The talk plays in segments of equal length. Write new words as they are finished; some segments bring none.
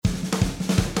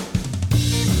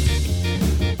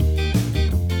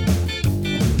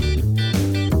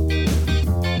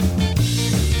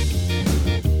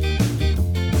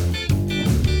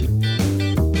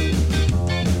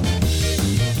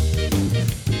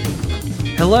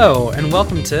Hello, and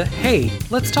welcome to Hey,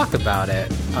 Let's Talk About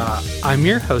It. I'm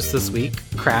your host this week,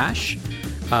 Crash.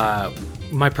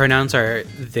 My pronouns are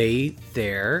they,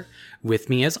 their.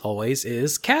 With me, as always,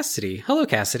 is Cassidy. Hello,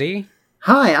 Cassidy.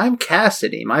 Hi, I'm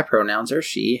Cassidy. My pronouns are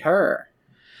she, her.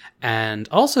 And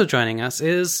also joining us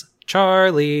is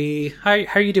Charlie. How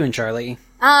are you doing, Charlie?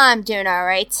 I'm doing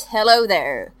alright. Hello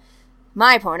there.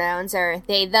 My pronouns are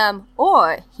they, them,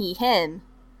 or he, him.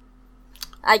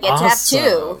 I get to have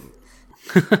two.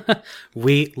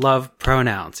 We love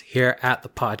pronouns here at the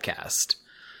podcast.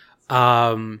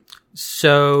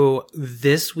 So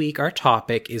this week our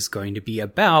topic is going to be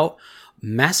about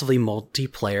massively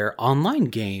multiplayer online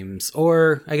games,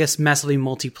 or I guess massively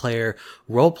multiplayer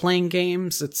role-playing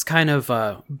games. It's kind of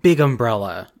a big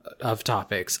umbrella of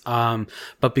topics.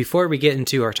 But before we get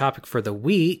into our topic for the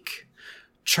week,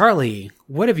 Charlie,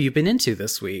 what have you been into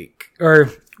this week? Or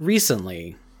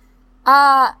recently?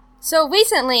 So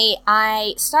recently,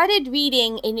 I started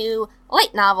reading a new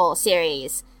light novel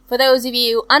series. For those of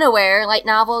you unaware, light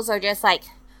novels are just like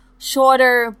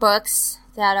shorter books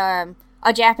that are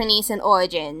Japanese in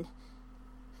origin.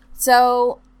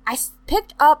 So I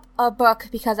picked up a book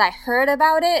because I heard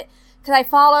about it, because I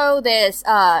follow this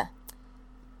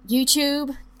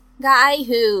YouTube guy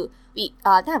who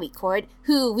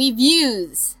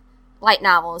reviews light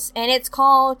novels, and it's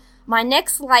called My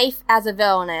Next Life as a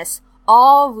Villainess.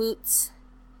 All Routes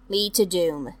Lead to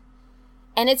Doom.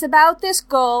 And it's about this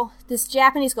girl, this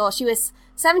Japanese girl. She was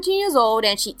 17 years old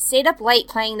and she stayed up late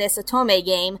playing this Otome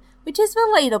game, which is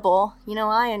relatable. You know,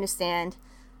 I understand.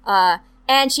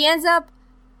 And she ends up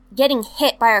getting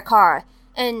hit by her car.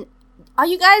 And are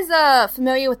you guys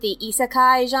familiar with the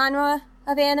isekai genre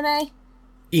of anime?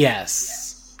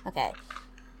 Yes. Okay.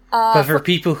 But for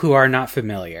people who are not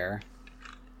familiar.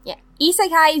 Yeah.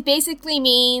 Isekai basically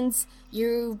means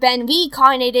you've been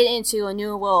reincarnated into a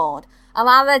new world. A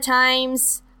lot of the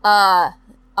times, a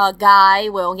guy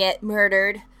will get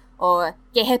murdered or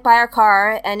get hit by a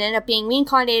car and end up being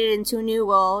reincarnated into a new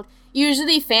world.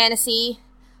 Usually fantasy.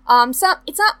 It's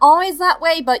not always that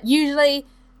way, but usually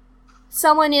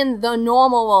someone in the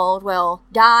normal world will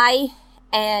die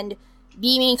and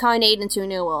be reincarnated into a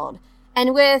new world.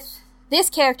 And with this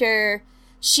character,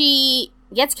 she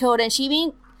gets killed and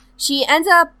she ends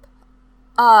up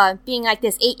being like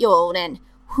this 8-year-old and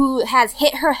who has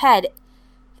hit her head,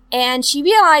 and she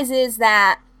realizes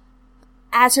that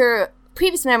as her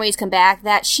previous memories come back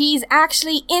that she's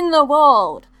actually in the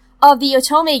world of the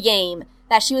Otome game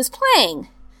that she was playing.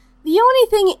 The only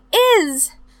thing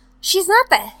is, she's not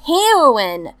the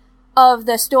heroine of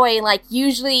the story like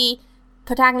usually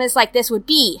protagonists like this would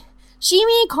be. She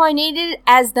reincarnated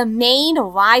as the main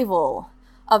rival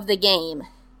of the game.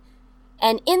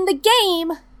 And in the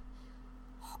game,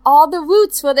 all the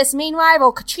routes for this main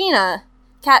rival, Katarina,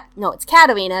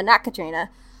 not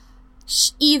Katrina,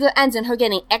 either ends in her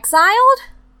getting exiled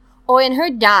or in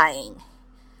her dying.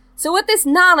 So with this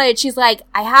knowledge, she's like,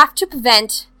 I have to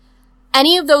prevent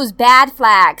any of those bad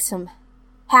flags from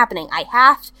happening. I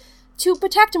have to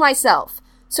protect myself.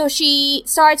 So she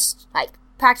starts, like,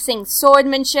 practicing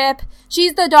swordsmanship.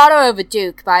 She's the daughter of a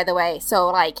duke, by the way. So,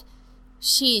 like,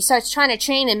 she starts trying to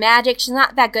train in magic. She's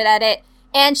not that good at it.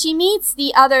 And she meets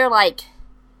the other, like,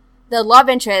 the love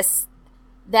interests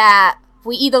that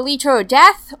will either lead to her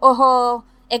death or her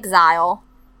exile.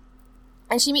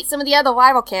 And she meets some of the other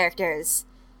rival characters.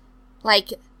 Like,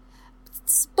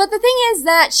 but the thing is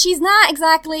that she's not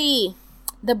exactly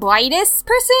the brightest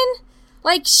person.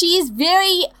 Like, she's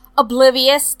very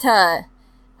oblivious to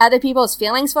other people's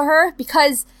feelings for her,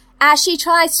 because as she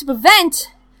tries to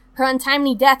prevent her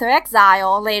untimely death or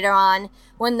exile later on,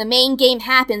 when the main game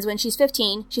happens when she's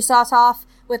 15, she starts off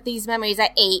with these memories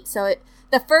at 8, so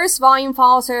the first volume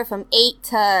follows her from 8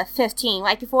 to 15,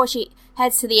 right before she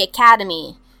heads to the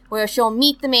academy, where she'll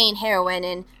meet the main heroine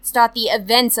and start the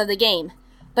events of the game.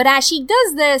 But as she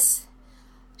does this,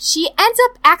 she ends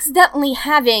up accidentally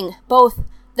having both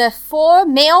the 4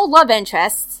 male love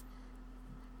interests,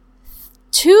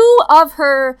 two of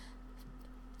the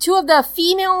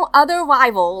female other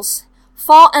rivals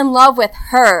fall in love with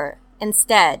her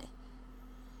instead.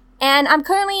 And I'm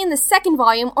currently in the second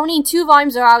volume. Only 2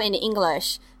 volumes are out in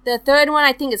English. The third one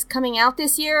I think is coming out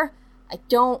this year. I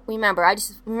don't remember. I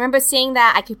just remember seeing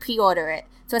that I could pre-order it.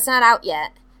 So it's not out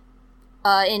yet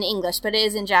in English, but it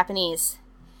is in Japanese.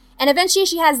 And eventually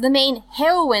she has the main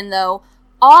heroine, though,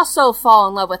 also fall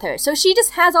in love with her. So she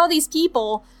just has all these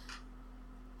people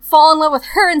fall in love with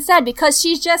her instead, because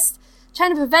she's just trying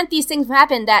to prevent these things from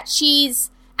happening, that she's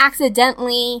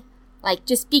accidentally, like,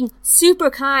 just being super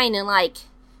kind and, like,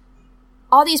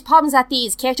 all these problems that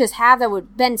these characters have that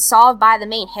would been solved by the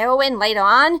main heroine later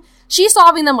on, she's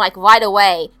solving them like right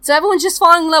away. So everyone's just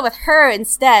falling in love with her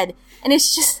instead. And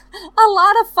it's just a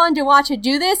lot of fun to watch her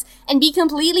do this and be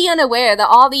completely unaware that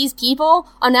all these people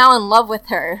are now in love with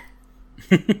her.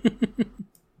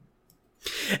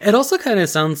 It also kind of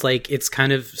sounds like it's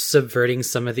kind of subverting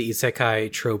some of the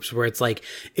isekai tropes where it's like,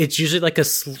 it's usually like a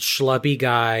schlubby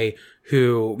guy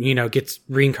who, you know, gets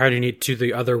reincarnated to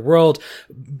the other world,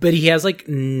 but he has like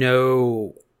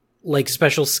no like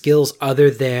special skills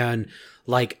other than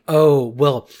like, oh,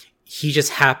 well, he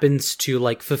just happens to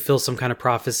like fulfill some kind of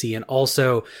prophecy, and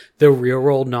also the real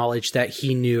world knowledge that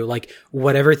he knew, like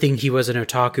whatever thing he was an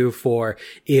otaku for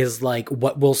is like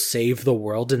what will save the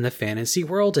world in the fantasy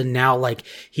world. And now like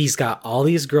he's got all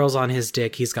these girls on his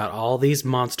dick. He's got all these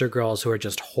monster girls who are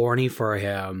just horny for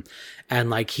him. And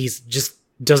like, he's just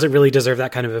doesn't really deserve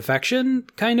that kind of affection,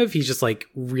 kind of. He's just like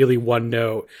really one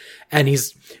note. And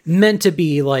he's meant to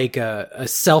be like a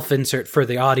self-insert for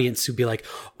the audience to be like,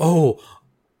 oh,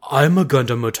 I'm a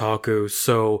Gundam otaku,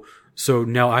 so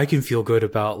now I can feel good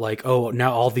about like, oh,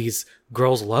 now all these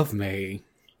girls love me.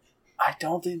 I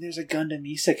don't think there's a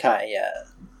Gundam isekai yet.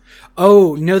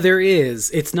 Oh, no, there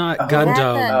is. It's not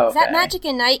Gundam. Is that Magic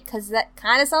and Night? Because that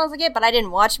kind of sounds like it, but I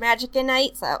didn't watch Magic and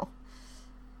Night, so...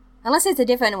 Unless it's a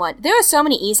different one. There are so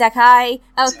many isekai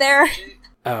out there.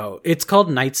 Oh, it's called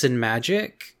Knights and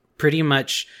Magic. Pretty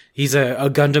much, he's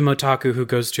a Gundam otaku who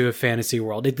goes to a fantasy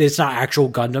world. It's not actual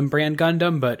Gundam brand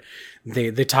Gundam, but they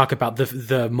talk about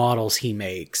the models he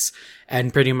makes.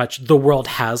 And pretty much the world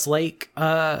has like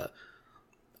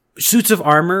suits of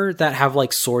armor that have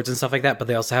like swords and stuff like that, but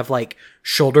they also have like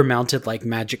shoulder mounted like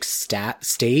magic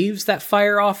staves that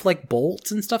fire off like bolts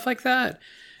and stuff like that.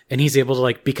 And he's able to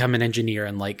like become an engineer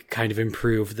and like kind of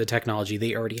improve the technology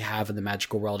they already have in the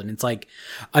magical world. And it's like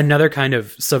another kind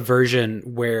of subversion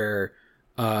where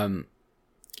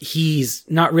he's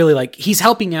not really like, he's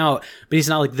helping out, but he's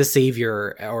not like the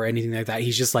savior or anything like that.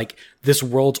 He's just like, this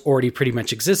world's already pretty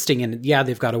much existing, and yeah,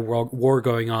 they've got a world war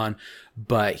going on,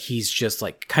 but he's just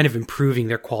like kind of improving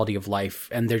their quality of life,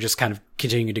 and they're just kind of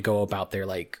continuing to go about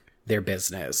their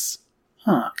business.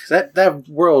 Huh? Because that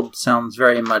world sounds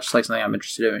very much like something I'm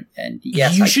interested in. And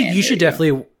yes, you should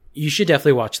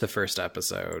definitely watch the first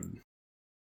episode.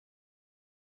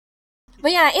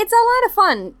 But yeah, it's a lot of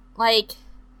fun. Like,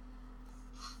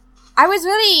 I was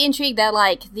really intrigued that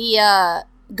like the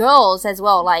girls as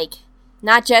well, like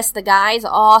not just the guys,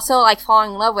 also like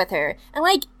falling in love with her, and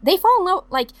like they fall in love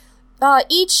like.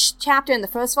 Each chapter in the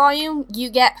first volume,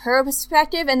 you get her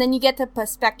perspective, and then you get the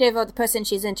perspective of the person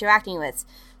she's interacting with.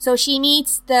 So she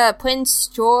meets the Prince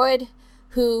Jord,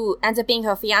 who ends up being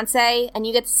her fiancé, and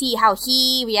you get to see how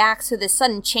he reacts to this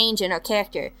sudden change in her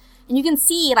character. And you can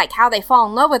see, like, how they fall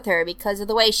in love with her because of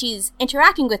the way she's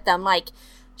interacting with them. Like,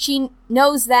 she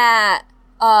knows that,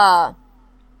 like,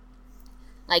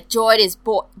 Jord is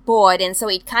bored, and so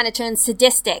he kind of turns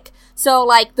sadistic. So,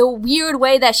 like, the weird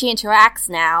way that she interacts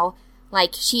now,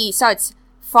 like, she starts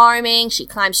farming, she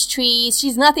climbs trees,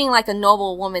 she's nothing like a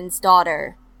noble woman's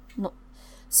daughter. No.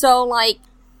 So, like,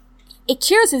 it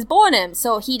cures his boredom,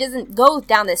 so he doesn't go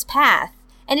down this path.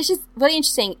 And it's just really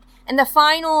interesting. And the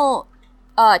final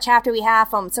chapter we have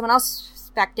from someone else's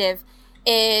perspective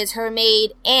is her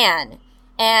maid, Anne.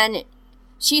 And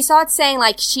she starts saying,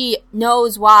 like, she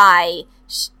knows why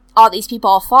all these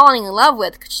people are falling in love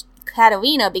with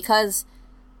Katarina, because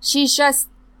she's just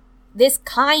this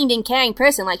kind and caring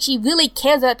person. Like, she really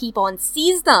cares about people and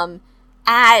sees them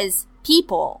as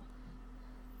people.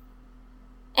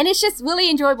 And it's just really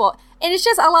enjoyable. And it's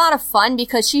just a lot of fun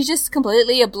because she's just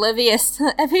completely oblivious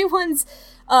to everyone's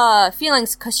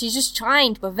feelings, because she's just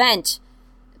trying to prevent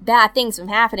bad things from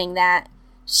happening, that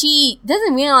she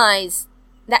doesn't realize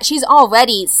that she's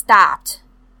already stopped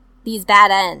these bad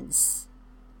ends.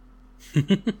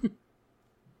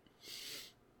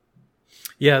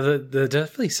 Yeah, the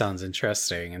definitely sounds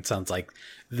interesting. It sounds like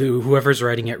whoever's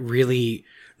writing it really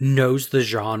knows the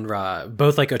genre,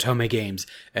 both like otome games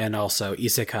and also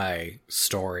isekai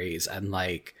stories, and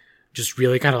like just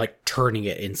really kind of like turning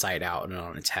it inside out and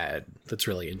on its head. That's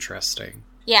really interesting.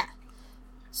 Yeah.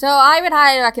 So I would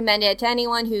highly recommend it to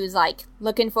anyone who's like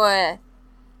looking for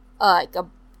a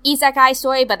isekai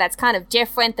story, but that's kind of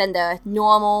different than the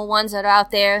normal ones that are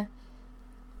out there.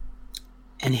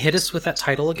 And hit us with that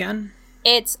title again.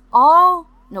 It's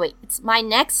My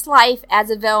Next Life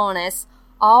as a Villainess.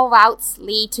 All Routes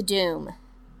Lead to Doom.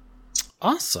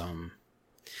 Awesome.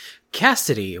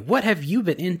 Cassidy, what have you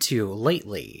been into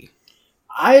lately?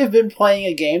 I have been playing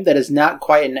a game that is not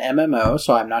quite an MMO,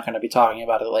 so I'm not going to be talking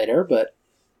about it later, but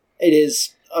it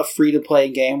is a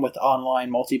free-to-play game with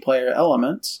online multiplayer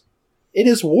elements. It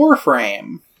is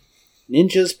Warframe.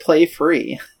 Ninjas play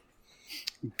free.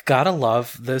 Gotta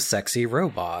love those sexy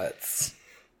robots.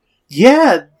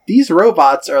 Yeah, these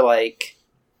robots are like...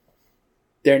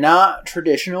 They're not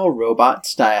traditional robot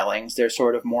stylings. They're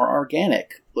sort of more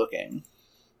organic looking.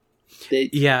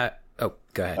 Yeah. Oh,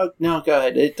 go ahead. Oh, no, go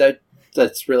ahead.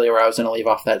 That's really where I was going to leave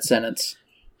off that sentence.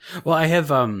 Well, I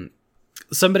have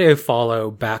somebody I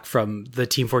follow back from the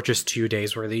Team Fortress 2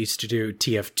 days where they used to do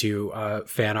TF2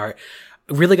 fan art.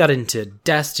 Really got into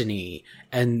Destiny,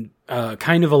 and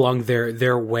kind of along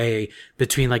their way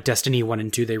between like Destiny 1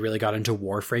 and 2, they really got into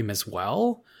Warframe as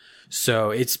well. So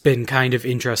it's been kind of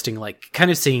interesting, like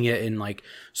kind of seeing it in like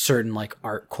certain like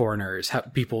art corners, how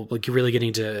people like really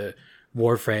getting to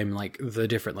Warframe, like the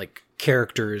different like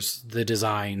characters, the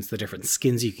designs, the different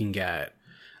skins you can get.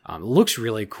 Looks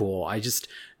really cool. I just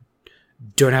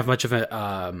don't have much of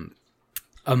a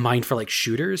mind for like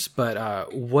shooters,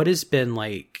 but what has been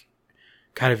like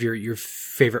kind of your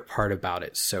favorite part about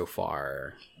it so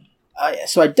far?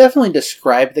 So I definitely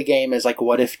describe the game as like,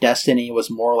 what if Destiny was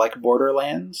more like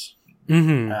Borderlands?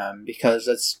 Mm-hmm. Because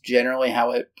that's generally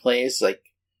how it plays. Like,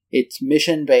 it's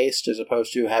mission based as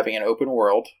opposed to having an open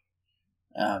world.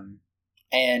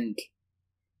 And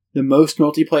the most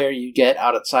multiplayer you get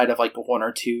outside of like 1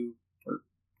 or 2 or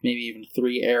maybe even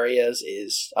 3 areas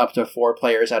is up to 4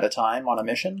 players at a time on a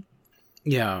mission.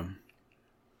 Yeah.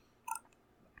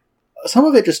 Some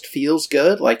of it just feels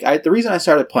good. Like, the reason I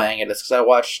started playing it is because I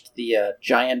watched the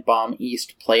Giant Bomb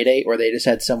East playdate where they just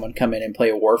had someone come in and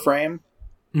play Warframe.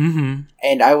 Mm-hmm.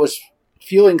 And I was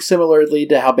feeling similarly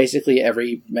to how basically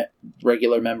every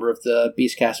regular member of the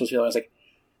Beastcast was feeling. I was like,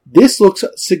 this looks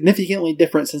significantly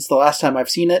different since the last time I've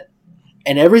seen it,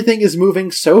 and everything is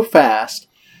moving so fast,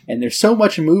 and there's so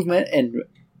much movement and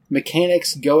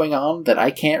mechanics going on that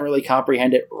I can't really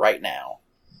comprehend it right now.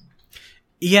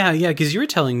 Yeah, because you were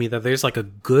telling me that there's like a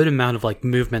good amount of like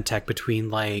movement tech between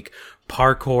like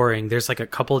parkouring. There's like a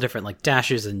couple of different like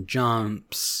dashes and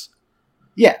jumps.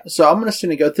 Yeah, so I'm just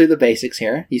going to go through the basics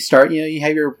here. You start, you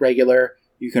have your regular,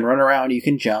 you can run around, you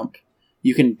can jump,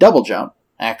 you can double jump,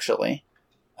 actually.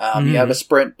 You have a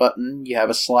sprint button, you have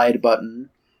a slide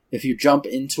button. If you jump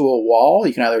into a wall,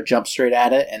 you can either jump straight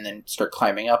at it and then start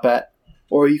climbing up it,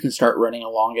 or you can start running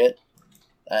along it.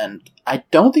 And I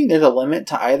don't think there's a limit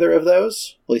to either of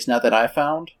those, at least not that I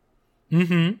found.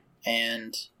 Mm-hmm.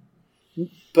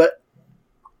 But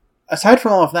aside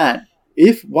from all of that,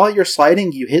 if while you're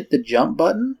sliding you hit the jump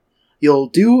button, you'll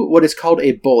do what is called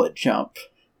a bullet jump.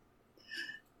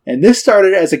 And this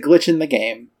started as a glitch in the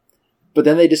game, but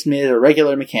then they just made it a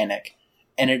regular mechanic,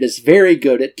 and it is very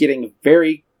good at getting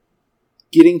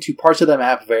to parts of the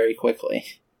map very quickly.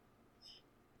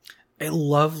 I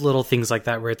love little things like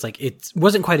that where it's like it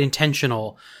wasn't quite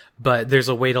intentional, but there's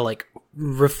a way to like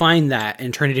refine that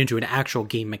and turn it into an actual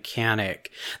game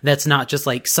mechanic that's not just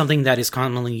like something that is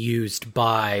commonly used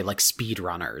by like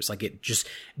speedrunners. Like it just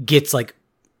gets like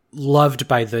loved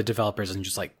by the developers and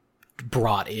just like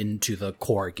brought into the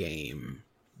core game.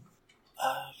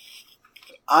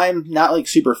 I'm not like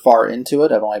super far into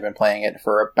it. I've only been playing it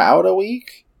for about a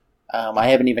week. I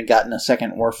haven't even gotten a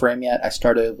second Warframe yet. I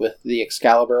started with the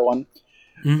Excalibur one,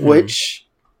 which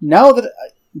now that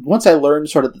once I learned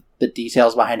sort of the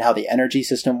details behind how the energy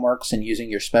system works and using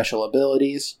your special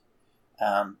abilities,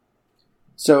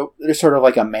 so there's sort of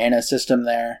like a mana system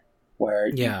there where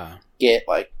you get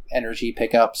like energy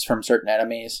pickups from certain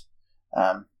enemies,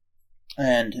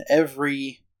 and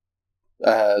every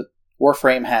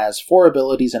Warframe has 4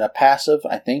 abilities and a passive.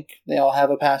 I think they all have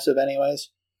a passive anyways.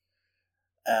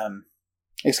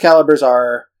 Excalibur's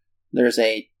are, there's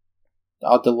the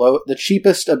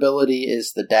cheapest ability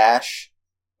is the dash,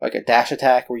 like a dash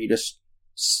attack where you just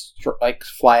like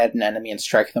fly at an enemy and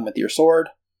strike them with your sword.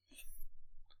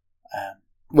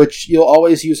 Which you'll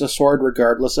always use a sword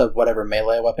regardless of whatever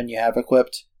melee weapon you have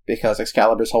equipped, because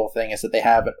Excalibur's whole thing is that they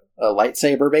have a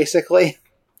lightsaber basically.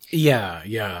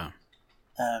 Yeah.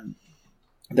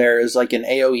 There's like an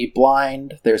AoE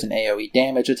blind, there's an AoE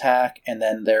damage attack, and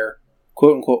then their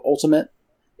quote-unquote ultimate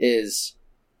is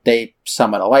they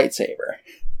summon a lightsaber.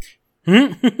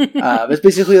 It's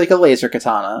basically like a laser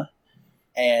katana,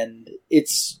 and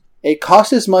it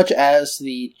costs as much as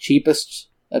the cheapest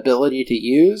ability to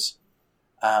use,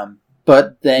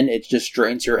 but then it just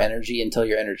drains your energy until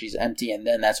your energy's empty, and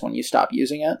then that's when you stop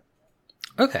using it.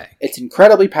 Okay. It's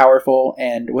incredibly powerful,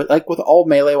 and with all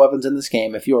melee weapons in this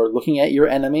game, if you are looking at your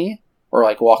enemy, or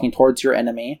like walking towards your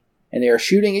enemy, and they are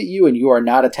shooting at you and you are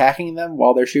not attacking them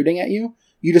while they're shooting at you,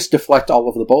 you just deflect all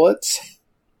of the bullets.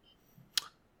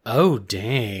 Oh,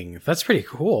 dang. That's pretty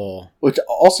cool. Which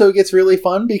also gets really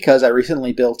fun because I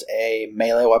recently built a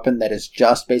melee weapon that is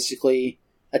just basically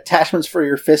attachments for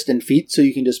your fist and feet, so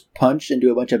you can just punch and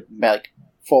do a bunch of like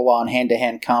full-on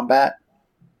hand-to-hand combat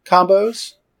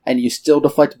combos, and you still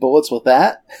deflect bullets with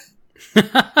that.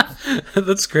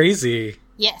 That's crazy.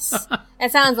 Yes.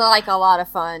 It sounds like a lot of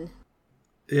fun.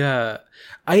 Yeah.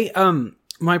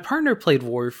 My partner played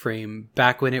Warframe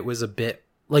back when it was a bit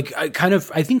like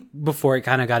I think before it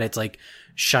kind of got its like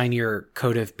shinier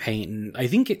coat of paint, and I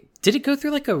think did it go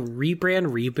through like a rebrand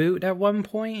reboot at one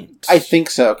point? I think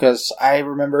so, because I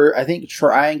remember, I think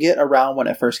trying it around when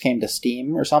it first came to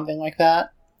Steam or something like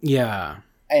that. Yeah.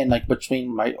 And like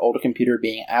between my older computer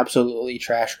being absolutely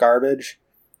trash garbage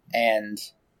and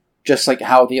just like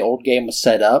how the old game was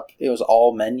set up, it was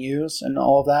all menus and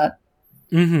all of that.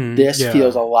 Mm-hmm. This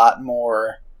feels a lot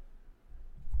more,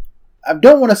 I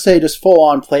don't want to say just full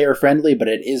on player friendly, but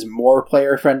it is more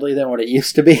player friendly than what it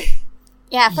used to be.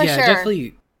 Yeah, for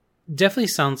sure. Definitely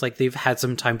sounds like they've had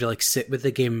some time to like sit with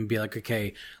the game and be like,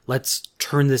 okay, let's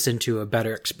turn this into a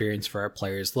better experience for our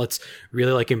players. Let's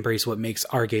really like embrace what makes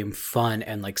our game fun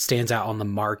and like stands out on the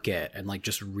market and like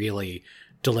just really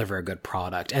deliver a good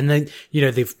product. And then, you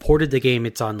know, they've ported the game.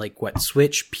 It's on like what,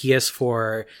 Switch,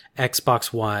 PS4,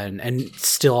 Xbox One, and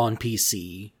still on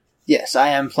PC. Yes, I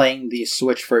am playing the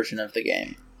Switch version of the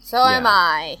game. So am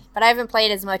I, but I haven't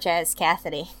played as much as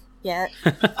Cassidy yet.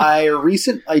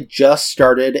 I just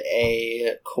started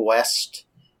a quest,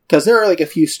 because there are like a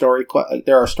few story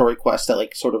quests that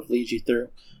like sort of lead you through.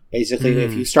 Basically,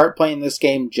 if you start playing this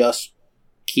game, just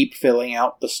keep filling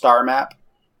out the star map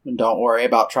and don't worry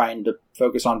about trying to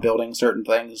focus on building certain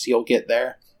things. You'll get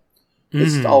there.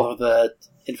 It's all of the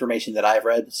information that I've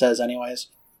read says anyways.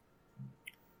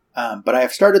 But I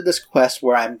have started this quest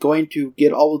where I'm going to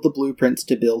get all of the blueprints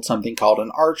to build something called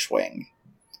an Archwing.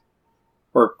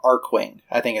 Or Archwing,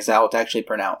 I think is how it's actually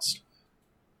pronounced.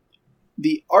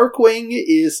 The Archwing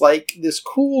is like this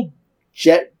cool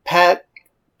jetpack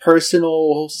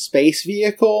personal space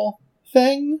vehicle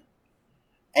thing.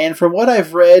 And from what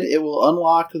I've read, it will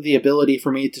unlock the ability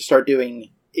for me to start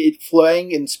doing it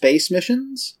flying in space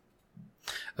missions.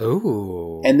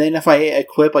 Oh. And then if I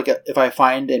equip, if I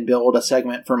find and build a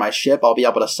segment for my ship, I'll be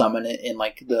able to summon it in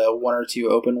like the 1 or 2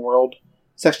 open world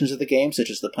sections of the game, such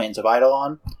as the Plains of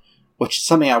Eidolon, which is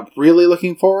something I'm really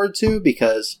looking forward to,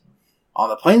 because on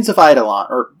the Plains of Eidolon,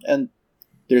 and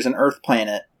there's an Earth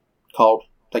planet called,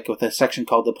 like with a section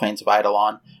called the Plains of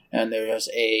Eidolon, and there's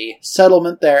a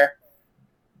settlement there.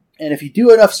 And if you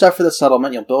do enough stuff for the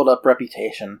settlement, you'll build up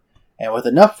reputation. And with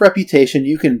enough reputation,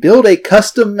 you can build a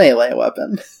custom melee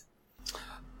weapon.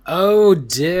 Oh,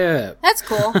 dip. That's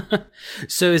cool.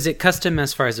 So is it custom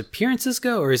as far as appearances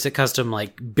go, or is it custom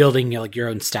like building like your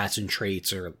own stats and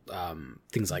traits or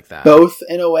things like that? Both,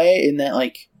 in a way, in that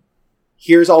like,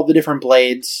 here's all the different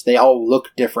blades. They all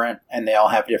look different, and they all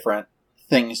have different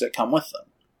things that come with them.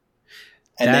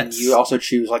 And then you also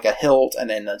choose like a hilt,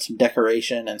 and then some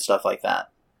decoration and stuff like that.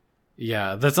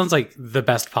 Yeah, that sounds like the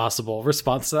best possible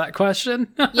response to that question.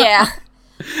 Yeah.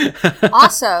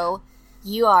 Also,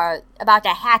 you are about to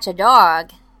hatch a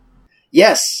dog.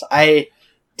 Yes, I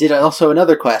did also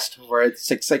another quest where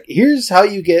it's like, here's how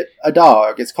you get a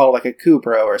dog. It's called like a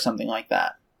Kubro or something like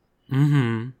that.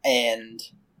 Mm-hmm. And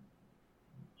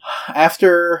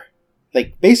after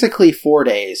like basically 4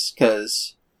 days,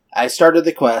 because I started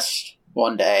the quest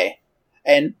one day,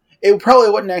 and it probably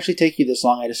wouldn't actually take you this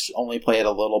long. I just only play it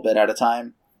a little bit at a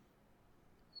time.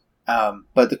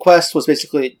 But the quest was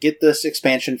basically get this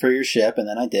expansion for your ship, and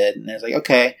then I did. And I was like,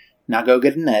 okay, now go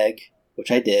get an egg,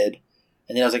 which I did.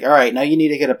 And then I was like, alright, now you need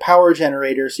to get a power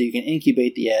generator so you can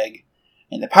incubate the egg.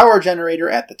 And the power generator,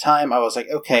 at the time, I was like,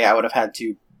 okay, I would have had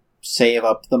to save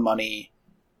up the money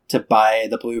to buy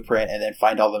the blueprint and then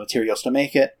find all the materials to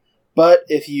make it. But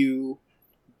if you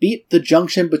beat the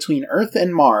junction between Earth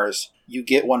and Mars, you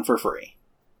get one for free.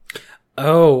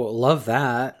 Oh, love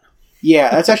that. Yeah,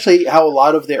 that's actually how a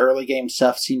lot of the early game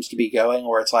stuff seems to be going,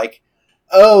 where it's like,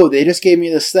 oh, they just gave me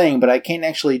this thing, but I can't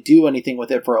actually do anything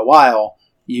with it for a while.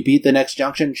 You beat the next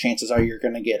junction, chances are you're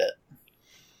going to get it.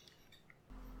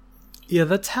 Yeah,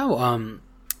 that's how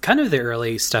kind of the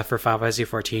early stuff for Final Fantasy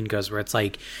XIV goes, where it's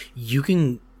like, you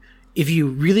can, if you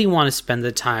really want to spend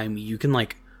the time, you can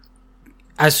like,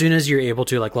 as soon as you're able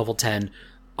to, like level 10,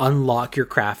 unlock your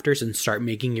crafters and start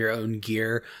making your own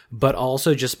gear, but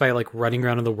also just by like running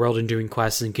around in the world and doing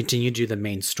quests and continue to do the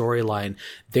main storyline,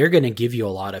 they're going to give you a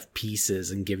lot of pieces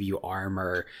and give you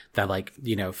armor that like,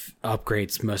 you know,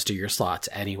 upgrades most of your slots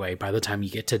anyway by the time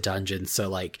you get to dungeons. So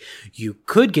like you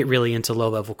could get really into low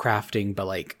level crafting, but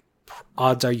like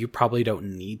odds are you probably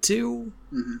don't need to.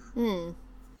 Mm-hmm.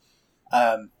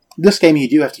 This game you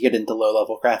do have to get into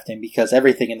low-level crafting because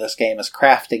everything in this game is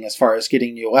crafting as far as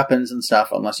getting new weapons and stuff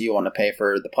unless you want to pay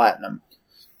for the platinum,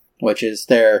 which is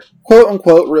their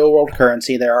quote-unquote real-world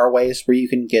currency. There are ways where you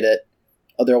can get it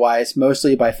otherwise,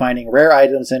 mostly by finding rare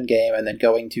items in-game and then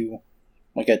going to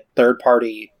like a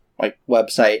third-party like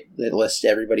website that lists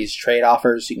everybody's trade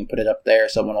offers. You can put it up there.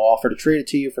 Someone will offer to trade it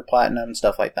to you for platinum and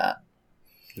stuff like that.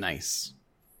 Nice.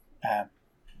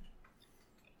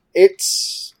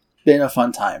 It's been a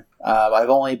fun time. I've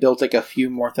only built like a few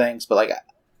more things, but like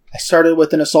I started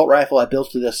with an assault rifle. I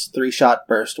built this 3-shot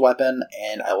burst weapon,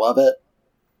 and I love it.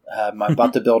 I'm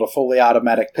about to build a fully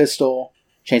automatic pistol.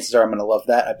 Chances are I'm going to love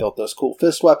that. I built those cool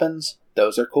fist weapons.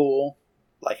 Those are cool,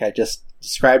 like I just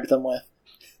described them with.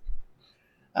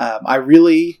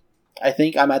 I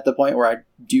think I'm at the point where I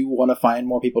do want to find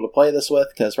more people to play this with,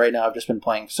 because right now I've just been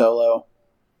playing solo.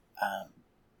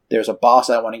 There's a boss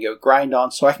I want to go grind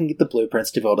on so I can get the blueprints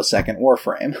to build a second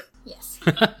Warframe. Yes.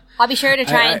 I'll be sure to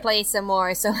try and play some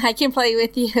more so I can play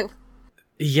with you.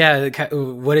 Yeah,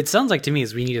 what it sounds like to me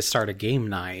is we need to start a game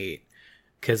night.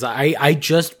 Because I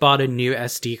just bought a new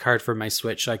SD card for my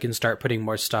Switch so I can start putting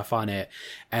more stuff on it.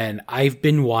 And I've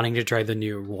been wanting to try the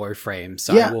new Warframe,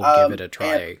 so I will give it a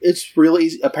try. It's really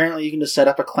easy. Apparently you can just set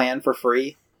up a clan for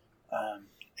free.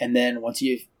 And then once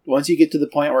you get to the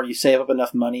point where you save up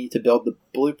enough money to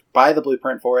buy the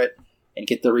blueprint for it and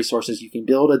get the resources, you can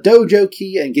build a dojo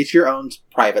key and get your own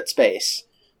private space.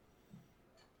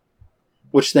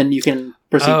 Which then you can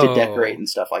proceed to decorate and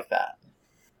stuff like that.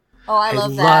 Oh, I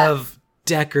love that. I love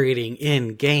decorating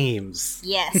in games.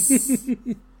 Yes.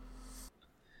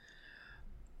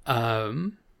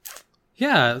 Warframe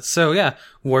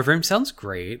sounds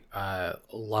great.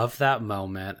 Love that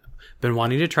moment. Been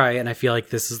wanting to try it, and I feel like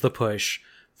this is the push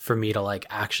for me to like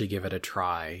actually give it a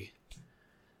try.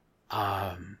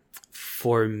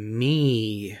 For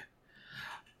me,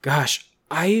 gosh,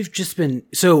 I've just been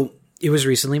it was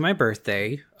recently my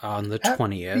birthday on the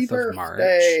 20th of March.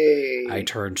 I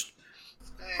turned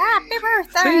Happy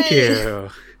birthday! Thank you.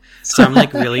 So I'm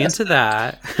like really into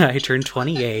that. I turned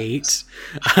 28.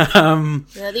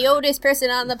 You're the oldest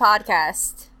person on the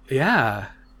podcast. Yeah.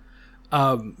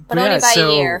 But only by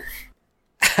a year.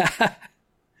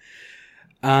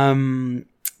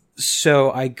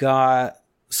 So I got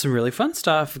some really fun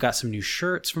stuff. I got some new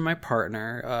shirts from my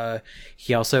partner.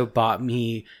 He also bought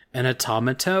me an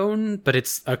automaton, but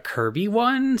it's a Kirby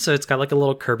one. So it's got like a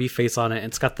little Kirby face on it.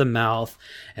 It's got the mouth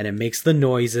and it makes the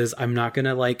noises. I'm not going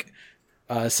to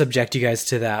subject you guys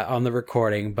to that on the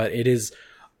recording, but it is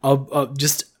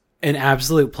just an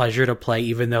absolute pleasure to play,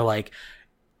 even though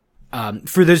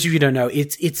for those of you who don't know,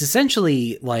 it's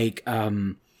essentially like,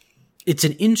 it's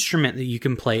an instrument that you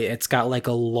can play. It's got like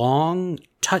a long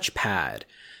touchpad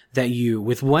that you,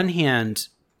 with one hand,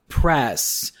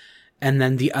 press, and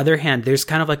then the other hand, there's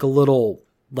kind of like a little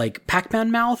like Pac-Man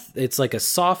mouth. It's like a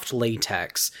soft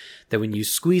latex that when you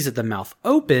squeeze it, the mouth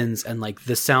opens and like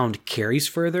the sound carries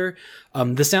further.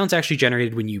 The sound's actually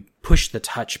generated when you push the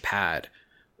touchpad,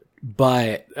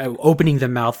 but opening the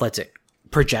mouth lets it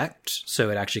project. So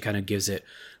it actually kind of gives it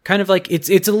kind of like, it's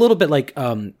a little bit like,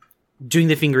 doing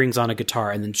the fingerings on a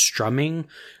guitar and then strumming,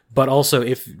 but also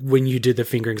when you did the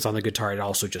fingerings on the guitar, it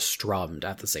also just strummed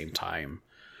at the same time.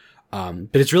 But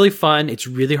it's really fun. It's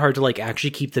really hard to like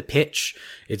actually keep the pitch.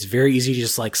 It's very easy to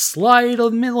just like slide a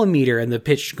millimeter and the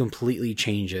pitch completely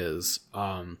changes.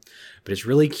 But it's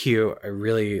really cute. I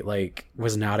really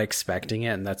was not expecting it.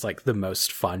 And that's like the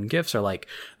most fun gifts are like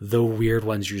the weird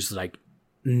ones you're just like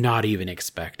not even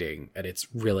expecting. And it's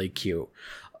really cute.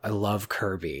 I love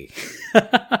Kirby.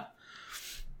 I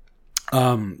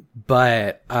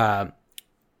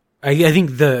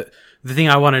think the thing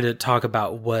I wanted to talk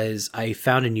about was I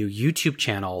found a new YouTube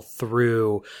channel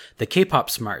through the K-Pop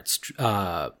Smarts,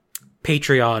 Patreon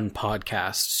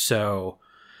podcast. So,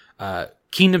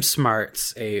 Kingdom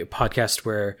Smarts, a podcast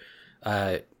where,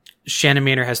 Shannon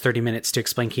Manor has 30 minutes to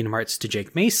explain Kingdom Hearts to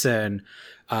Jake Mason.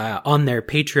 On their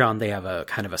Patreon, they have a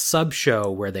kind of a sub show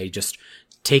where they just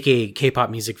take a K-pop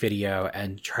music video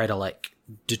and try to like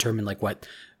determine like what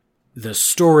the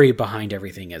story behind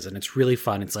everything is. And it's really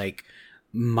fun. It's like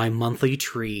my monthly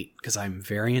treat because I'm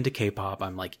very into K-pop.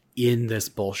 I'm like in this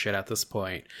bullshit at this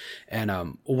point.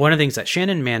 And one of the things that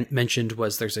Shannon mentioned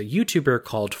was there's a YouTuber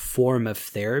called Form of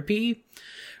Therapy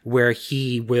where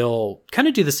he will kind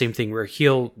of do the same thing where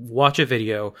he'll watch a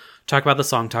video, talk about the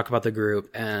song, talk about the group,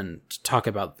 and talk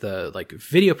about the like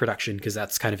video production because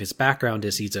that's kind of his background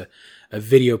is he's a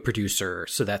video producer.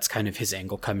 So that's kind of his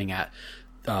angle coming at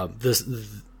this,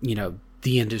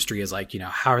 the industry is like,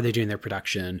 how are they doing their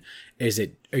production? Is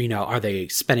it, are they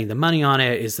spending the money on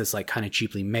it? Is this like kind of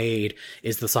cheaply made?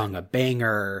 Is the song a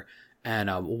banger? And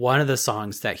one of the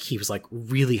songs that he was like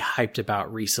really hyped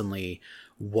about recently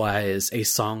was a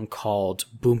song called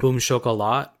Boom Boom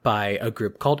Chocolat by a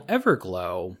group called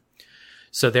Everglow.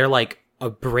 So they're like a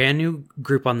brand new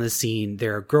group on the scene.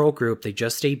 They're a girl group. They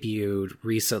just debuted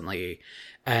recently.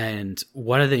 And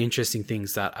one of the interesting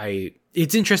things that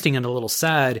it's interesting and a little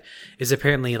sad is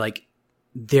apparently like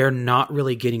they're not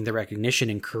really getting the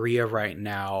recognition in Korea right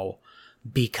now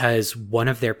because one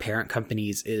of their parent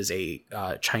companies is a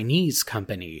Chinese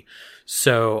company.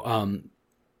 So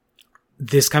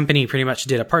this company pretty much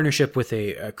did a partnership with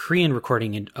a Korean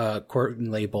recording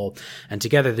label, and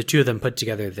together the two of them put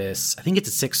together this, I think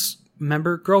it's a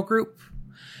 6-member girl group.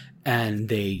 And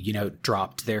they,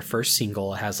 dropped their first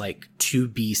single. It has like 2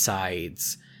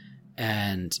 B-sides,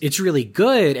 and it's really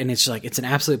good. And it's like, it's an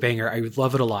absolute banger. I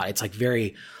love it a lot. It's like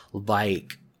very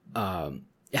like,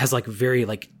 it has like very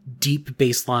like deep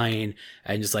bass line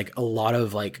and just like a lot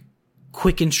of like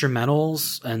quick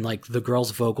instrumentals, and like the girls'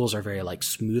 vocals are very like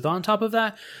smooth on top of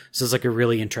that. So it's like a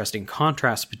really interesting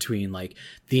contrast between like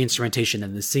the instrumentation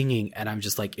and the singing. And I'm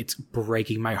just like, it's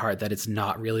breaking my heart that it's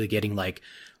not really getting like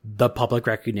the public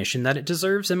recognition that it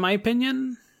deserves, in my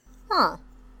opinion. Huh.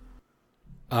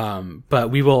 But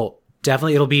we will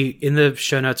definitely, it'll be in the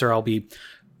show notes, or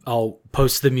I'll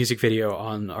post the music video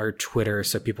on our Twitter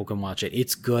so people can watch it.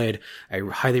 It's good. I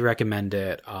highly recommend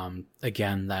it.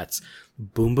 Again, that's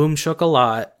Boom Boom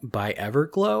Chocolat by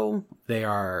Everglow. They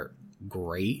are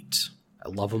great. I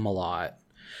love them a lot.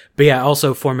 But yeah,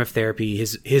 also Form of Therapy.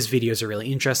 His videos are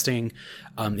really interesting.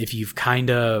 If you've kind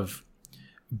of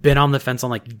been on the fence on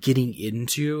like getting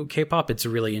into K-pop, it's a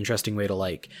really interesting way to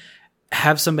like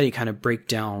have somebody kind of break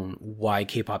down why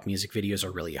K-pop music videos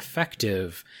are really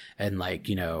effective, and like,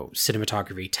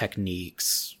 cinematography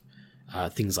techniques,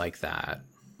 things like that.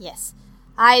 Yes.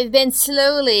 I've been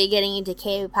slowly getting into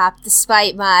K-pop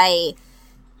despite my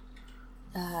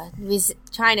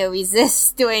trying to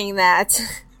resist doing that.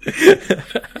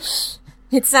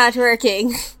 It's not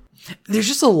working. There's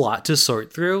just a lot to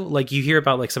sort through. Like, you hear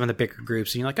about like some of the bigger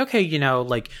groups and you're like, okay,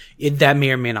 like that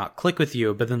may or may not click with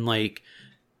you. But then like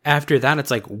after that,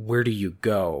 it's like, where do you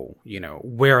go?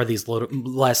 Where are these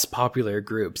less popular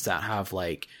groups that have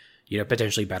like,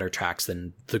 potentially better tracks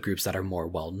than the groups that are more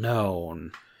well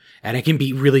known? And it can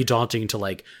be really daunting to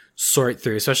like sort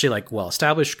through, especially like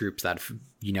well-established groups that have,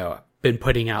 been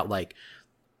putting out like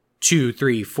 2,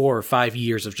 3, 4, 5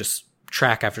 years of just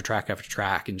track after track after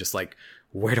track, and just like,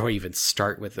 where do I even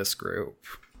start with this group?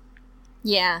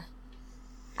 Yeah.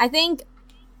 I think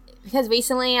because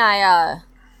recently I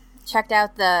checked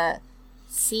out the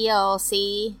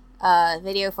CLC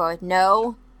video for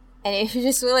No, and it was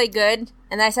just really good.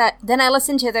 And then I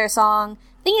listened to their song.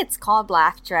 I think it's called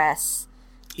Black Dress.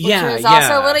 Which was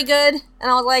also really good.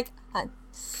 And I was like,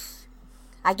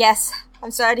 I guess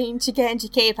I'm starting to get into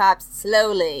K-pop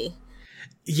slowly.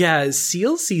 Yeah,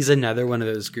 CLC is another one of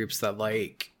those groups that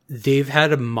like they've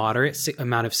had a moderate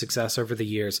amount of success over the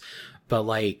years, but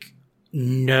like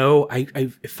No,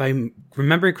 if I'm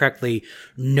remembering correctly,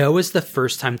 No is the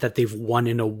first time that they've won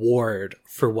an award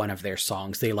for one of their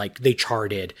songs. They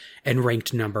charted and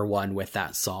ranked #1 with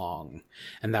that song.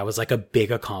 And that was like a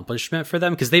big accomplishment for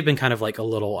them, because they've been kind of like a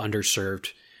little underserved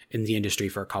in the industry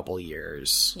for a couple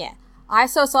years. Yeah. I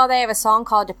also saw they have a song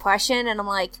called Depression, and I'm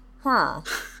like, huh.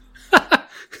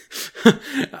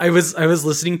 I was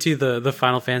listening to the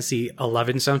Final Fantasy XI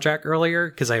soundtrack earlier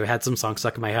because I had some songs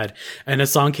stuck in my head, and a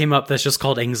song came up that's just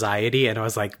called Anxiety, and I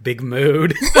was like, big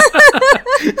mood.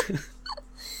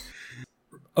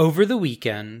 Over the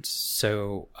weekend,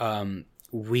 so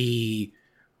we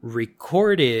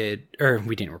recorded, or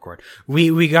we didn't record.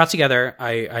 We got together.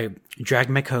 I dragged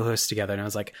my co-hosts together, and I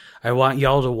was like, I want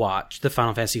y'all to watch the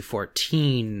Final Fantasy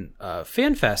XIV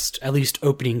Fan Fest, at least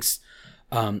openings.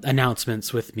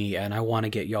 Announcements with me, and I want to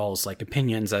get y'all's like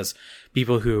opinions as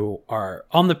people who are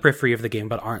on the periphery of the game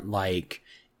but aren't like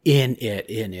in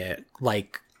it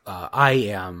like I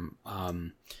am.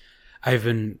 I've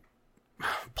been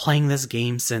playing this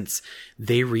game since I've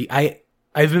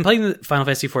been playing the Final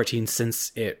Fantasy XIV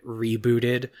since it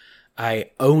rebooted.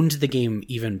 I owned the game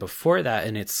even before that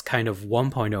in its kind of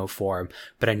 1.0 form,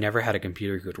 but I never had a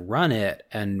computer who could run it.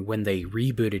 And when they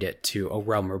rebooted it to A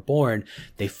Realm Reborn,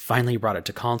 they finally brought it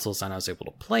to consoles, and I was able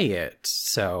to play it.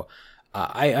 So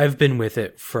I've been with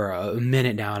it for a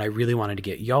minute now, and I really wanted to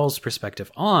get y'all's perspective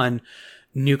on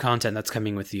new content that's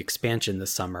coming with the expansion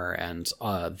this summer and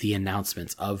the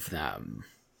announcements of them.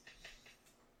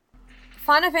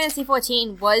 Final Fantasy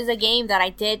XIV was a game that I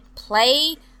did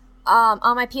play,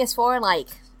 on my PS4, like,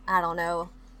 I don't know,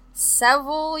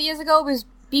 several years ago. It was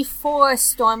before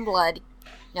Stormblood.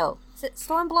 No, is it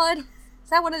Stormblood? Is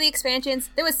that one of the expansions?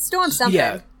 There was Storm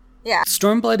something. Yeah.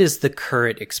 Stormblood is the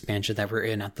current expansion that we're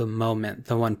in at the moment.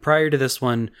 The one prior to this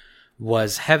one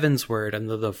was Heavensward, and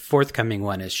the forthcoming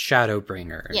one is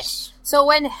Shadowbringers. Yes. So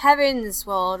when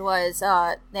Heavensward was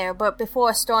there, but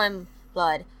before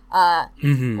Stormblood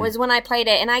was when I played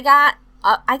it, and I got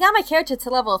my character to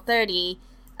level 30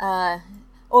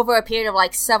 over a period of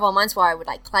like several months where I would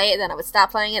like play it, then I would stop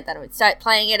playing it, then I would start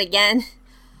playing it again.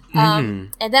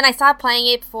 And then I stopped playing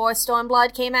it before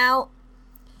Stormblood came out.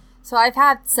 So I've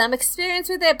had some experience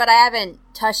with it, but I haven't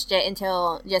touched it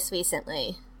until just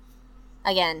recently.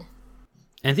 Again.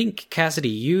 I think, Cassidy,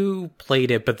 you played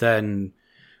it, but then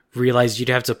realized you'd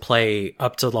have to play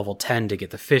up to level 10 to get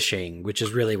the fishing, which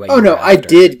is really what you were after. I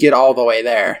did get all the way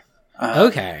there.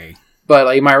 Okay. But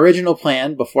like my original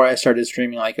plan before I started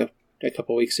streaming like a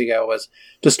couple weeks ago was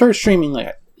to start streaming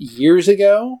like years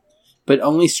ago, but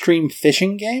only stream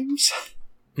fishing games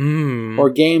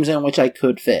or games in which I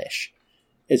could fish.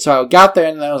 And so I got there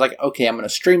and then I was like, okay, I'm going to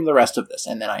stream the rest of this.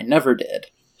 And then I never did.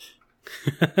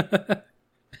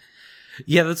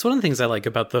 Yeah, that's one of the things I like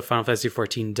about the Final Fantasy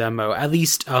XIV demo, at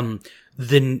least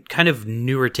the kind of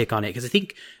newer take on it, because I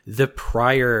think the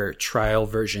prior trial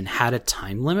version had a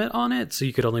time limit on it, so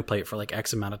you could only play it for like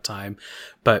X amount of time.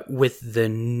 But with the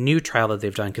new trial that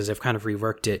they've done, because they've kind of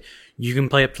reworked it, you can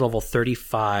play up to level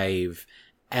 35,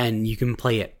 and you can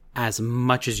play it as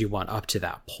much as you want up to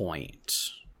that point.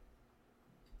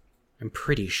 I'm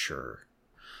pretty sure.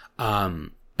 But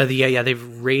yeah,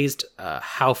 they've raised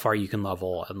how far you can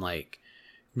level and like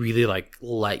really like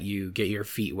let you get your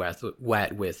feet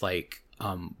wet with like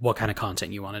what kind of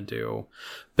content you want to do.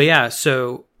 But yeah,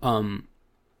 so I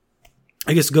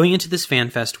guess going into this fan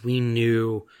fest, we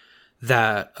knew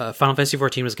that Final Fantasy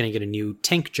XIV was going to get a new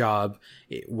tank job.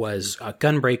 It was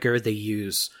Gunbreaker. They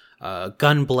use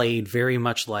Gunblade, very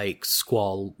much like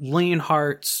Squall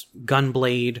Leonhart's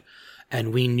Gunblade.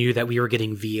 And we knew that we were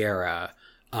getting Viera,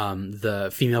 the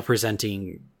female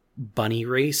presenting bunny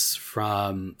race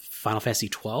from Final Fantasy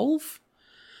 12.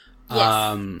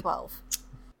 Yes, 12.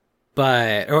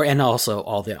 And also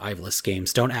all the Ivalice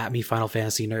games. Don't at me, Final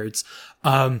Fantasy nerds.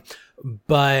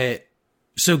 But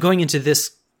so going into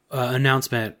this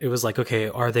announcement, it was like, okay,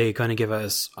 are they going to give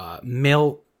us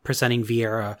male presenting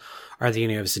Viera? Are they going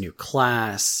to give us a new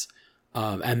class?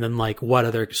 And then like what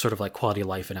other sort of like quality of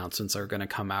life announcements are going to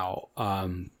come out?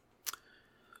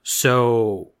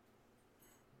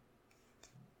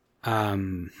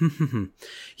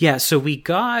 Yeah, so we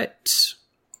got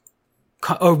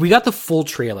the full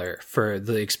trailer for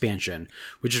the expansion,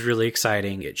 which is really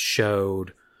exciting. It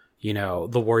showed, the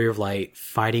Warrior of Light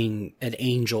fighting an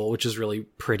angel, which is really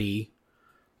pretty.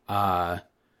 And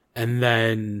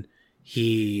then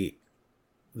we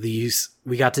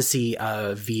got to see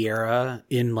Viera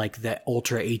in like the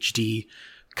Ultra HD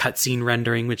cutscene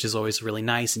rendering, which is always really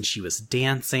nice, and she was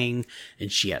dancing,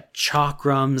 and she had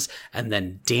chakrams, and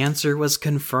then Dancer was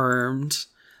confirmed.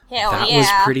 That was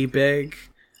pretty big.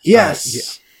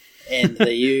 Yes. And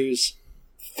they use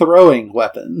throwing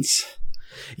weapons.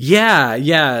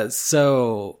 Yeah.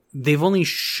 So they've only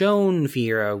shown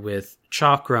Viera with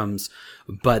chakrams,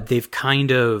 but they've kind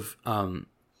of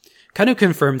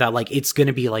confirmed that like it's going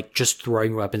to be like just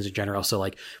throwing weapons in general. So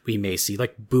like we may see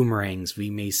like boomerangs, we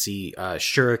may see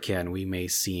shuriken, we may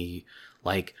see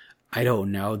like, I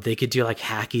don't know, they could do like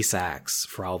hacky sacks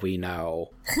for all we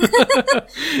know.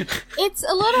 It's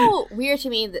a little weird to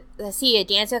me to see a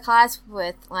Dancer class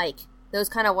with like those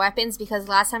kind of weapons, because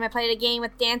last time I played a game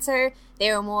with Dancer,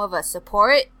 they were more of a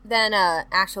support than a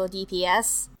actual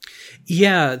DPS.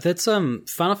 Yeah, that's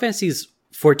Final Fantasy's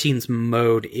 14's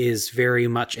mode is very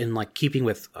much in like keeping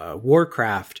with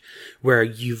Warcraft, where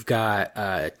you've got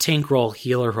tank roll,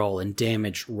 healer roll, and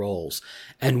damage rolls.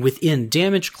 And within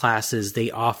damage classes, they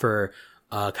offer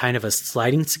kind of a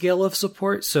sliding scale of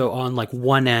support. So on like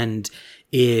one end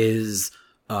is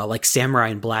like Samurai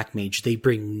and Black Mage. They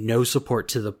bring no support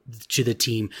to the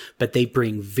team, but they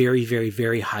bring very, very,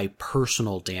 very high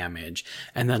personal damage.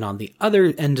 And then on the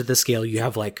other end of the scale, you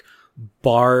have like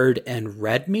Bard and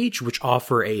Red Mage, which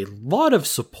offer a lot of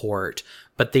support,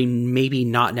 but they maybe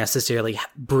not necessarily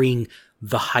bring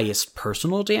the highest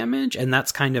personal damage. And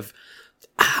that's kind of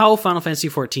how Final Fantasy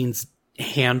XIV's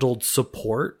handled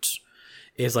support,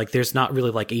 is like there's not really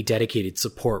like a dedicated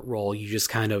support role. You just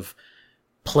kind of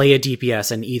play a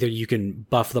DPS, and either you can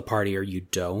buff the party or you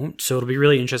don't. So it'll be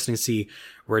really interesting to see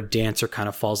where Dancer kind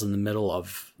of falls in the middle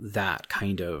of that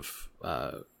kind of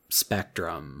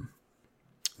spectrum.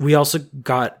 We also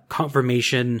got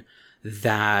confirmation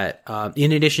that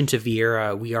in addition to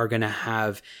Viera, we are going to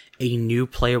have a new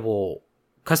playable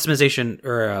customization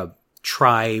or a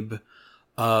tribe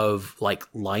of like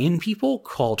lion people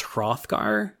called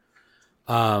Hrothgar,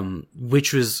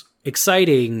 which was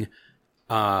exciting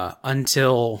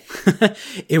until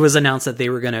it was announced that they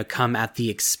were going to come at the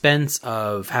expense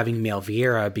of having male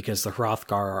Viera because the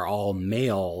Hrothgar are all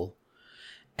male.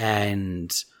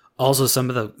 And also some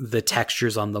of the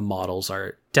textures on the models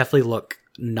are definitely look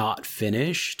not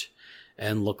finished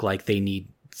and look like they need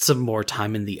some more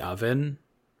time in the oven,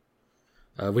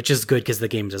 which is good because the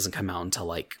game doesn't come out until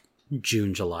like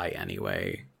June, July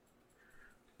anyway.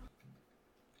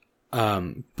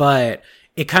 But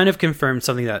it kind of confirmed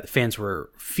something that fans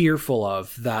were fearful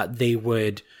of, that they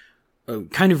would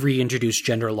kind of reintroduce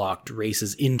gender-locked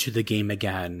races into the game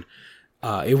again.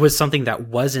 It was something that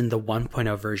was in the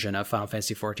 1.0 version of Final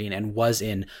Fantasy XIV and was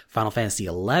in Final Fantasy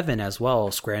XI as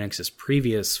well, Square Enix's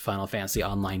previous Final Fantasy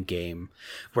Online game,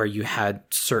 where you had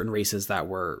certain races that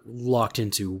were locked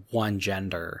into one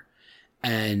gender.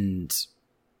 And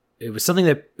it was something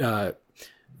that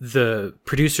the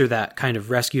producer that kind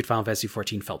of rescued Final Fantasy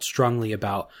XIV felt strongly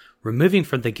about removing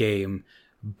from the game,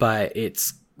 but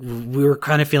we were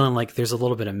kind of feeling like there's a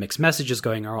little bit of mixed messages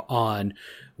going on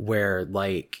where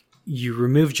like you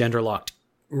remove gender-locked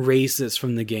races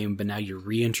from the game, but now you're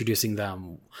reintroducing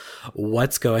them.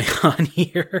 What's going on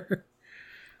here?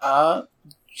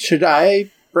 Should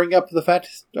I bring up the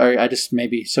fact, or I just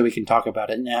maybe so we can talk about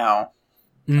it now,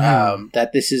 that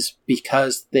this is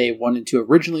because they wanted to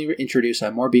originally introduce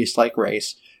a more beast-like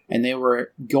race, and they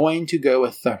were going to go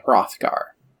with the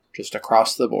Hrothgar, just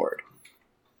across the board.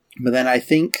 But then I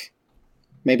think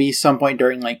maybe some point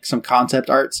during like some concept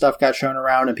art stuff got shown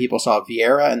around and people saw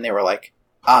Viera and they were like,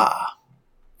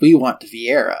 we want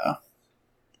Viera.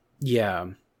 Yeah.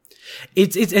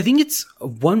 It's I think it's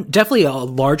definitely a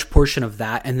large portion of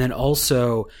that. And then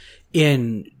also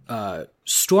in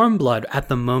Stormblood at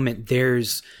the moment,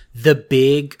 there's the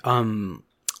big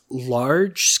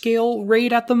large scale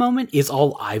raid at the moment is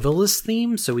all Ivalice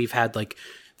themed. So we've had like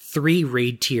 3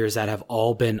 raid tiers that have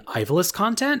all been Ivalice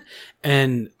content.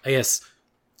 And I guess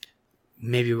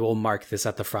maybe we'll mark this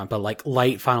at the front, but like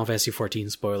light Final Fantasy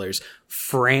XIV spoilers.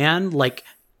 Fran, like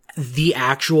the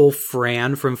actual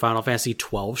Fran from Final Fantasy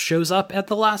XII shows up at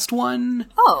the last one.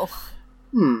 Oh.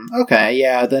 Okay,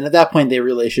 yeah, then at that point they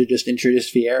really should just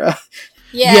introduce Viera.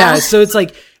 Yeah, so it's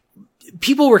like,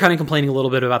 people were kind of complaining a little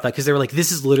bit about that because they were like,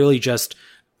 this is literally just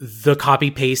the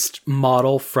copy-paste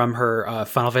model from her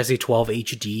Final Fantasy XII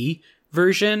HD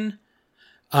version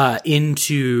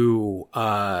into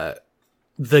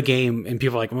the game, and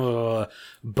people are like, ugh.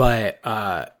 But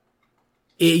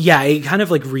it kind of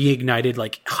like reignited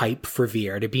like hype for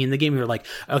Viera to be in the game. You're like,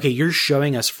 okay, you're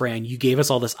showing us Fran, you gave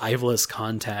us all this Ivalice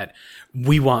content,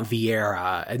 we want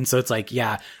Viera. And so it's like,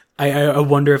 yeah, I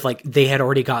wonder if like they had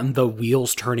already gotten the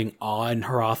wheels turning on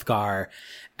Hrothgar,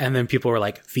 and then people were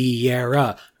like,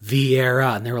 Viera,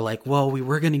 and they were like, well, we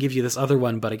were going to give you this other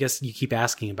one, but I guess you keep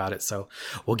asking about it, so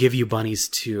we'll give you bunnies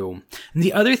too. And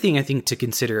the other thing I think to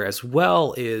consider as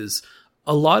well is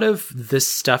a lot of this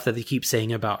stuff that they keep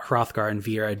saying about Hrothgar and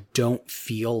Viera don't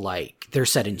feel like they're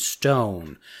set in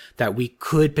stone, that we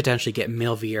could potentially get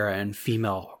male Viera and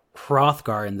female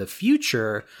Hrothgar in the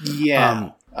future.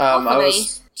 Yeah. I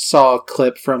saw a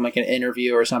clip from like an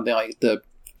interview or something, like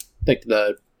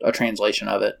a translation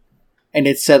of it, and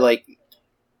it said like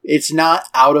it's not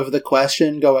out of the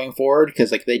question going forward,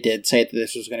 because like they did say that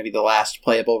this was going to be the last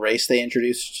playable race they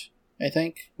introduced. I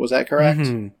think, was that correct?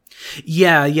 Mm-hmm.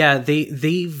 Yeah.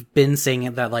 They've been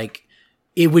saying that like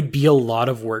it would be a lot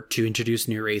of work to introduce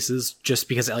new races, just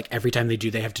because like every time they do,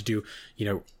 they have to do, you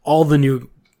know, all the new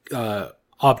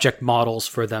object models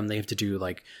for them. They have to do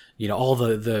like, you know, all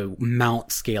the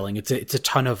mount scaling. It's a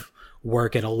ton of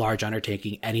work and a large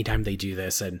undertaking anytime they do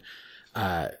this. And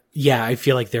I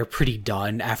feel like they're pretty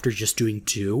done after just doing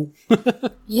 2.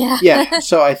 Yeah.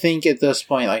 So I think at this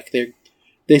point, like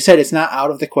they said it's not out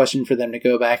of the question for them to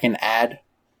go back and add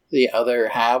the other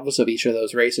halves of each of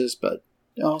those races, but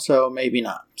also maybe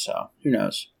not. So who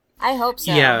knows? I hope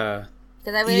so. Yeah.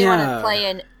 Because I really want to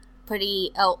play a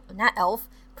pretty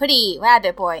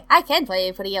rabbit boy. I can play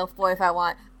a pretty elf boy if I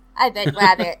want. I bet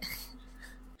rabbit.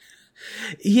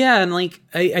 Yeah, and like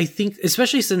I think,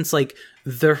 especially since like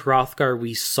the Hrothgar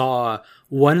we saw,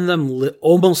 one of them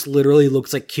almost literally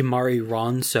looks like Kimahri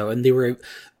Ronso, and they were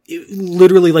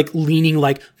literally like leaning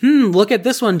like, look at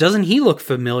this one, doesn't he look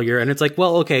familiar? And it's like,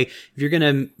 well, okay, if you're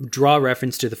gonna draw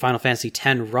reference to the Final Fantasy X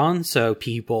Ronso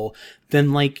people,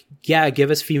 then like, yeah, give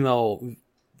us female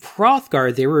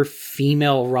Hrothgar. There were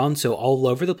female Ronso all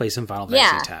over the place in Final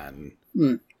Fantasy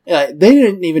X. They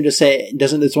didn't even just say,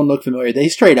 doesn't this one look familiar? They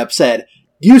straight up said,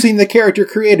 using the character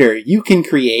creator, you can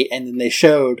create, and then they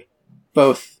showed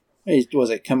both, was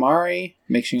it Kamari?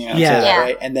 Make sure you say that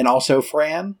right. And then also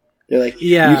Fran. They're like,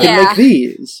 you can make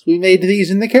these. We made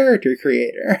these in the character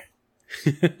creator.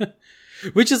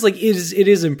 Which is like, it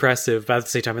is impressive, but at the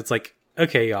same time, it's like,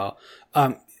 okay, y'all.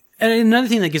 And another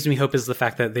thing that gives me hope is the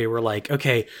fact that they were like,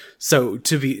 okay, so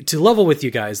to level with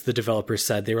you guys, the developers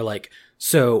said, they were like,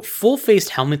 so full-faced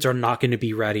helmets are not going to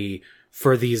be ready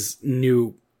for these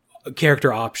new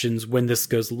character options when this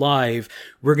goes live.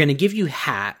 We're going to give you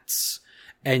hats,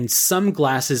 and some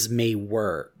glasses may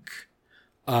work.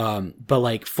 But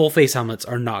like full-face helmets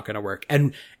are not going to work.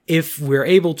 And if we're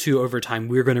able to over time,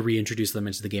 we're going to reintroduce them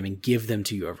into the game and give them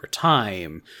to you over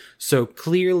time. So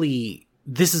clearly,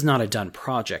 this is not a done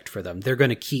project for them. They're going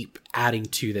to keep adding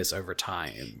to this over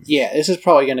time. Yeah, this is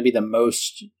probably going to be the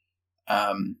most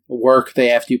work they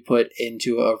have to put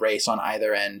into a race on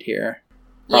either end here.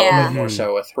 Probably more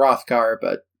so with Hrothgar,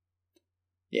 but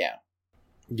yeah.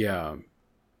 Yeah.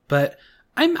 But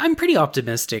I'm pretty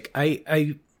optimistic.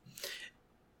 I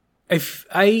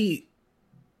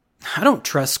don't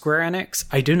trust Square Enix.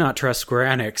 I do not trust Square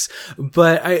Enix,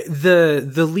 but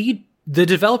the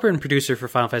developer and producer for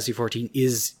Final Fantasy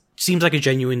XIV seems like a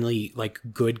genuinely like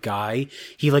good guy.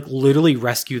 He like literally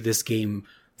rescued this game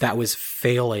that was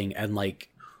failing and like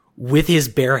with his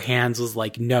bare hands was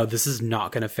like, no, this is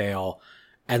not going to fail,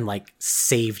 and like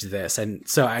saved this. And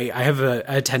so I have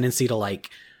a tendency to like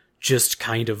just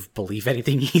kind of believe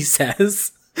anything he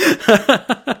says.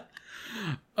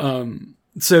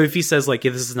 So if he says like,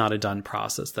 yeah, this is not a done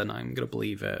process, then I'm going to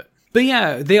believe it. But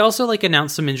yeah, they also like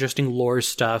announced some interesting lore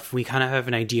stuff. We kind of have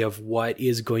an idea of what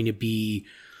is going to be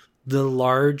the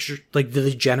large, like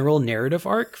the general narrative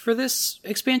arc for this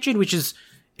expansion, which is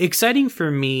exciting for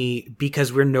me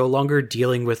because we're no longer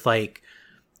dealing with like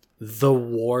the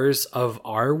wars of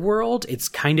our world. It's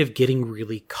kind of getting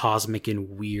really cosmic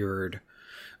and weird.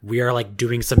 We are like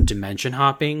doing some dimension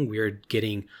hopping. We're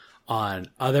getting on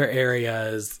other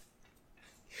areas.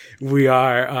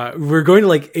 We're going to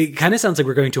like, it kind of sounds like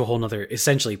we're going to a whole nother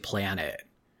essentially planet,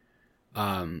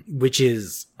 which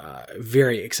is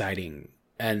very exciting.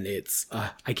 And it's,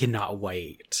 I cannot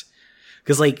wait.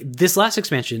 Because like this last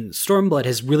expansion, Stormblood,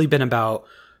 has really been about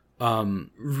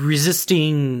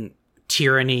resisting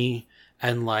tyranny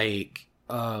and like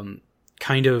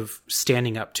kind of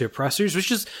standing up to oppressors,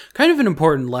 which is kind of an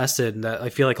important lesson that I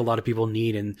feel like a lot of people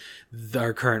need in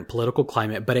our current political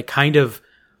climate. But it kind of,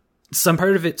 some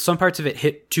parts of it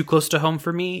hit too close to home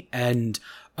for me, and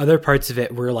other parts of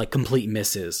it were like complete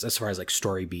misses as far as like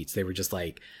story beats. They were just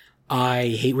like, I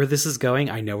hate where this is going.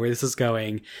 I know where this is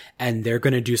going, and they're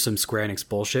going to do some Square Enix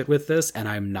bullshit with this, and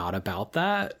I'm not about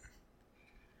that.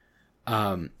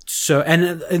 So,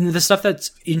 and the stuff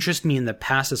that's interested me in the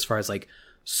past as far as like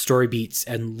story beats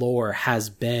and lore has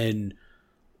been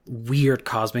weird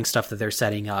cosmic stuff that they're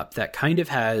setting up that kind of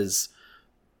has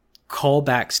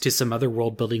callbacks to some other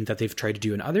world building that they've tried to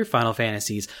do in other Final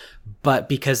Fantasies, but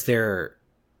because they're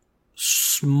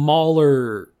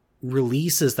smaller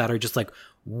releases that are just like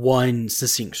one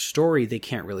succinct story, they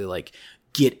can't really like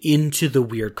get into the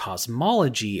weird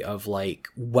cosmology of like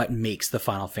what makes the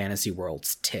Final Fantasy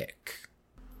worlds tick.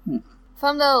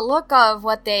 From the look of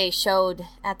what they showed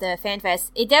at the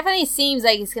FanFest, it definitely seems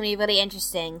like it's going to be really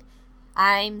interesting.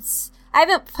 I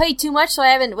haven't played too much, so I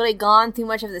haven't really gone through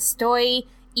much of the story,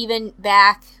 even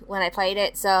back when I played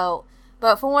it. So,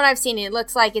 but from what I've seen, it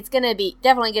looks like it's definitely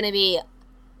going to be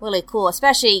really cool,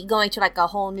 especially going to like a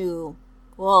whole new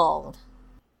world.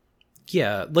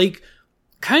 Yeah, like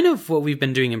kind of what we've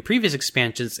been doing in previous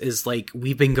expansions is like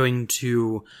we've been going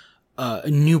to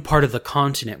a new part of the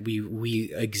continent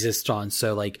we exist on.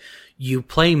 So like you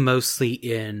play mostly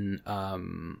in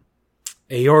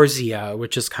Eorzea,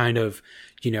 which is kind of,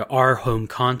 you know, our home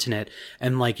continent,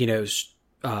 and like, you know,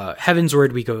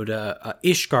 Heavensward, we go to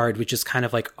Ishgard, which is kind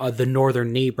of like the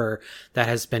northern neighbor that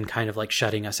has been kind of like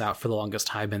shutting us out for the longest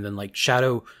time. And then like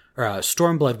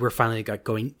Stormblood, we're finally like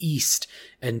going east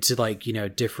and to like, you know,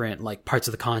 different like parts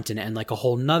of the continent and like a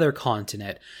whole nother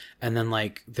continent. And then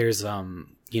like there's,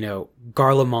 you know,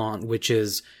 Garlemald, which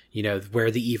is, you know,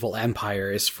 where the evil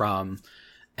empire is from.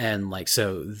 And like,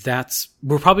 so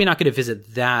we're probably not going to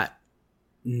visit that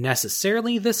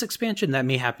necessarily this expansion. That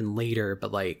may happen later,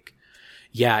 but like,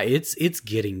 yeah, it's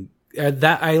getting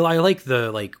that. I like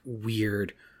the like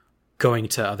weird going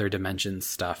to other dimensions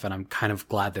stuff, and I'm kind of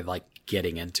glad they're like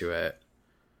getting into it.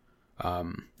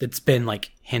 It's been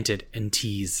like hinted and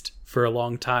teased for a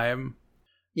long time.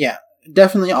 Yeah,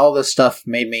 definitely all this stuff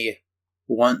made me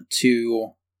want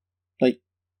to like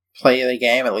play the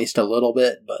game at least a little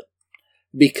bit, but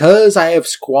because I have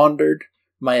squandered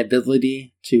my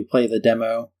ability to play the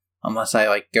demo, unless I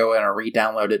like go in and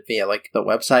re-download it via like the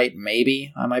website,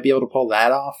 maybe I might be able to pull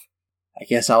that off. I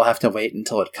guess I'll have to wait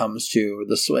until it comes to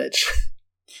the Switch.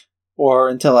 Or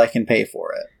until I can pay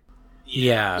for it.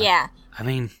 Yeah. Yeah. I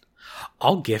mean,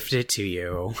 I'll gift it to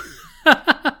you.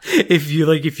 I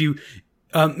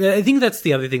think that's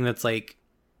the other thing that's like,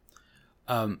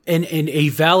 and a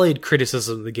valid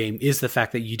criticism of the game is the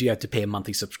fact that you do have to pay a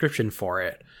monthly subscription for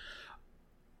it.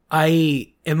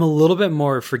 I am a little bit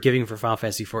more forgiving for Final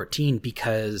Fantasy XIV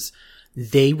because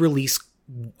they release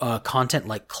content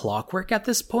like clockwork at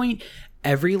this point.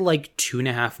 Every like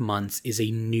 2.5 months is a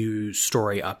new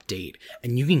story update,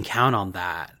 and you can count on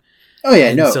that. Oh yeah,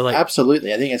 And no, so, like,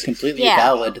 absolutely. I think it's completely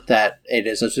valid that it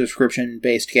is a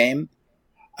subscription-based game.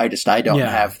 I don't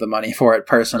have the money for it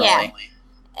personally. Yeah.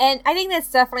 And I think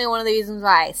that's definitely one of the reasons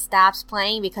why I stopped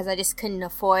playing, because I just couldn't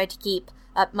afford to keep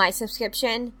up my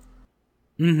subscription.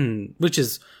 Which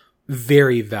is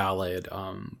very valid.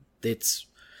 It's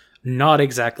not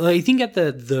exactly. I think at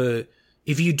the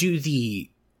if you do the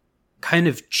kind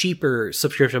of cheaper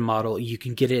subscription model, you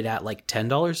can get it at like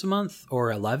 $10 a month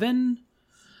or $11.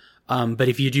 But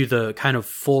if you do the kind of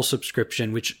full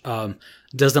subscription, which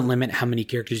doesn't limit how many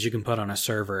characters you can put on a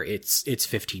server, it's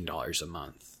 $15 a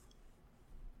month.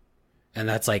 And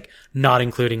that's like not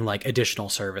including like additional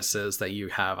services that you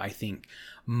have. I think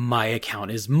my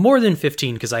account is more than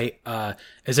 15 because I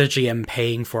essentially am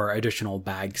paying for additional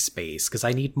bag space because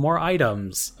I need more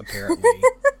items, apparently.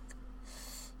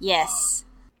 Yes.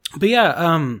 But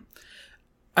yeah,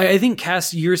 I think,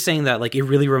 Cass, you're saying that like it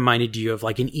really reminded you of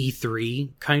like an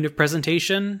E3 kind of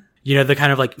presentation. You know, the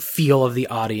kind of like feel of the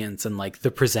audience and like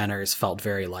the presenters felt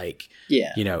very like,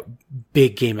 you know,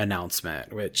 big game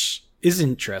announcement, which is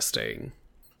interesting.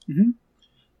 Mm-hmm.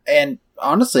 And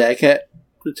honestly, I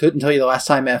couldn't tell you the last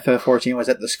time FF14 was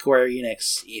at the Square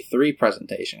Enix E3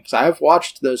 presentation, because I've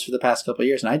watched those for the past couple of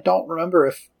years, and I don't remember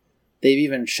if they've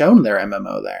even shown their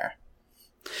MMO there.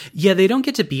 Yeah, they don't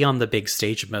get to be on the big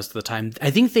stage most of the time. I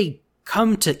think they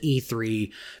come to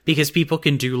E3 because people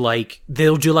can do like,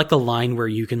 they'll do like the line where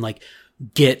you can like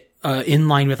get in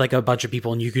line with like a bunch of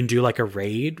people and you can do like a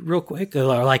raid real quick,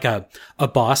 or like a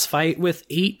boss fight with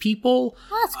 8 people.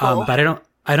 Oh, that's cool. But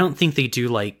I don't think they do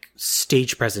like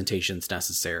stage presentations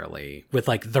necessarily with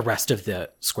like the rest of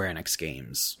the Square Enix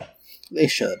games. They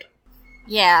should.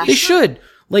 Yeah. They should.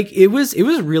 Like it was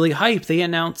really hype. They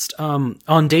announced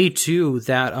on day 2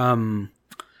 that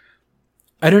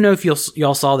I don't know if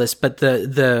y'all saw this, but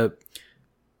the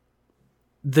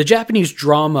Japanese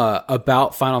drama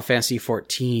about Final Fantasy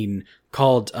XIV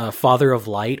called Father of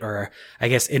Light, or I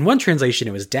guess in one translation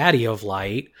it was Daddy of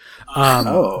Light.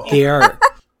 They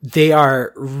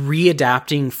are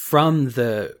readapting from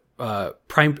the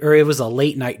it was a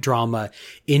late night drama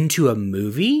into a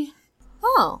movie.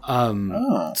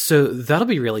 So that'll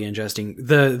be really interesting.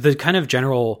 The kind of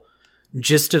general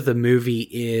gist of the movie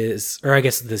is, or I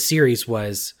guess the series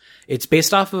was, it's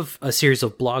based off of a series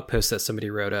of blog posts that somebody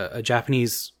wrote, a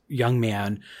Japanese young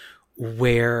man,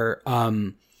 where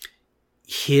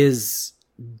his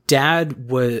dad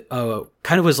was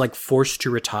was like forced to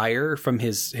retire from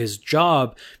his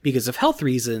job because of health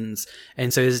reasons,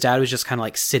 and so his dad was just kind of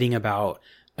like sitting about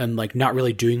and like not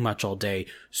really doing much all day.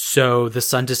 So the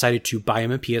son decided to buy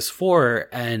him a PS4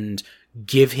 and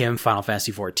give him Final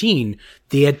Fantasy XIV.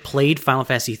 They had played Final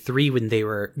Fantasy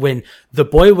III when the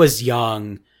boy was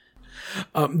young.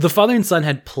 The father and son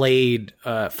had played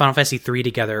Final Fantasy III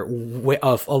together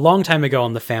a long time ago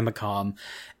on the Famicom,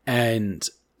 and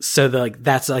so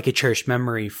that's like a cherished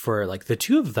memory for like the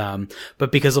two of them.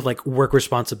 But because of like work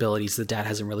responsibilities, the dad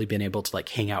hasn't really been able to like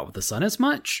hang out with the son as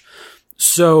much.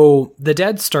 So the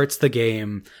dad starts the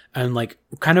game, and like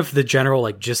kind of the general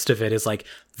like gist of it is like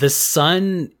the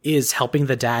son is helping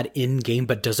the dad in game,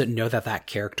 but doesn't know that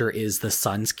character is the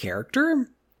son's character.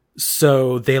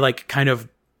 So they like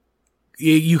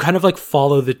you kind of like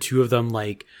follow the two of them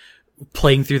like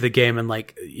playing through the game, and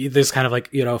like there's kind of like,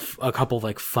 you know, a couple of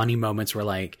like funny moments where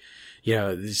like, you know,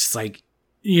 it's just like,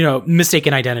 you know,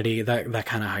 mistaken identity, that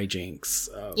kind of hijinks.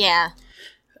 Yeah.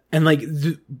 And like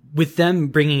with them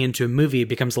bringing into a movie, it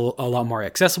becomes a lot more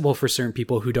accessible for certain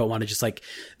people who don't want to just like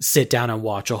sit down and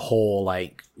watch a whole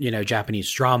like, you know, Japanese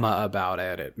drama about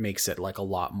it. It makes it like a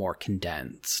lot more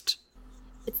condensed.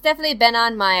 It's definitely been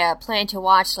on my plan to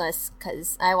watch list,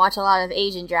 because I watch a lot of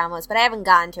Asian dramas, but I haven't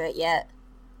gotten to it yet.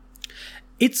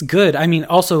 It's good. I mean,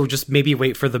 also just maybe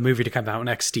wait for the movie to come out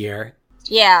next year.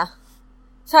 Yeah.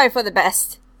 Sorry for the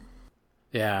best.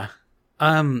 Yeah.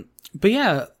 But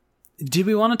yeah, do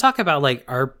we want to talk about like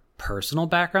our personal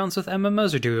backgrounds with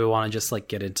MMOs, or do we want to just like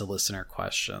get into listener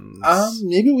questions?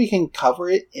 Maybe we can cover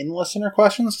it in listener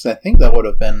questions, because I think that would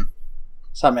have been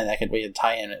something that could be a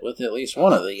tie-in with at least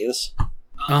one of these.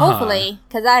 Hopefully,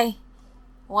 because I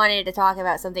wanted to talk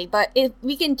about something, but if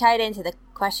we can tie it into the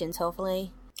questions,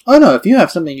 hopefully. Oh no, if you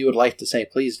have something you would like to say,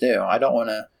 please do. I don't want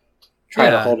to try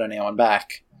to hold anyone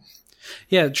back.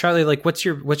 Yeah, Charlie, like, what's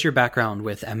your background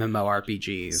with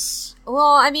MMORPGs?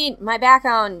 Well, I mean, my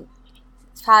background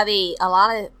is probably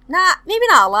maybe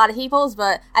not a lot of people's,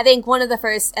 but I think one of the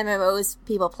first MMOs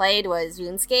people played was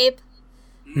RuneScape.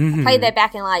 I played that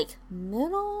back in, like,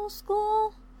 middle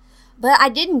school. But I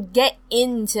didn't get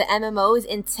into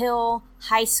MMOs until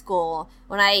high school,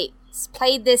 when I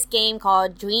played this game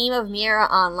called Dream of Mira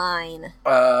Online.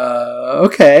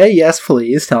 Okay, yes,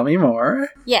 please, tell me more.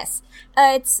 Yes.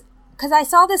 It's because I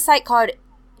saw this site called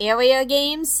Area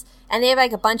Games, and they have,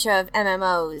 like, a bunch of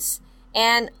MMOs.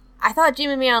 And I thought Dream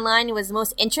of Mira Online was the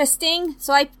most interesting,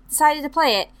 so I decided to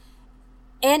play it.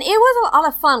 And it was a lot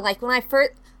of fun. Like, when I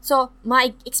first... So,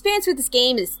 my experience with this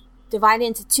game is divided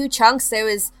into two chunks. There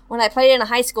was when I played it in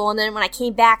high school, and then when I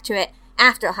came back to it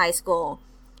after high school.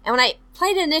 And when I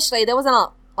played it initially, there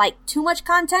wasn't, too much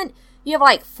content. You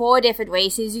have, 4 different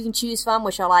races you can choose from,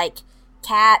 which are,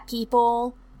 cat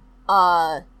people,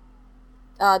 the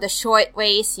short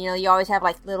race, you always have,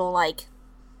 little,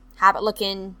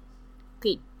 habit-looking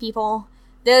people.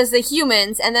 There's the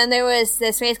humans, and then there was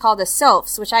this race called the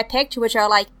Sylphs, which I picked, which are,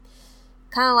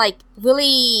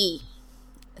 really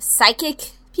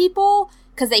psychic people,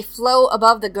 because they float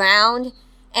above the ground,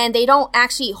 and they don't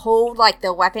actually hold,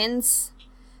 their weapons,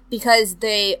 because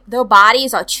their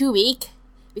bodies are too weak,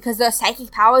 because their psychic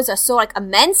powers are so,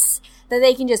 immense, that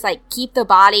they can just, keep their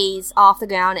bodies off the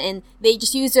ground, and they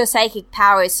just use their psychic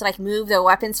powers to, move their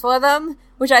weapons for them,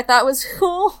 which I thought was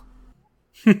cool.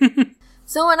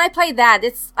 So when I played that,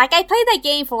 it's, I played that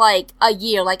game for, a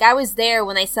year. I was there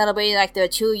when they celebrated, their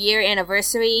 2-year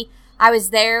anniversary. I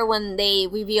was there when they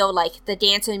revealed, the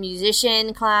dancer and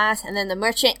musician class, and then the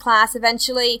merchant class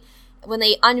eventually. When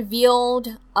they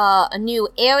unveiled a new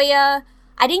area,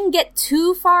 I didn't get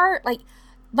too far.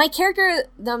 My character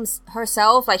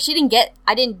herself, I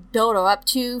didn't build her up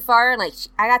too far.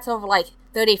 I got to over,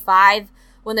 35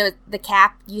 when the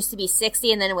cap used to be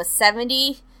 60, and then it was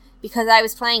 70. Because I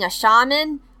was playing a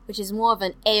shaman, which is more of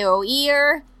an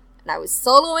AoEer, and I was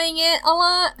soloing it a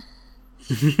lot.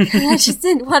 I just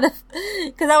didn't want to,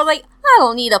 because I was like, I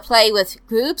don't need to play with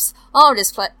groups. I'll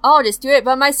just do it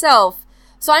by myself.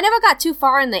 So I never got too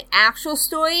far in the actual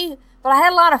story, but I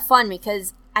had a lot of fun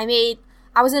because I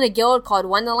was in a guild called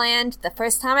Wonderland the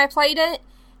first time I played it,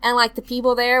 and the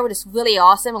people there were just really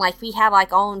awesome. We have our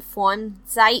own forum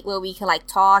site where we can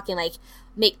talk and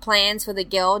make plans for the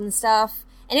guild and stuff.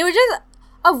 And it was just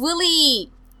a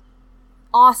really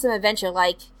awesome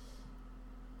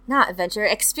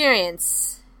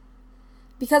experience.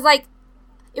 Because,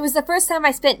 it was the first time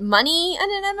I spent money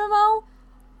on an MMO,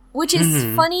 which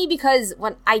is funny because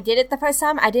when I did it the first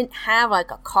time, I didn't have, a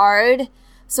card.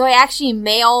 So I actually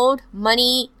mailed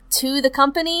money to the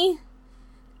company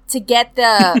to get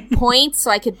the points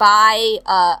so I could buy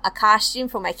a costume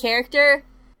for my character.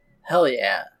 Hell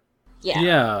yeah.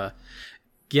 Yeah.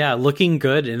 Yeah, looking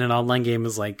good in an online game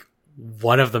is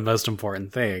one of the most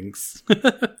important things.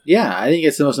 Yeah, I think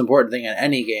it's the most important thing in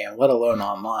any game, let alone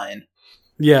online.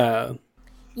 Yeah.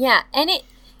 Yeah, and it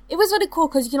was really cool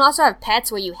because you can also have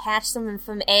pets where you hatch them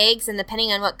from eggs, and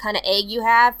depending on what kind of egg you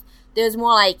have, there's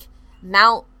more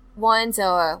mount ones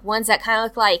or ones that kind of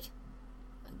look like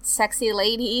sexy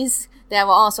ladies that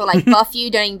will also buff you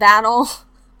during battle.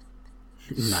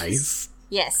 Nice.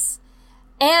 Yes.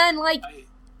 And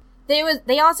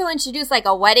they also introduced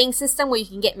a wedding system where you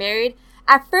can get married.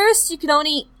 At first, you could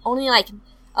only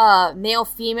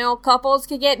male-female couples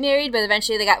could get married, but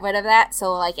eventually they got rid of that,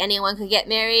 so anyone could get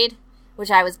married, which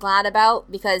I was glad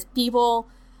about, because people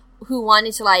who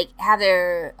wanted to have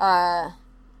their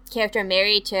character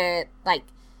married to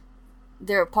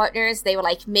their partners, they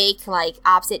would make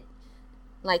opposite,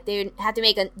 they would have to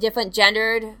make a different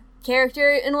gendered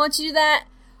character in order to do that.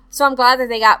 So I'm glad that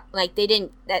they got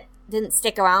that didn't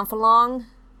stick around for long.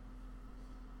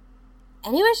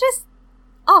 And it was just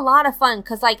a lot of fun,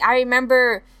 because I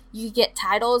remember you get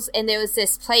titles, and there was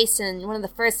this place in one of the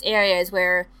first areas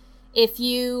where if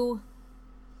you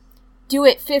do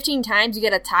it 15 times you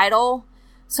get a title.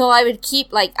 So I would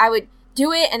keep I would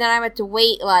do it, and then I would have to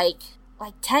wait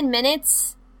 10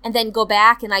 minutes and then go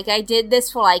back, and I did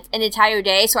this for an entire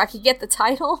day so I could get the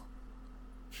title.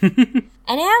 And it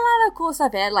had a lot of cool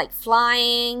stuff. It had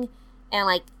flying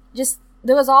and just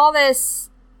there was all this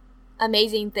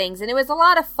amazing things, and it was a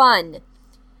lot of fun.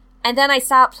 And then I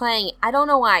stopped playing. I don't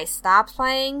know why I stopped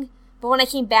playing, but when I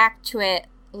came back to it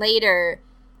later,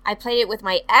 I played it with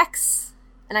my ex,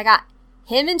 and I got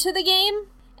him into the game,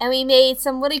 and we made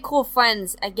some really cool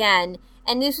friends again.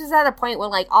 And this was at a point where,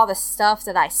 like, all the stuff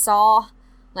that I saw,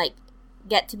 like,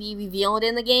 get to be revealed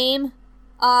in the game,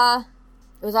 it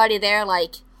was already there.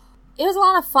 Like, it was a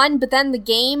lot of fun, but then the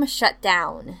game shut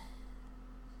down,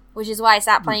 which is why I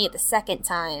stopped playing it the second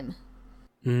time.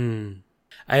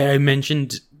 I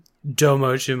mentioned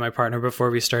Domo to my partner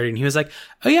before we started, and he was like,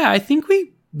 oh yeah, I think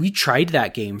we tried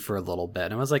that game for a little bit.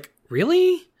 And I was like,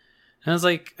 really? And I was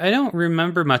like, I don't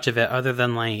remember much of it other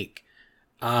than, like,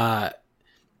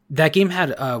 that game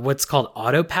had what's called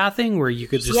autopathing, where you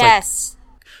could just like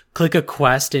click a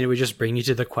quest and it would just bring you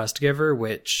to the quest giver,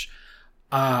 which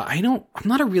I'm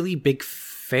not a really big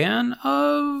fan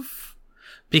of,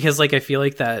 because, like, I feel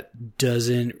like that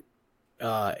doesn't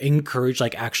encourage,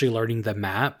 like, actually learning the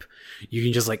map. You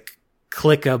can just, like,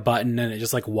 click a button and it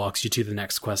just, like, walks you to the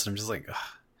next quest. And I'm just like, ugh,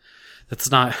 that's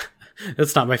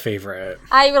not my favorite.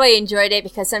 I really enjoyed it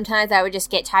because sometimes I would just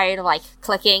get tired of, like,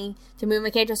 clicking to move my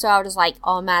character, so I would just, like,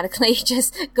 automatically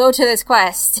just go to this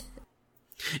quest.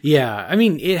 Yeah, I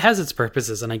mean, it has its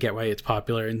purposes, and I get why it's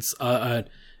popular in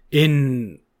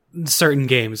certain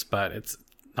games, but it's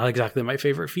not exactly my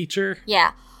favorite feature.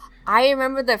 Yeah. I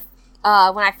remember when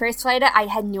I first played it, I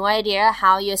had no idea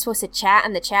how you're supposed to chat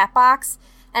in the chat box,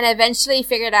 and I eventually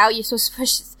figured out you're supposed to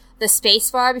push the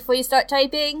space bar before you start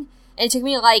typing, and it took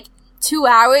me, like, 2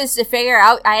 hours to figure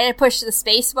out I had to push the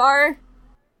space bar.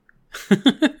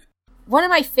 One of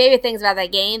my favorite things about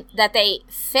that game that they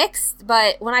fixed,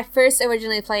 but when I first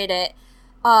originally played it,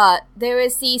 there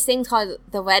was these things called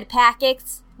the red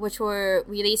packets, which were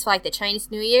released for, like, the Chinese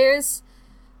New Year's.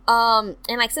 And,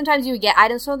 like, sometimes you would get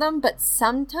items from them, but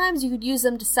sometimes you could use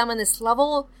them to summon this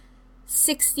level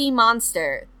 60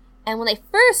 monster. And when they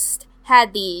first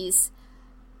had these,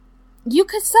 you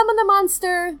could summon the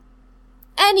monster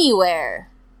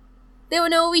anywhere. There were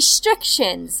no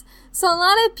restrictions. So a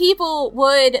lot of people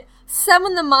would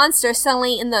summon the monster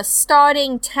suddenly in the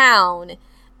starting town,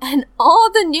 and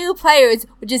all the new players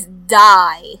would just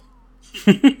die.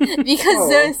 Because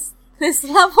there's this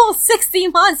level 60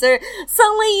 monster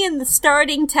suddenly in the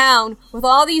starting town with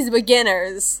all these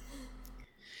beginners.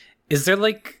 Is there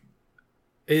like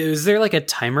a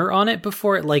timer on it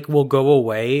before it, like, will go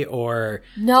away, or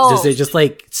no, does it just,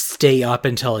 like, stay up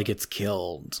until it gets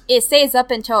killed? It stays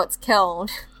up until it's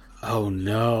killed. Oh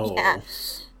no. Yeah.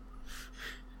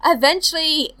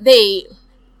 Eventually, they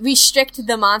restrict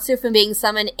the monster from being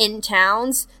summoned in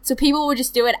towns, so people would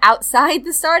just do it outside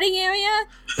the starting area.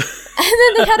 And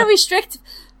then they had to restrict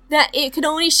that it could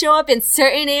only show up in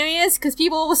certain areas, because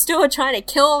people were still trying to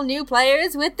kill new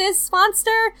players with this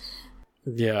monster.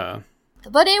 Yeah.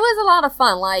 But it was a lot of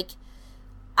fun. Like,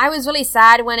 I was really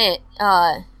sad when it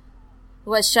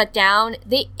was shut down.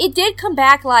 It did come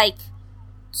back, like,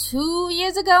 2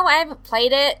 years ago. I haven't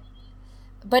played it,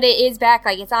 but it is back.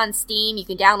 Like, it's on Steam. You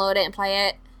can download it and play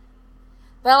it.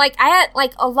 But, like, I had,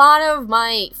 like, a lot of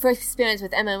my first experience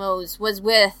with MMOs was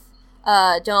with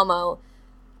Domo.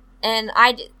 And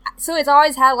so it's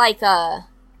always had, like, a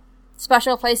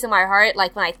special place in my heart.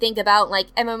 Like, when I think about,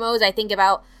 like, MMOs, I think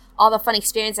about all the fun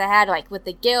experience I had, like, with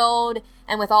the guild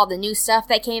and with all the new stuff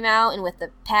that came out and with the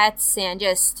pets and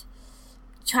just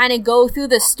trying to go through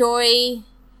the story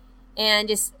and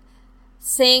just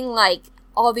seeing, like,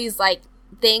 all these, like,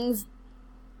 things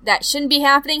that shouldn't be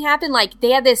happening happen. Like,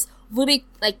 they had this really,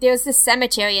 like, there's this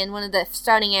cemetery in one of the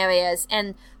starting areas,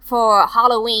 and for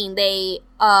Halloween they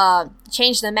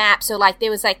changed the map, so, like,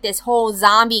 there was, like, this whole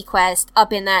zombie quest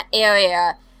up in that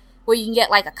area where you can get,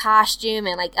 like, a costume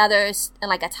and, like, others and,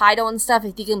 like, a title and stuff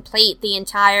if you complete the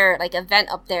entire, like, event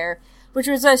up there, which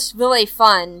was just really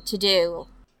fun to do.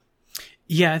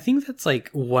 Yeah, I think that's, like,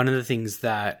 one of the things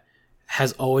that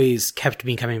has always kept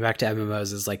me coming back to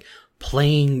MMOs is, like,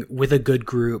 playing with a good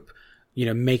group, you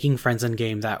know, making friends in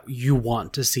game that you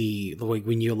want to see, like,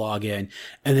 when you log in,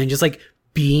 and then just, like,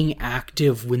 being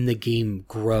active when the game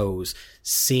grows,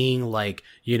 seeing, like,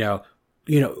 you know,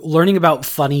 learning about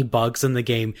funny bugs in the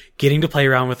game, getting to play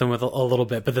around with them with a little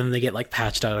bit, but then they get, like,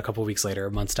 patched out a couple weeks later,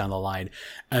 months down the line.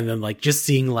 And then, like, just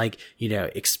seeing, like, you know,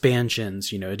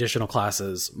 expansions, you know, additional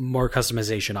classes, more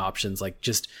customization options, like,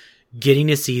 just getting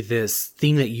to see this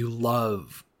thing that you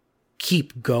love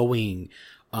keep going.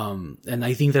 And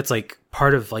I think that's, like,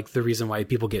 part of, like, the reason why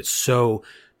people get so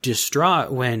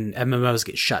distraught when MMOs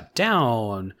get shut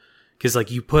down. Because,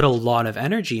 like, you put a lot of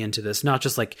energy into this, not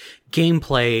just, like,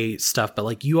 gameplay stuff, but,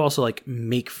 like, you also, like,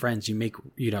 make friends. You make,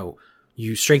 you know,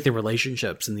 you strengthen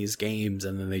relationships in these games,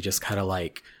 and then they just kind of,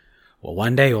 like, well,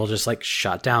 one day we'll just like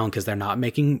shut down because they're not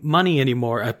making money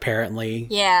anymore, apparently.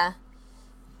 Yeah.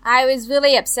 I was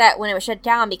really upset when it was shut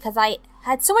down because I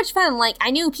had so much fun. Like, I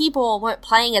knew people weren't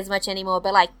playing as much anymore,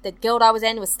 but like the guild I was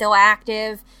in was still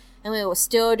active, and we were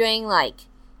still doing like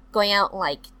going out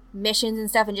like missions and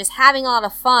stuff and just having a lot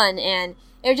of fun. And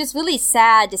it was just really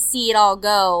sad to see it all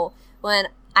go when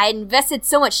I invested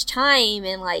so much time,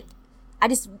 and like I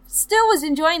just still was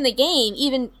enjoying the game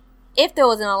even if there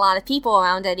wasn't a lot of people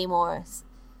around anymore.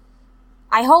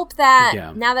 I hope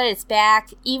that now that it's back,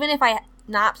 even if I'm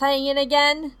not playing it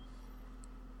again,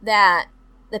 that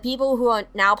the people who are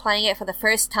now playing it for the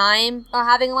first time are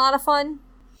having a lot of fun.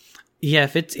 Yeah,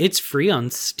 if it's free on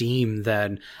Steam,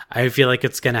 then I feel like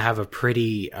it's going to have a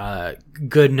pretty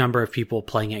good number of people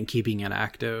playing it and keeping it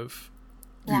active.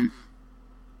 Yeah.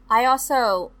 I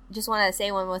also just want to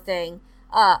say one more thing.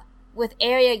 With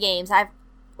area games,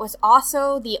 was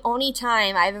also the only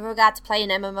time I've ever got to play an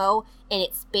MMO in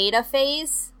its beta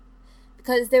phase,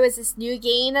 because there was this new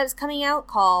game that was coming out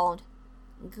called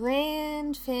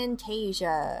Grand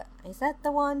Fantasia. Is that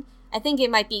the one? I think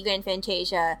it might be Grand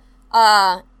Fantasia.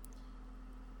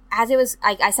 As it was,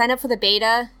 I signed up for the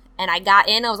beta, and I got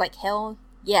in, I was like, hell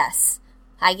yes,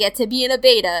 I get to be in a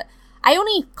beta. I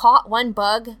only caught one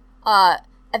bug.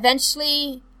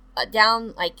 Eventually,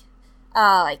 down, like,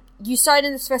 you start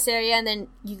in this first area, and then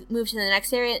you move to the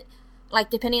next area. Like,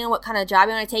 depending on what kind of job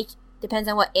you want to take, depends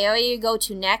on what area you go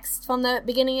to next from the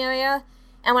beginning area.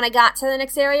 And when I got to the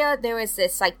next area, there was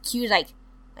this, like, cute, like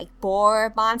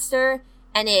boar monster,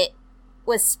 and it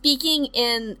was speaking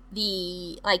in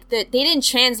the, like, they didn't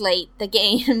translate the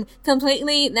game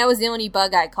completely. That was the only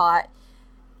bug I caught.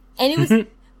 And it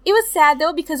was sad,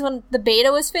 though, because when the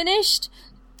beta was finished,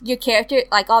 your character,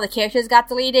 like, all the characters got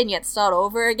deleted, and you had to start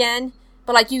over again.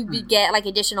 But, like, you get, like,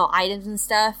 additional items and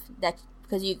stuff that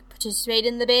because you participated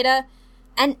in the beta.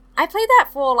 And I played that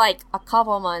for, like, a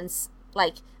couple months.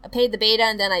 Like, I played the beta,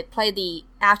 and then I played the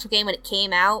actual game when it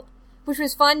came out, which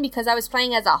was fun because I was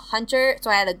playing as a hunter, so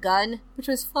I had a gun, which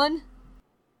was fun.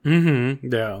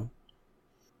 Yeah.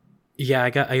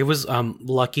 Yeah, I was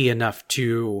lucky enough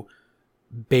to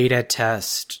beta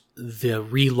test the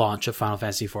relaunch of Final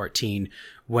Fantasy XIV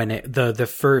when it was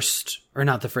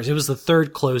the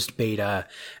third closed beta,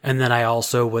 and then I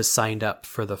also was signed up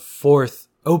for the fourth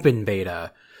open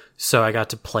beta, so I got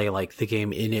to play like the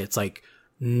game in its like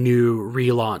new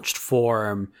relaunched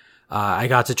form. I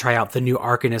got to try out the new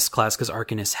Arcanist class because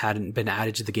Arcanist hadn't been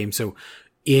added to the game. So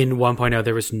in 1.0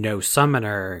 there was no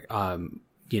summoner.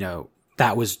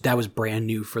 That was brand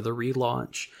new for the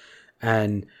relaunch,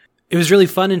 and it was really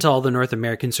fun until all the North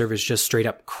American servers just straight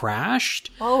up crashed.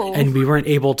 Oh. And we weren't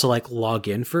able to like log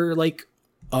in for like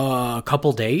a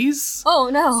couple days. Oh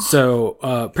no.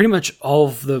 So pretty much all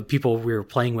of the people we were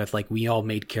playing with, like, we all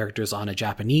made characters on a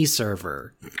Japanese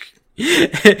server.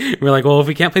 We're like, well, if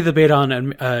we can't play the beta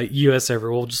on a US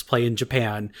server, we'll just play in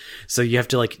Japan. So you have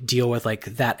to like deal with like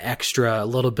that extra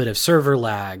little bit of server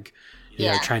lag, you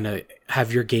know, trying to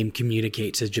have your game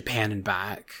communicate to Japan and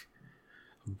back.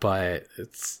 But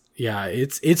it's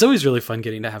always really fun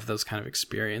getting to have those kind of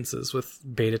experiences with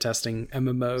beta testing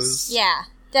MMOs. Yeah,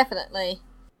 definitely.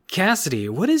 Cassidy,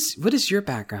 what is your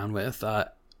background with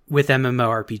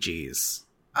MMORPGs?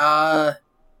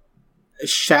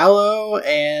 Shallow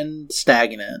and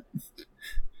stagnant.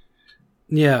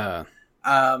 Yeah.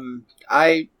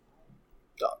 I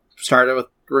started with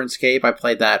RuneScape. I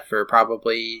played that for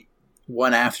probably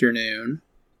one afternoon,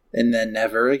 and then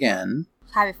never again.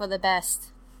 Happy for the best.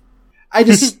 I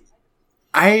just,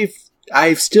 I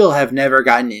still have never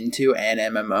gotten into an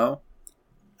MMO.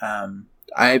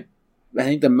 I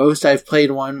think the most I've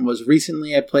played one was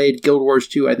recently. I played Guild Wars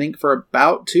 2, I think for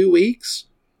about 2 weeks.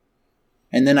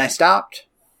 And then I stopped.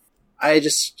 I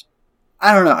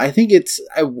don't know. I think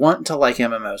I want to like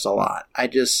MMOs a lot.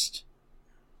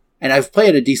 And I've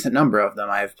played a decent number of them.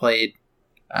 I've played,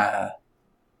 not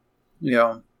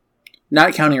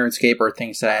counting RuneScape or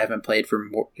things that I haven't played for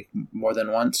more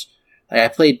than once. I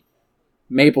played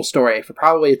MapleStory for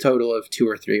probably a total of 2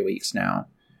 or 3 weeks now.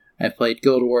 I've played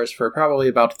Guild Wars for probably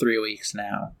about 3 weeks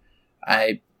now.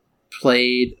 I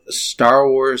played Star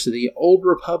Wars The Old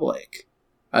Republic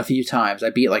a few times. I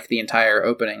beat like the entire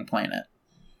opening planet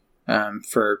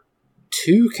for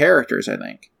 2 characters, I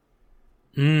think.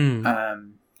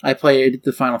 I played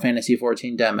the Final Fantasy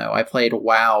XIV demo. I played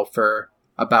WoW for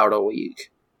about a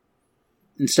week.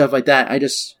 And stuff like that.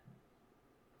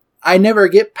 I never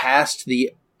get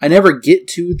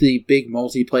to the big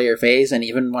multiplayer phase, and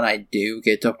even when I do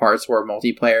get to parts where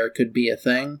multiplayer could be a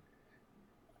thing,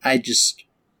 I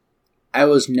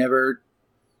was never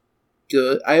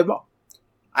good.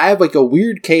 I have like a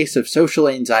weird case of social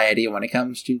anxiety when it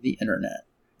comes to the internet,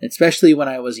 especially when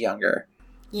I was younger.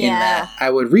 Yeah. In that I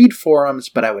would read forums,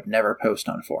 but I would never post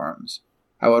on forums.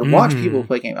 I would watch people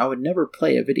play games. I would never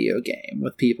play a video game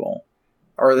with people.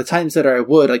 Or the times that I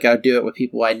would, like, I'd do it with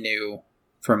people I knew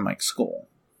from, like, school.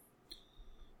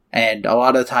 And a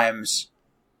lot of times,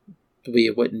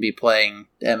 we wouldn't be playing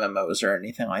MMOs or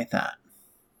anything like that.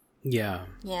 Yeah.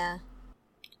 Yeah.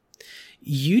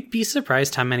 You'd be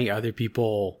surprised how many other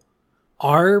people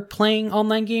are playing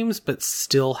online games, but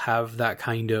still have that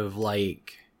kind of,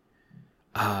 like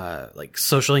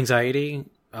social anxiety.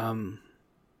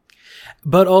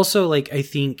 But also, like, I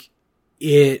think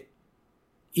it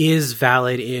is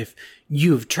valid if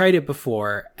you've tried it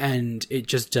before and it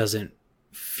just doesn't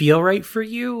feel right for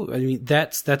you. I mean,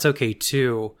 that's okay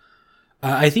too.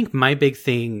 I think my big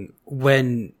thing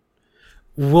when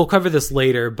we'll cover this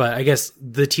later, but I guess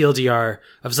the TLDR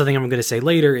of something I'm going to say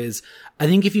later is I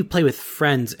think if you play with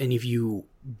friends and if you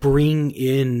bring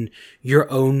in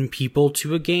your own people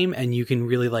to a game and you can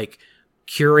really like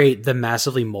curate the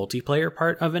massively multiplayer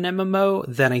part of an MMO,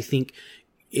 then I think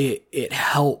it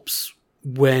helps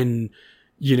when,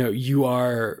 you know, you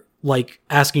are like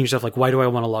asking yourself like, why do I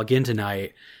want to log in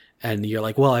tonight? And you're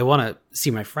like, well, I want to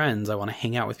see my friends. I want to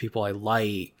hang out with people I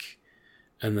like.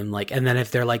 And then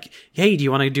if they're like, hey, do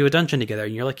you want to do a dungeon together?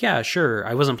 And you're like, yeah, sure.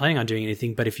 I wasn't planning on doing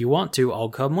anything, but if you want to, I'll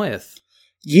come with.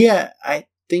 Yeah, I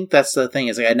think that's the thing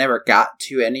is like I never got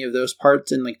to any of those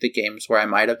parts in like the games where I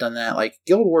might have done that. Like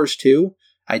Guild Wars 2,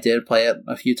 I did play it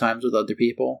a few times with other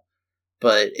people,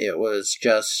 but it was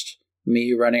just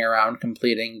me running around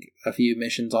completing a few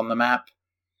missions on the map.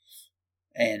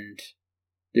 And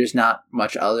there's not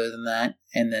much other than that.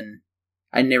 And then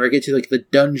I never get to like the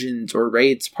dungeons or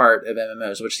raids part of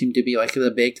MMOs, which seem to be like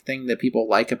the big thing that people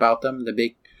like about them,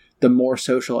 the more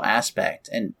social aspect.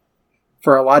 And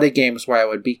for a lot of games where I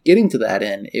would be getting to that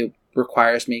end, it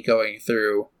requires me going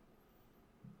through,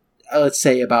 let's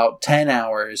say, about 10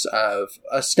 hours of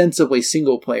ostensibly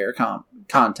single-player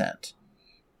content.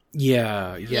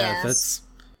 Yeah, Yes.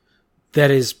 that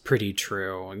is pretty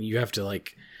true. And you have to,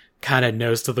 like, kind of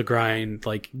nose to the grind,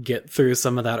 like, get through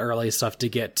some of that early stuff to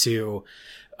get to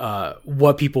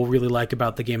what people really like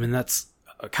about the game. And that's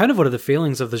kind of one of the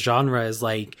failings of the genre is,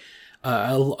 like,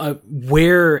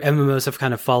 where MMOs have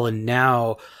kind of fallen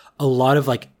now, a lot of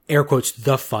like air quotes,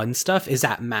 the fun stuff is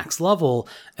at max level.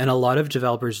 And a lot of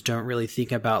developers don't really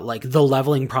think about like the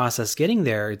leveling process getting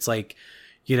there. It's like,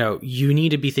 you know, you need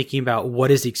to be thinking about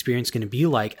what is the experience going to be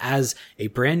like as a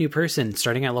brand new person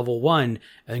starting at level 1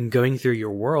 and going through your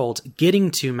world,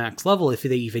 getting to max level if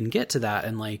they even get to that.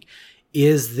 And like,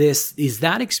 is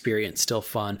that experience still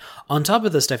fun? On top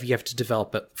of the stuff you have to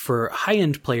develop it for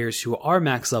high-end players who are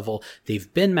max level,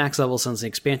 they've been max level since the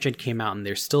expansion came out and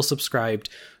they're still subscribed.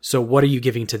 So what are you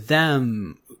giving to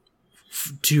them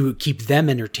to keep them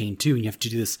entertained too? And you have to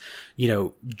do this, you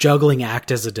know, juggling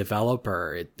act as a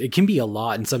developer. It can be a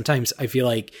lot. And sometimes I feel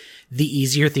like the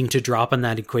easier thing to drop in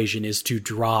that equation is to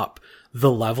drop the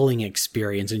leveling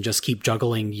experience and just keep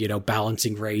juggling, you know,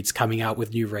 balancing raids, coming out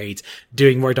with new raids,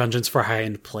 doing more dungeons for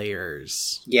high-end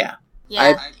players. Yeah.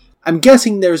 Yeah. I'm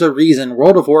guessing there's a reason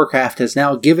World of Warcraft has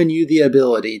now given you the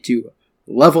ability to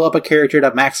level up a character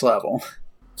to max level.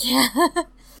 Yeah.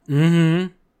 Mm-hmm.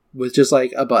 With just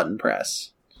like a button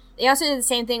press. They also did the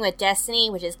same thing with Destiny,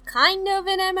 which is kind of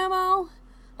an MMO.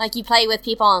 Like, you play with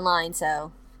people online,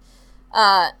 so...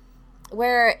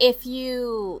 where if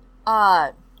you,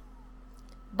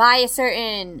 buy a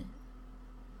certain...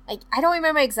 Like, I don't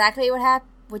remember exactly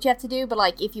what you have to do, but,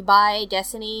 like, if you buy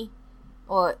Destiny,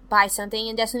 or buy something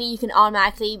in Destiny, you can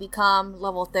automatically become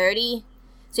level 30.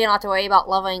 So you don't have to worry about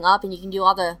leveling up, and you can do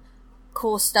all the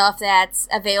cool stuff that's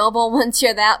available once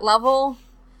you're that level.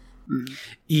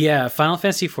 Yeah, Final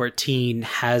Fantasy XIV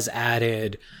has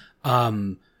added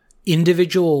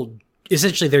individual,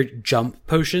 essentially they're jump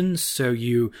potions. So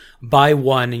you buy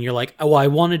one and you're like, oh, I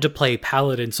wanted to play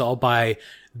Paladin, so I'll buy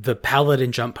the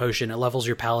Paladin jump potion. It levels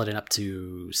your Paladin up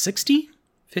to 60?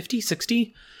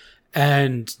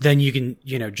 And then you can,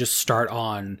 you know, just start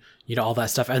on, you know, all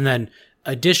that stuff. And then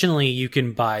additionally, you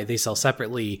can buy, they sell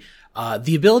separately,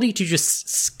 the ability to just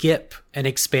skip an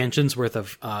expansion's worth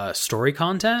of story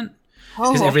content.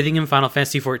 Because everything in Final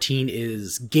Fantasy XIV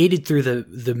is gated through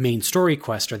the main story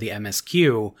quest or the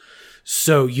MSQ.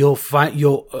 So you'll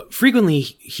frequently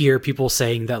hear people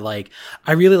saying that like,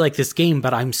 I really like this game,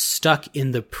 but I'm stuck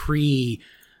in the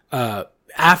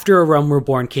after A Realm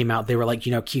Reborn came out, they were like,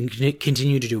 you know,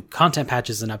 continue to do content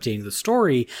patches and updating the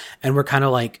story. And we're kind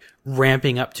of like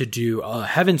ramping up to do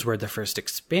Heavensward, the first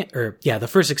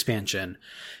expansion.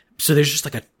 So there's just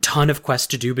like a ton of quests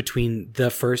to do between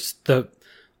the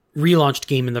relaunched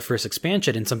game in the first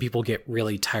expansion, and some people get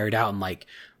really tired out and like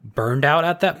burned out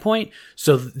at that point,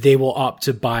 so they will opt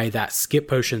to buy that skip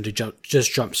potion to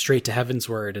jump straight to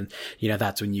Heavensward. And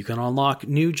that's when you can unlock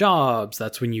new jobs,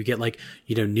 that's when you get like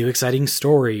new exciting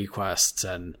story quests.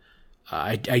 And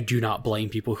I do not blame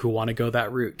people who want to go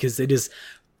that route, because it is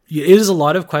a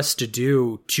lot of quests to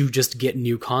do to just get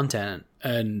new content.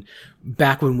 And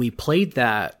back when we played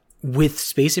that with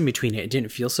space in between it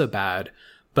didn't feel so bad.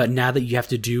 But now that you have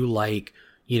to do like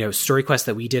story quests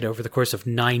that we did over the course of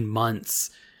 9 months,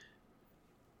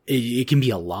 it can be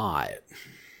a lot.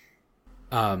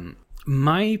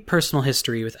 My personal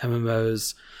history with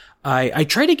MMOs, I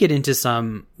tried to get into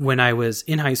some when I was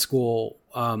in high school.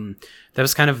 That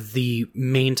was kind of the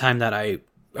main time that I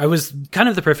was kind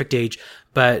of the perfect age,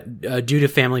 but due to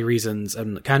family reasons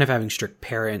and kind of having strict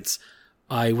parents,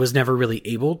 I was never really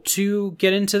able to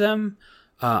get into them.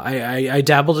 I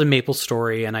dabbled in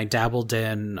MapleStory, and I dabbled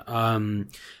in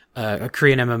a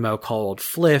Korean MMO called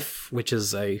Fliff, which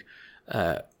is a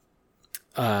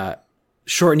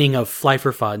shortening of Fly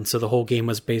for Fun. So the whole game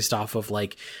was based off of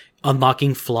like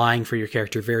unlocking flying for your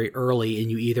character very early,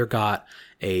 and you either got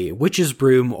a witch's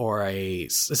broom or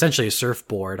essentially a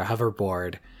surfboard, a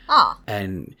hoverboard.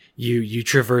 And you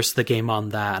traverse the game on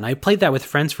that. And I played that with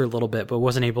friends for a little bit, but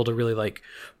wasn't able to really like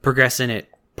progress in it,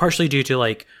 partially due to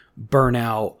like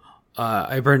burnout.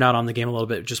 I burned out on the game a little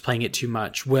bit, just playing it too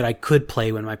much, what I could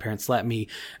play when my parents let me.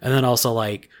 And then also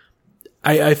like,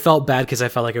 I felt bad because I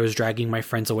felt like I was dragging my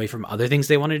friends away from other things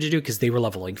they wanted to do, because they were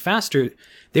leveling faster.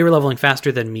 They were leveling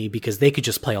faster than me because they could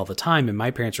just play all the time, and my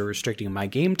parents were restricting my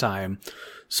game time.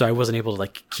 So I wasn't able to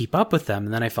like keep up with them.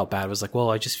 And then I felt bad. I was like,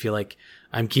 well, I just feel like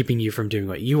I'm keeping you from doing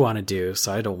what you want to do,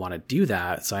 so I don't want to do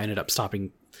that. So I ended up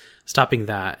stopping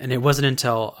that. And it wasn't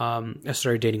until I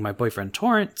started dating my boyfriend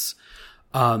Torrance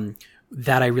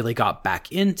that I really got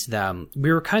back into them.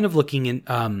 We were kind of looking in,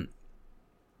 I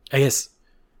guess,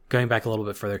 going back a little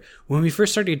bit further, when we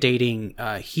first started dating,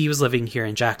 he was living here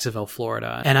in Jacksonville,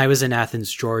 Florida, and I was in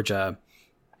Athens, Georgia.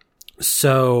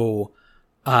 So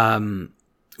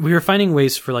we were finding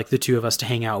ways for like the two of us to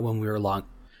hang out when we were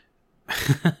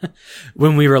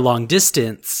long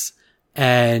distance.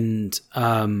 And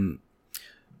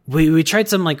we tried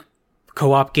some like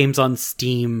co-op games on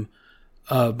Steam,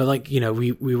 but like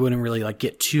we wouldn't really like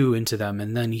get too into them.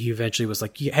 And then he eventually was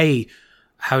like, hey,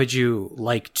 how would you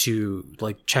like to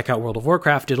like check out World of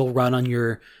Warcraft? It'll run on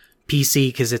your PC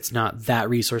because it's not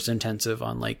that resource intensive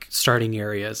on like starting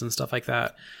areas and stuff like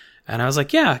that. And I was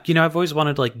like, yeah, I've always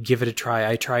wanted to like give it a try.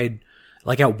 I tried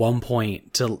like at one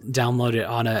point to download it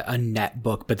on a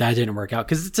netbook, but that didn't work out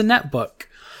because it's a netbook.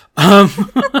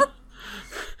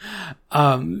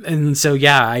 And so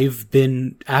yeah,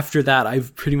 after that,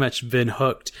 I've pretty much been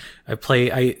hooked. I've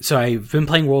been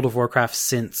playing World of Warcraft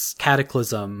since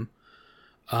Cataclysm.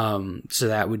 So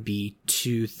that would be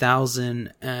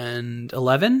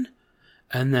 2011.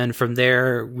 And then from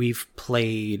there, we've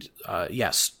played,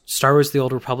 Star Wars The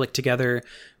Old Republic together.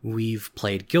 We've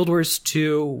played Guild Wars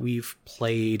 2. We've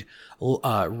played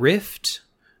Rift.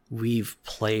 We've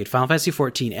played Final Fantasy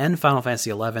 14 and Final Fantasy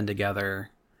 11 together.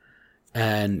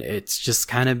 And it's just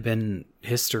kind of been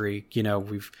history.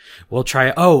 We'll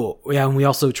try. Oh, yeah. And we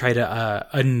also tried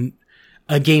a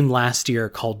game last year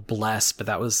called Bless, but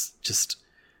that was just,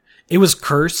 it was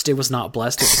cursed. It was not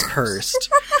blessed. It was cursed.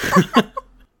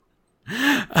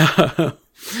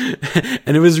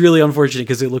 And it was really unfortunate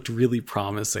because it looked really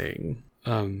promising.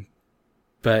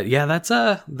 But yeah,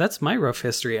 that's my rough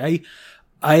history.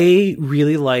 I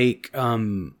really like,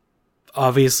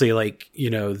 obviously like,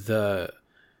 the,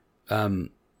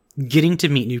 getting to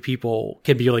meet new people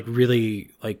can be like really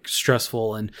like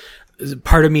stressful, and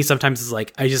part of me sometimes is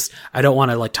like, I don't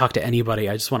want to like talk to anybody.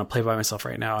 I just want to play by myself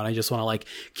right now. And I just want to like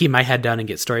keep my head down and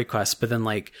get story quests. But then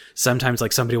like sometimes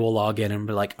like somebody will log in and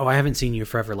be like, oh, I haven't seen you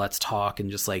forever. Let's talk. And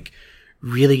just like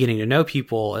really getting to know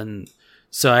people. And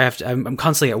so I'm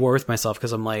constantly at war with myself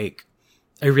because I'm like,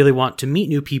 I really want to meet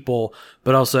new people,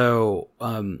 but also,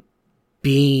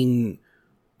 being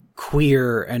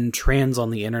queer and trans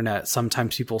on the internet,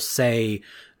 sometimes people say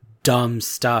dumb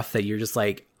stuff that you're just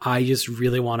like, I just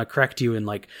really want to correct you and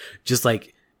like, just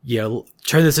like,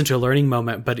 turn this into a learning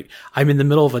moment. But I'm in the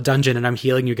middle of a dungeon and I'm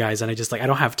healing you guys. And I just like, I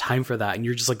don't have time for that. And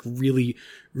you're just like really,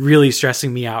 really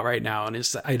stressing me out right now. And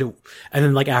it's, and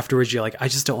then like afterwards you're like, I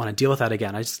just don't want to deal with that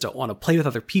again. I just don't want to play with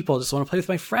other people. I just want to play with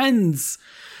my friends.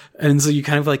 And so you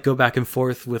kind of like go back and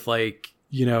forth with like,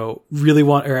 really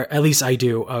want, or at least I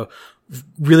do,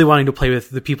 really wanting to play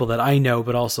with the people that I know,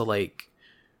 but also like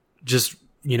just,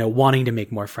 wanting to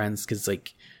make more friends. Cause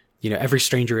like, every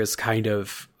stranger is kind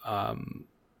of,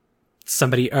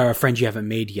 somebody or a friend you haven't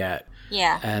made yet.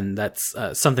 Yeah. And that's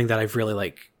something that I've really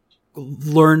like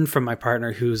learned from my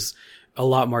partner, who's a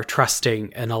lot more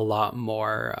trusting and a lot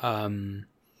more,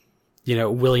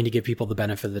 willing to give people the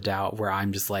benefit of the doubt, where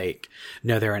I'm just like,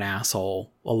 no, they're an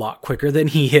asshole a lot quicker than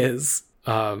he is.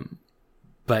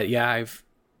 But yeah, I've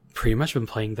pretty much been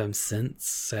playing them since.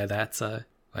 So that's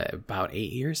about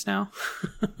 8 years now.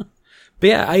 But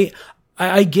yeah,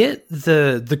 I get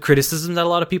the criticism that a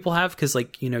lot of people have, because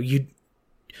like,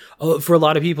 for a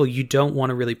lot of people, you don't want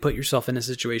to really put yourself in a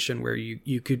situation where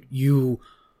you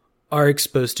are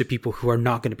exposed to people who are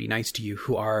not going to be nice to you,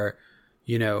 who are,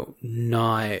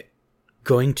 not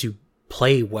going to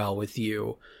play well with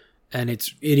you. And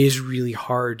it is really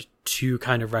hard to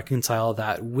kind of reconcile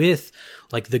that with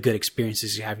like the good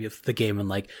experiences you have with the game, and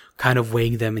like kind of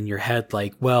weighing them in your head.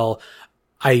 Like, well,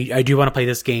 I do want to play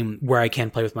this game where I can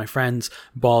play with my friends,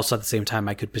 but also at the same time,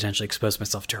 I could potentially expose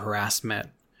myself to harassment,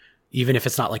 even if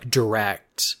it's not like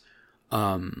direct. Do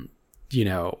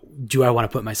I want to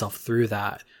put myself through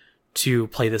that to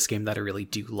play this game that I really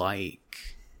do like?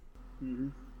 Mm-hmm.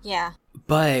 Yeah.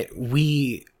 But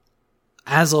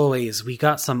as always, we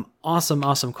got some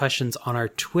awesome questions on our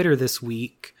Twitter this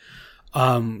week.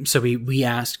 So we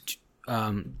asked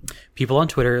people on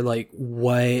Twitter, like,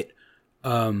 what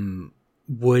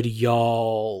would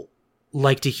y'all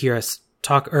like to hear us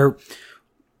talk? Or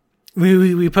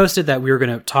we posted that we were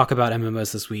going to talk about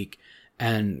MMOs this week,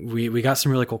 and we got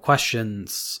some really cool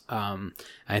questions.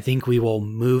 I think we will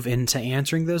move into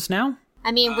answering those now.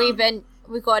 I mean, we've been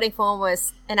recording for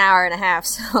almost an hour and a half,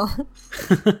 so.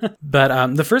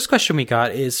 But the first question we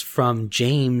got is from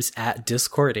James at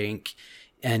Discord Inc.,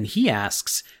 and he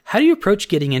asks, how do you approach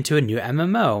getting into a new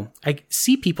MMO? I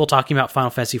see people talking about Final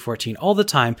Fantasy XIV all the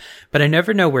time, but I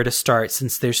never know where to start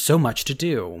since there's so much to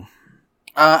do.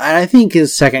 And I think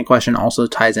his second question also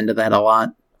ties into that a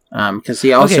lot, because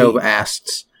he also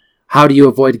asks, how do you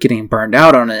avoid getting burned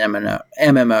out on an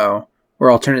MMO?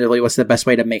 Or alternatively, what's the best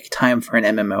way to make time for an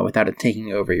MMO without it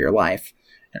taking over your life?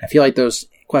 And I feel like those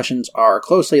questions are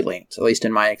closely linked, at least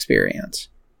in my experience.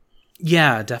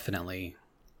 Yeah, definitely.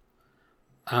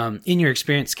 In your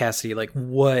experience, Cassidy, like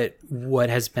what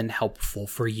has been helpful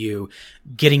for you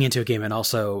getting into a game and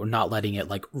also not letting it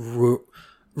like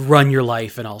run your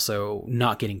life, and also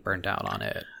not getting burned out on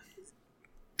it?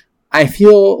 I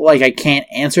feel like I can't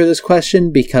answer this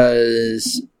question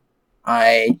because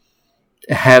I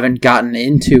haven't gotten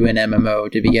into an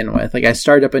MMO to begin with. Like, I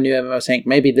started up a new MMO saying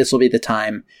maybe this will be the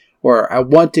time, or I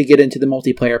want to get into the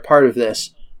multiplayer part of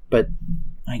this, but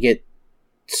I get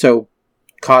so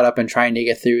caught up in trying to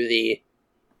get through the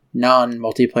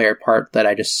non-multiplayer part that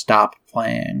I just stop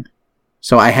playing.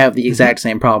 So I have the exact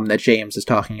same problem that James is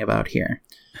talking about here.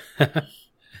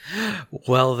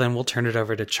 Well, then we'll turn it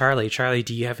over to Charlie. Charlie,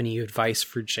 do you have any advice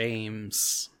for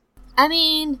James? I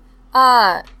mean,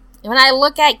 when I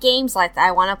look at games like that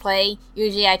I want to play,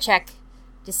 usually I check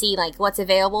to see like what's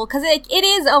available, because it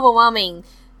is overwhelming.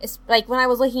 It's like when I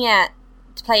was looking at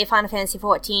to play Final Fantasy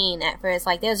XIV at first,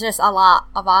 like there's just a lot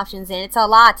of options and it's a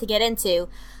lot to get into.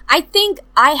 I think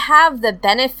I have the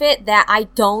benefit that I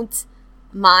don't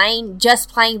mind just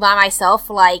playing by myself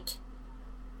like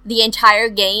the entire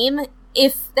game.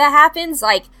 If that happens,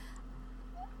 like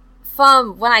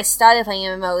from when I started playing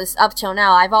MMOs up till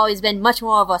now, I've always been much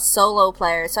more of a solo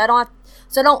player, so I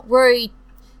don't worry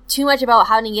too much about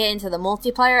how to get into the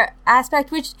multiplayer aspect,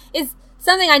 which is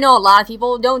something I know a lot of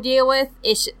people don't deal with.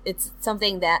 It's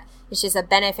something that is just a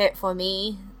benefit for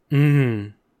me. Mm-hmm.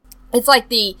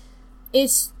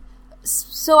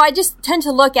 So I just tend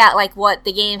to look at like what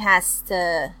the game has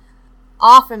to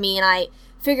offer me, and I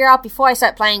figure out before I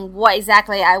start playing what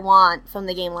exactly I want from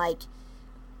the game, like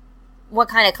what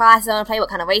kind of classes I want to play, what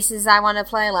kind of races I want to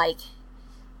play. Like,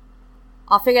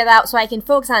 I'll figure that out so I can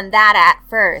focus on that at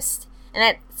first. And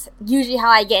that's usually how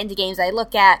I get into games. I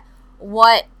look at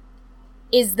what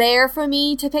is there for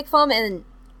me to pick from, and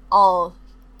I'll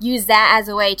use that as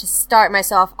a way to start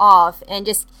myself off and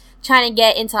just trying to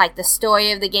get into like the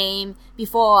story of the game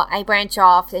before I branch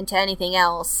off into anything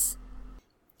else.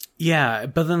 Yeah,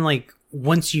 but then like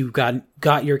once you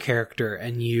got your character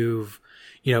and you've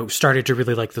started to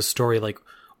really like the story, like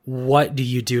what do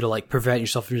you do to like prevent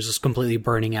yourself from just completely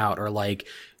burning out, or like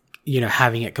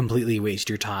having it completely waste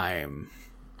your time?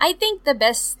 I think the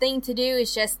best thing to do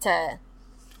is just to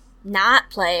not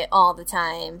play all the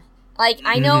time. Like,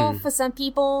 I know for some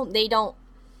people, they don't,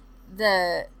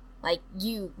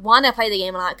 you want to play the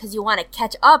game a lot because you want to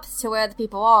catch up to where the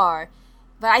people are.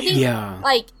 But I think,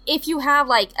 like, if you have,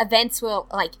 like, events where,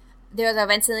 like, there's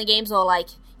events in the games where, like,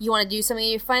 you want to do something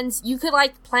with your friends, you could,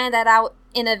 like, plan that out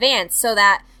in advance so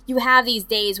that you have these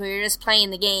days where you're just playing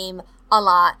the game a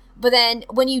lot, But then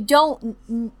when you don't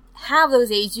have those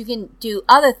days, you can do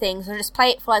other things or just play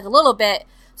it for like a little bit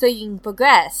so you can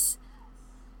progress.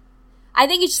 I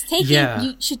think it's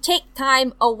you should take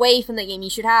time away from the game. You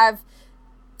should have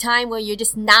time where you're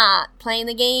just not playing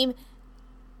the game,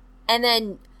 and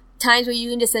then times where you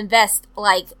can just invest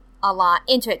like a lot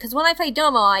into it. Because when I played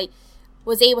Domo, I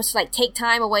was able to like take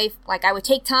time away, like I would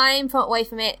take time away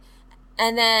from it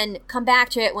and then come back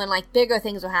to it when like bigger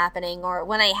things were happening or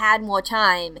when I had more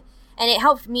time, and it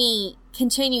helped me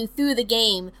continue through the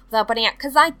game without burning out,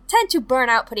 because I tend to burn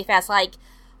out pretty fast. Like,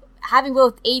 having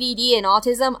both ADD and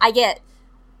autism, I get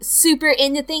super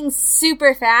into things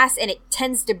super fast, and it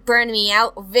tends to burn me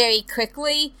out very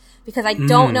quickly because I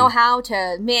don't know how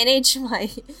to manage my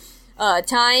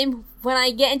time when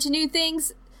I get into new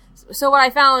things. So what I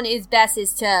found is best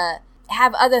is to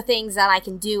have other things that I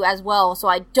can do as well, so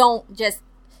I don't just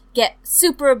get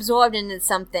super absorbed into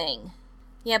something.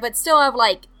 Yeah, but still have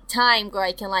like time where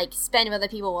I can like spend with other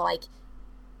people. Like,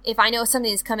 if I know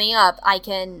something is coming up, I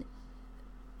can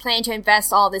plan to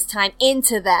invest all this time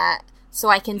into that so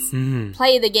I can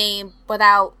play the game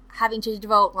without having to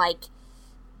devote like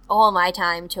all my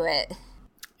time to it.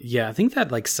 Yeah, I think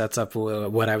that like sets up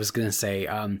what I was going to say.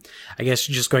 I guess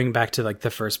just going back to like the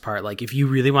first part, like if you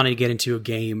really want to get into a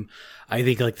game, I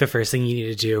think like the first thing you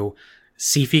need to do,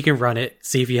 see if you can run it,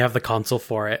 see if you have the console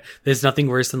for it. There's nothing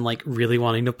worse than like really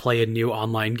wanting to play a new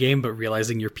online game, but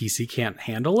realizing your PC can't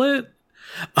handle it.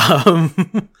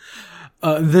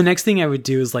 The next thing I would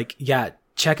do is like,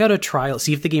 check out a trial,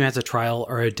 see if the game has a trial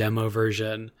or a demo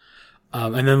version.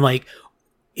 And then like,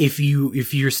 if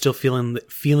you're still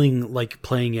feeling like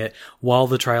playing it while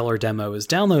the trial or demo is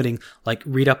downloading, like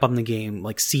read up on the game,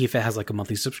 like see if it has like a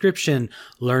monthly subscription,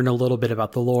 learn a little bit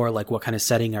about the lore, like what kind of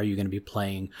setting are you going to be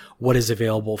playing, what is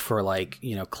available for like,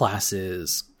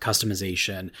 classes,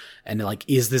 customization, and like,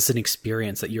 is this an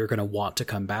experience that you're going to want to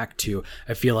come back to?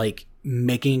 I feel like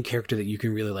making a character that you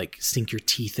can really like sink your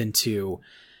teeth into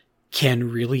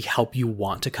can really help you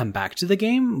want to come back to the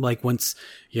game. Like once,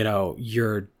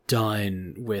 you're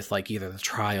done with like either the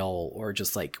trial or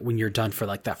just like when you're done for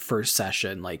like that first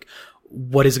session, like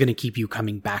what is going to keep you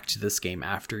coming back to this game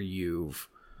after you've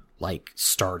like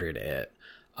started it.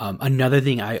 Another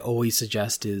thing I always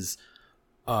suggest is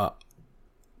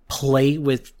play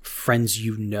with friends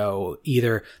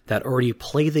either that already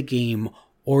play the game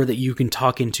or that you can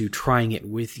talk into trying it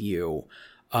with you.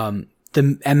 The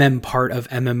MM part of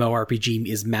MMORPG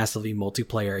is massively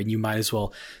multiplayer, and you might as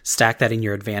well stack that in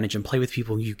your advantage and play with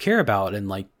people you care about and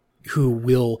like who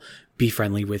will be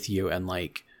friendly with you and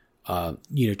like,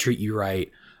 treat you right.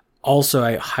 Also,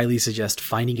 I highly suggest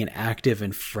finding an active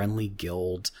and friendly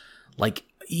guild. Like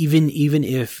even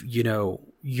if,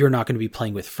 you're not going to be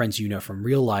playing with friends from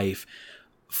real life,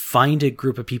 find a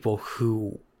group of people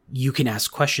who you can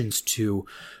ask questions to.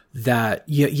 That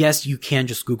yes, you can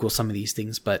just Google some of these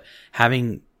things, but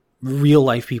having real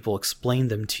life people explain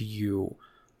them to you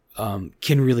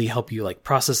can really help you like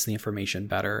process the information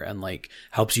better and like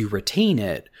helps you retain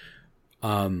it.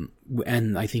 And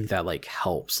I think that like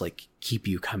helps like keep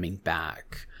you coming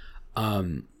back.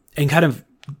 And kind of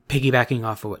piggybacking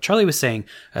off of what Charlie was saying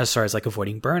as far as like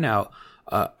avoiding burnout,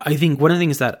 I think one of the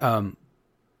things that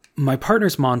my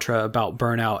partner's mantra about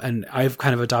burnout, and I've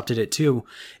kind of adopted it too,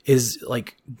 is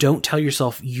like, don't tell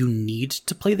yourself you need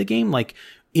to play the game. Like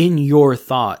in your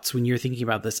thoughts, when you're thinking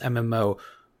about this MMO,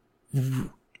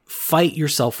 fight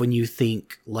yourself when you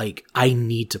think like, I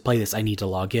need to play this, I need to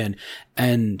log in,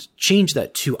 and change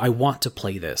that to, I want to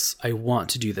play this, I want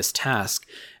to do this task.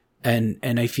 And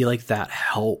I feel like that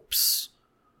helps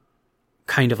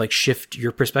kind of like shift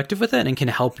your perspective with it and can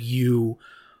help you,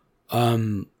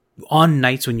 on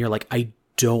nights when you're like, I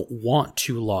don't want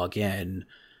to log in,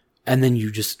 and then you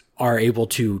just are able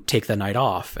to take the night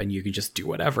off and you can just do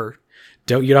whatever.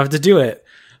 You don't have to do it.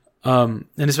 And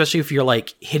especially if you're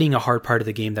like hitting a hard part of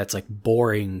the game that's like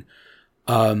boring,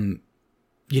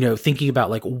 thinking about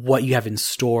like what you have in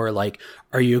store. Like,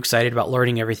 are you excited about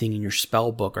learning everything in your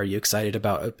spell book? Are you excited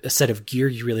about a set of gear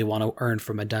you really want to earn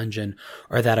from a dungeon,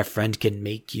 or that a friend can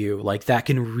make you? Like that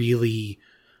can really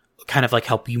kind of like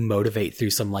help you motivate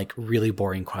through some like really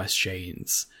boring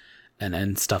questions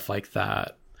and stuff like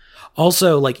that.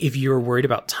 Also, like if you're worried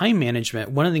about time management,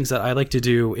 one of the things that I like to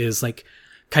do is like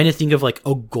kind of think of like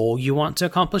a goal you want to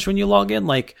accomplish when you log in.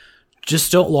 Like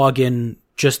just don't log in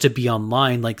just to be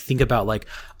online. Like think about like,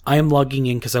 I'm logging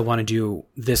in because I want to do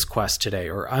this quest today,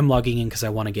 or I'm logging in because I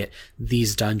want to get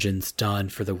these dungeons done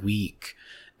for the week.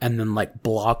 And then like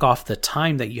block off the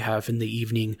time that you have in the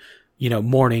evening,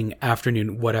 morning,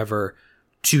 afternoon, whatever,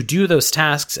 to do those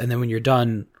tasks. And then when you're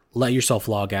done, let yourself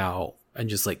log out and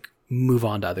just like move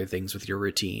on to other things with your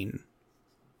routine.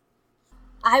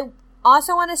 I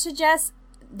also want to suggest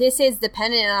this is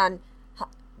dependent on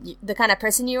the kind of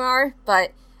person you are,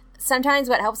 but sometimes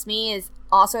what helps me is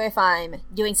also if I'm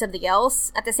doing something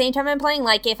else at the same time I'm playing.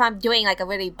 Like if I'm doing like a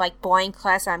really like boring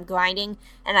class or I'm grinding,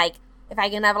 and like if I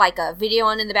can have like a video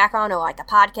on in the background or like a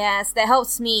podcast, that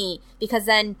helps me because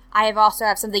then I also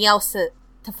have something else to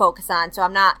focus on. So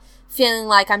I'm not feeling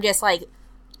like I'm just like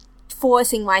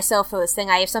forcing myself for this thing.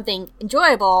 I have something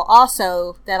enjoyable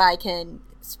also that I can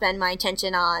spend my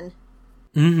attention on.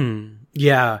 Mm-hmm.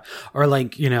 Yeah. Or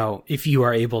like, you know, if you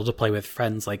are able to play with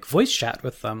friends, like voice chat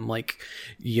with them, like,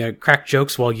 you know, crack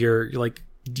jokes while you're like,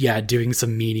 yeah, doing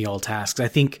some menial tasks. I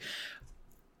think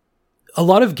a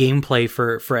lot of gameplay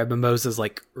for MMOs is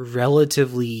like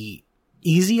relatively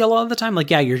easy a lot of the time. Like,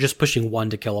 yeah, you're just pushing one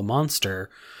to kill a monster.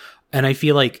 And I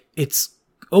feel like it's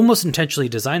almost intentionally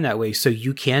designed that way. So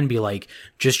you can be like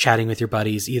just chatting with your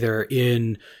buddies either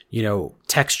in, you know,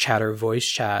 text chat or voice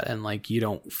chat. And like, you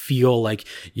don't feel like,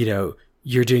 you know,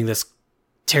 you're doing this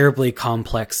terribly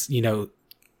complex, you know,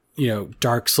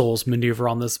 Dark Souls maneuver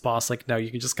on this boss. Like, no,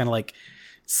 you can just kind of like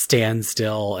stand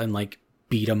still and like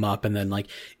beat them up. And then like,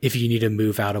 if you need to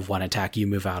move out of one attack, you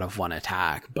move out of one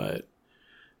attack. But,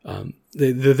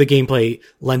 the gameplay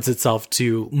lends itself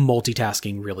to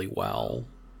multitasking really well.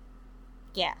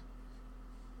 Yeah.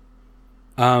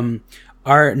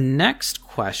 Our next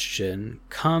question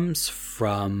comes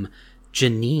from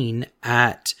Janine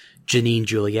at Janine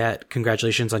Juliet.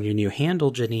 Congratulations on your new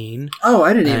handle, Janine. Oh,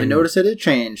 I didn't even notice it had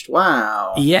changed.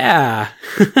 Wow. Yeah.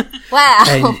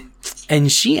 Wow.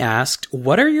 And she asked,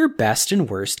 what are your best and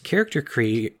worst character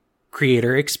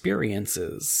creator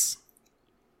experiences?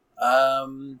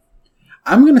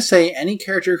 I'm going to say any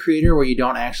character creator where you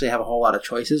don't actually have a whole lot of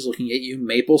choices looking at you.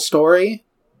 MapleStory.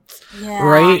 Yeah.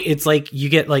 Right? It's like you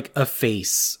get like a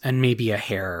face and maybe a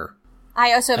hair.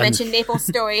 I also mentioned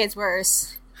MapleStory is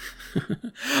worse.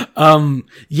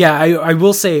 Yeah, I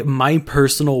will say my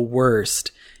personal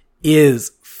worst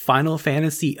is Final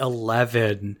Fantasy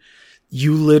 11.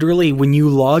 You literally, when you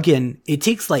log in, it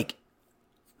takes like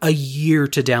a year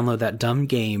to download that dumb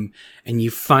game, and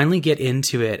you finally get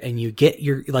into it and you get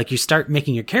your, like, you start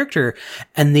making your character,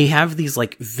 and they have these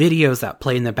like videos that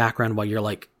play in the background while you're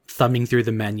like thumbing through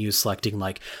the menu, selecting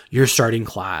like your starting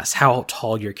class, how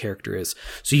tall your character is.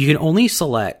 So you can only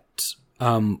select,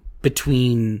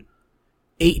 between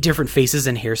 8 different faces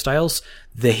and hairstyles.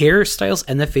 The hairstyles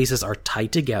and the faces are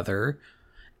tied together,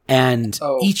 and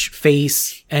each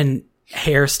face and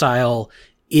hairstyle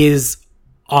is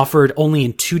offered only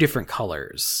in 2 different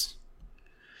colors.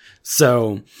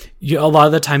 So a lot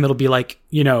of the time it'll be like,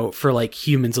 you know, for like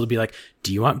humans, it'll be like,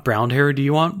 do you want brown hair or do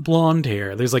you want blonde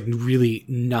hair? There's like really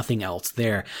nothing else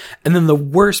there. And then the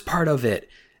worst part of it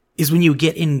is when you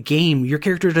get in game, your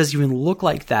character doesn't even look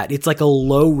like that. It's like a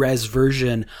low res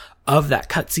version of that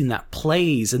cutscene that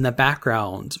plays in the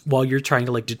background while you're trying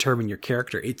to like determine your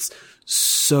character. It's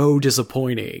so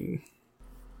disappointing.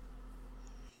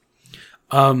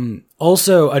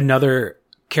 Also another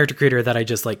character creator that I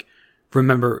just like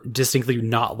remember distinctly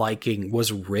not liking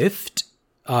was Rift.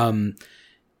 You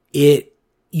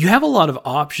have a lot of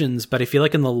options, but I feel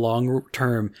like in the long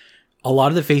term, a lot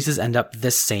of the faces end up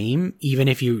the same, even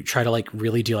if you try to like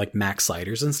really do like max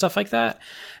sliders and stuff like that.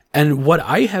 And what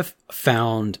I have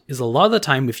found is a lot of the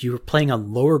time, if you're playing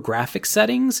on lower graphic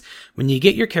settings, when you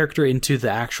get your character into the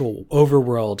actual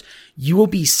overworld, you will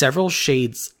be several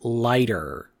shades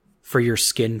lighter for your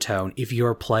skin tone if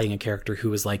you're playing a character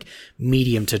who is like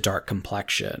medium to dark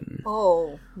complexion.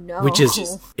 Oh, no. Which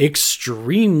is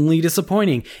extremely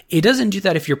disappointing. It doesn't do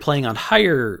that if you're playing on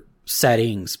higher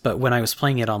settings, but when I was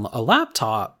playing it on a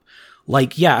laptop,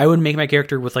 like, yeah, I would make my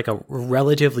character with like a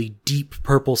relatively deep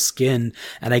purple skin,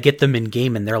 and I get them in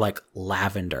game and they're like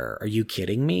lavender. Are you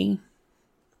kidding me?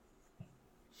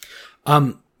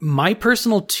 My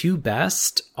personal 2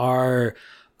 best are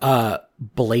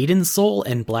Blade and Soul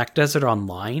and Black Desert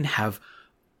Online have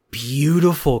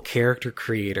beautiful character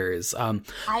creators.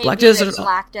 Black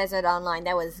Desert Online,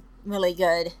 that was really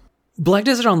good. Black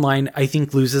Desert Online, I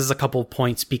think, loses a couple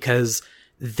points because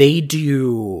they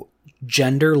do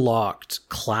gender-locked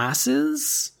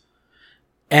classes,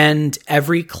 and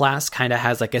every class kind of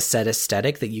has like a set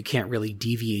aesthetic that you can't really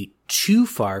deviate too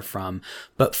far from.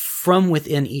 But from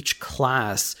within each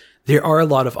class, there are a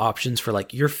lot of options for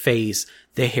like your face,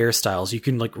 the hairstyles. You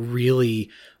can like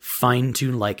really fine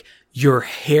tune like your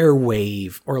hair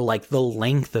wave or like the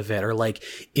length of it, or like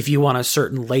if you want a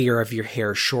certain layer of your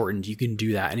hair shortened, you can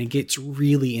do that. And it gets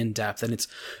really in depth and it's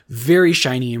very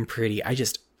shiny and pretty. I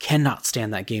just cannot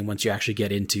stand that game once you actually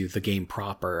get into the game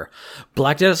proper.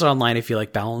 Black Desert Online, I feel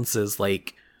like, balances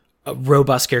like a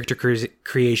robust character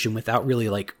creation without really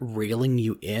like railing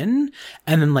you in.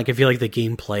 And then like I feel like the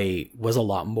gameplay was a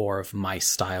lot more of my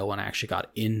style when I actually got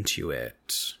into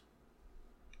it.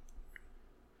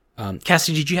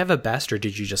 Cassie, did you have a best or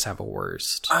did you just have a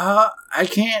worst? I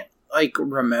can't like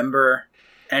remember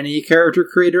any character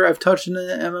creator I've touched in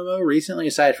an MMO recently,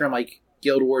 aside from like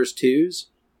Guild Wars 2s.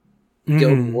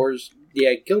 Guild Wars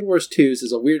 2s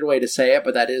is a weird way to say it,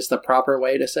 but that is the proper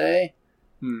way to say.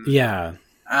 Yeah.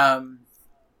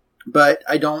 But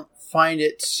I don't find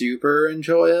it super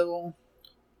enjoyable.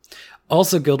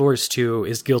 Also, Guild Wars 2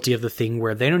 is guilty of the thing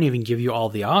where they don't even give you all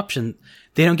the options.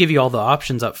 They don't give you all the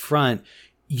options up front.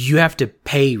 You have to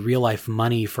pay real life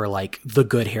money for like the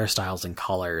good hairstyles and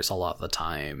colors a lot of the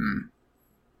time.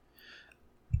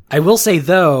 I will say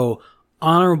though,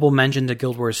 honorable mention to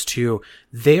Guild Wars 2,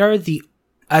 they are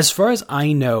as far as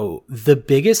I know, the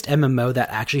biggest MMO that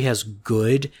actually has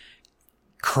good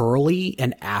curly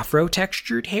and afro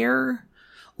textured hair.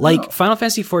 Like Final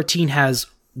Fantasy XIV has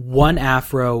one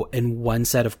afro and one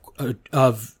set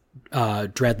of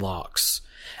dreadlocks,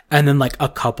 and then like a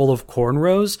couple of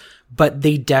cornrows, but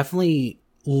they definitely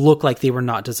look like they were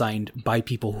not designed by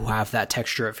people who have that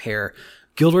texture of hair.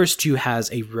 Guild Wars 2 has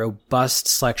a robust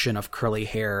selection of curly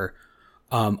hair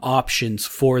options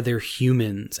for their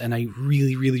humans, and I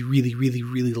really, really, really, really,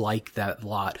 really like that a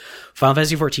lot. Final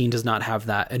Fantasy XIV does not have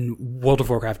that, and World of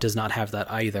Warcraft does not have that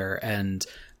either, and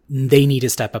they need to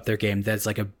step up their game. That's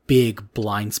like a big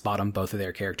blind spot on both of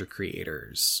their character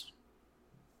creators.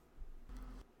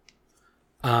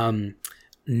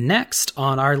 Next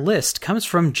on our list comes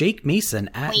from Jake Mason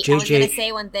at JJ. I was going to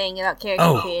say one thing about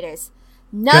character creators.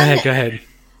 Go ahead.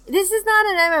 This is not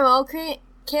an MMO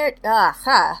character.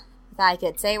 I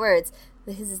could say words.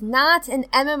 This is not an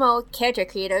MMO character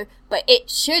creator, but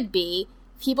it should be.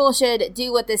 People should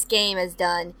do what this game has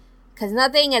done, because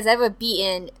nothing has ever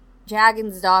beaten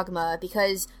Dragon's Dogma.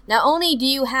 Because not only do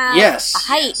you have a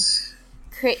height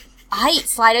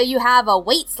slider, you have a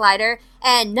weight slider,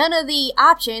 and none of the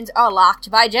options are locked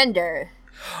by gender.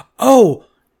 Oh,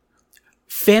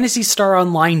 Phantasy Star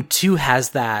Online 2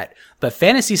 has that, but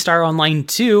Phantasy Star Online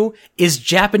 2 is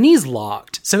Japanese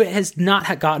locked, so it has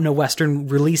not gotten a Western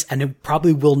release, and it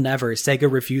probably will never.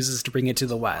 Sega refuses to bring it to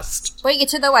the West. Bring it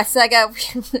to the West,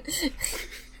 Sega.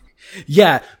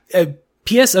 Yeah,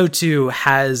 PSO2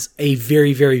 has a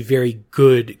very, very, very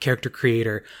good character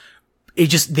creator.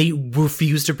 They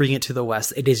refuse to bring it to the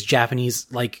West. It is Japanese,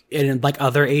 like, in like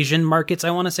other Asian markets,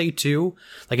 I want to say too.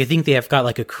 Like, I think they have got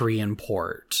like a Korean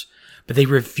port, but they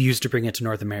refuse to bring it to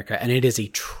North America, and it is a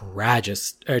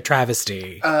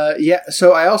travesty. Yeah,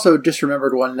 so I also just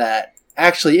remembered one that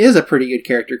actually is a pretty good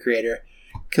character creator,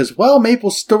 because, well,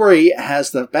 Maple Story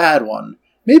has the bad one.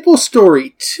 Maple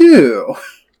Story 2.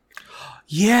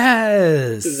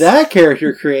 Yes! That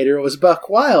character creator was Buck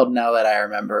Wild, now that I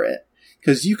remember it.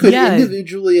 Because you could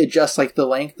individually adjust, like, the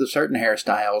length of certain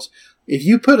hairstyles. If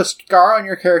you put a scar on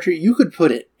your character, you could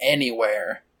put it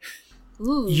anywhere.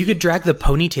 Ooh. You could drag the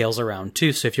ponytails around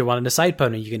too. So if you wanted a side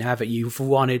pony, you can have it.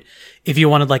 If you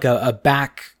wanted like a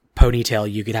back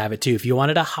ponytail, you could have it too. If you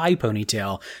wanted a high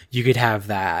ponytail, you could have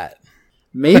that.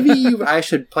 Maybe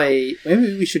maybe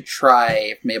we should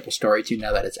try Maple Story 2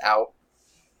 now that it's out.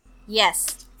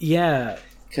 Yes. Yeah.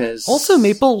 Because also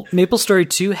Maple Story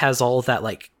 2 has all of that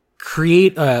like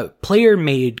player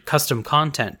made custom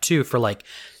content too for like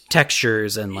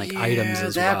textures and like items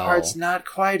as well. That part's not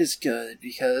quite as good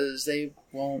because they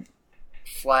won't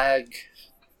flag,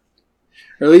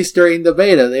 or at least during the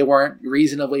beta, they weren't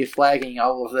reasonably flagging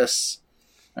all of this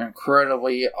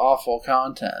incredibly awful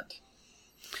content.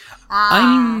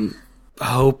 I'm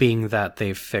hoping that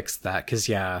they've fixed that, because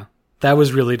that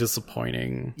was really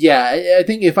disappointing. Yeah, I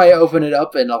think if I open it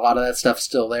up and a lot of that stuff's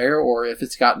still there, or if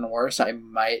it's gotten worse, I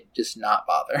might just not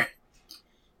bother.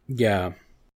 Yeah.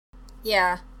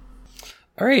 Yeah.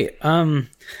 All right.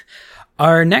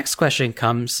 Our next question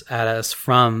comes at us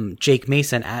from Jake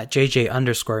Mason at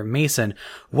JJ_Mason.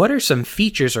 What are some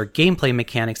features or gameplay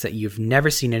mechanics that you've never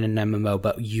seen in an MMO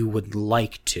but you would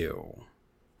like to?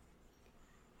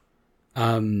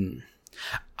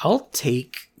 I'll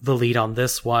take the lead on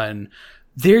this one.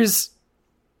 I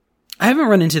haven't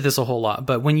run into this a whole lot,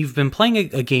 but when you've been playing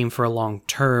a game for a long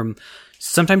term,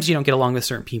 sometimes you don't get along with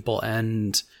certain people,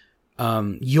 and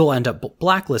you'll end up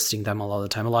blacklisting them a lot of the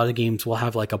time. A lot of games will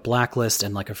have like a blacklist,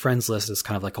 and like a friends list is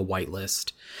kind of like a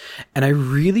whitelist. And I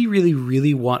really, really,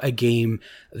 really want a game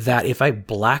that if I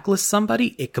blacklist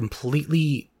somebody, it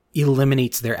completely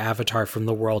eliminates their avatar from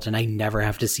the world and I never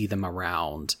have to see them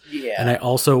around. Yeah. And I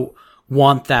also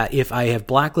want that if I have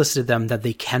blacklisted them, that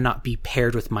they cannot be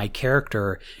paired with my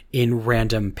character in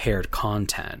random paired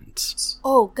content.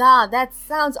 Oh god, that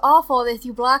sounds awful if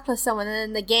you blacklist someone and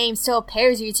then the game still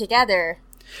pairs you together.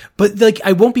 But, like,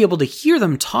 I won't be able to hear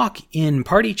them talk in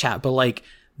party chat, but, like,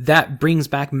 that brings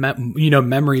back,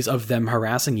 memories of them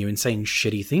harassing you and saying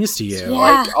shitty things to you. Yeah.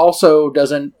 Like, also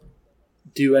doesn't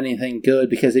do anything good,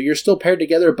 because if you're still paired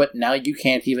together, but now you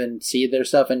can't even see their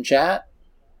stuff in chat.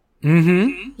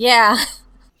 Mm-hmm. Yeah.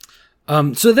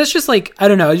 So that's just, like, I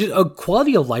don't know, just a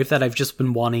quality of life that I've just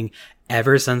been wanting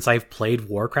ever since I've played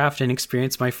Warcraft and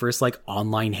experienced my first, like,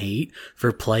 online hate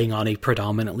for playing on a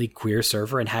predominantly queer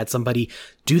server and had somebody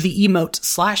do the emote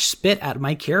 /spit at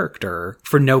my character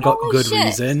for no good shit.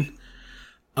 reason.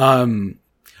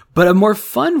 But a more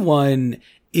fun one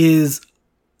is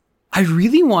I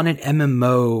really want an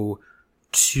MMO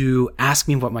to ask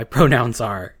me what my pronouns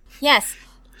are. Yes.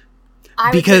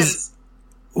 Because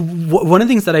one of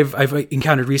the things that I've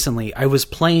encountered recently, I was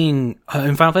playing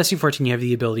in Final Fantasy XIV. You have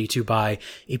the ability to buy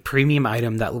a premium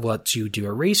item that lets you do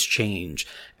a race change,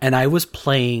 and I was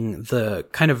playing the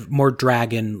kind of more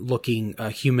dragon-looking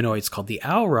humanoids called the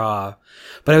Aura,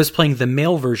 but I was playing the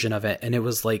male version of it, and it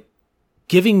was like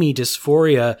giving me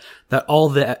dysphoria that all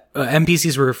the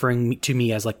NPCs were referring to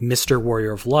me as like Mr.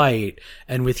 Warrior of Light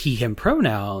and with he, him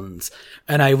pronouns.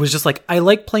 And I was just like, I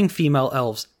like playing female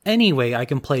elves anyway. I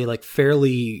can play like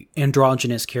fairly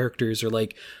androgynous characters or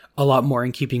like a lot more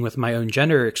in keeping with my own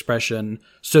gender expression.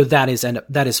 So that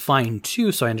is fine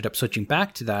too. So I ended up switching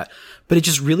back to that. But it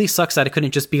just really sucks that I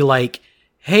couldn't just be like,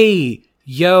 hey,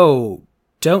 yo,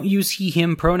 don't use he,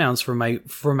 him pronouns for my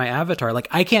avatar. Like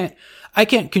I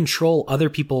can't control other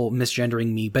people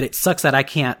misgendering me, but it sucks that I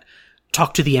can't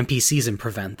talk to the NPCs and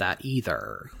prevent that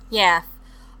either. Yeah.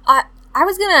 I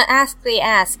was gonna ask,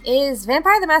 is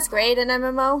Vampire the Masquerade an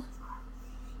MMO?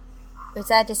 Or is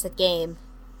that just a game?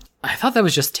 I thought that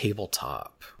was just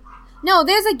tabletop. No,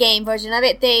 there's a game version of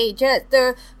it.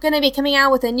 They're gonna be coming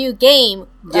out with a new game,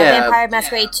 Vampire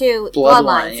Masquerade 2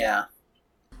 Bloodlines. Yeah.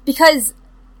 Because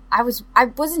I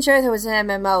wasn't sure if it was an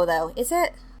MMO though. Is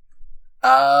it?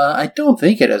 I don't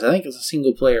think it is. I think it's a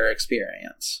single player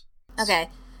experience. Okay.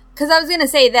 Because I was going to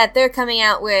say that they're coming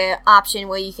out with an option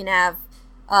where you can have,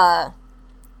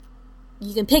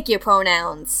 you can pick your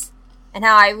pronouns. And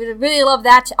how I would really love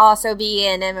that to also be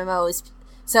in MMOs.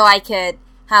 So I could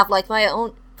have, like, my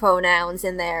own pronouns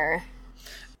in there.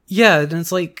 Yeah, and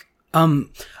it's like, I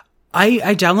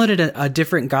downloaded a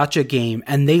different gacha game,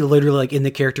 and they literally, like, in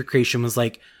the character creation was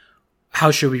like,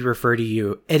 how should we refer to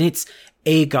you? And it's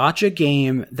a gacha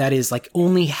game that is like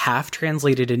only half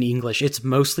translated in English. It's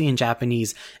mostly in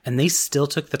Japanese, and they still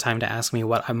took the time to ask me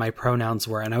what my pronouns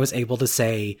were, and I was able to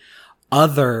say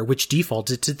other, which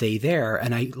defaulted to they, there,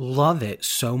 and I love it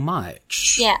so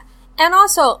much. Yeah. And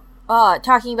also,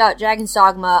 talking about Dragon's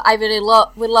Dogma, I really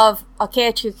would love a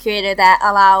character creator that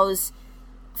allows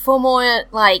for more,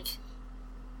 like,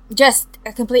 just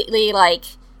a completely, like,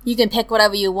 you can pick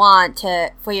whatever you want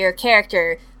for your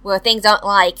character, where things aren't,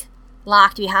 like,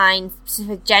 locked behind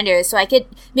specific genders. So I could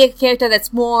make a character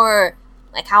that's more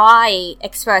like how I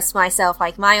express myself,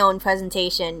 like my own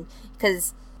presentation.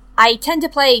 Because I tend to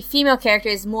play female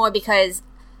characters more because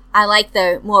I like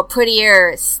the more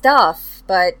prettier stuff,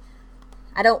 but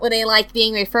I don't really like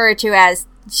being referred to as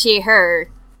she,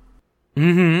 her.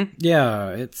 Mm-hmm. Yeah,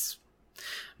 it's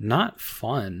not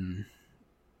fun.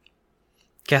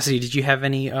 Cassidy, did you have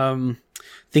any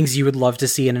things you would love to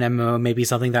see in an MMO? Maybe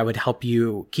something that would help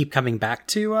you keep coming back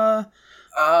to an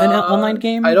online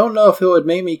game? I don't know if it would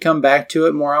make me come back to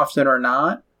it more often or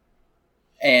not.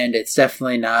 And it's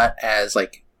definitely not as,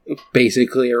 like,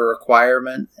 basically a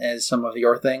requirement as some of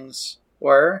your things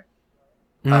were.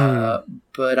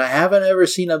 But I haven't ever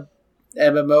seen a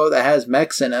MMO that has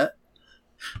mechs in it.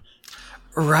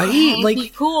 Right? Like, be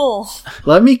cool.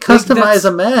 Let me customize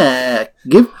a mech.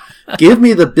 Give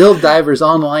me the Build Divers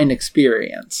online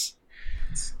experience.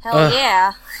 Hell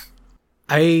yeah.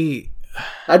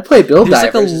 I'd play Build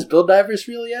Divers. Like Is Build Divers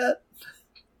real yet?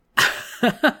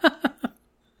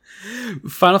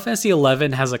 Final Fantasy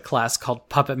XI has a class called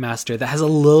Puppet Master that has a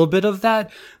little bit of that,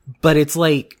 but it's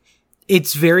like,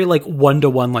 it's very like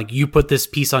one-to-one, like you put this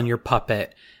piece on your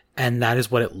puppet and that is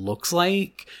what it looks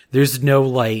like. There's no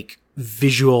like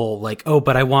visual, like, oh,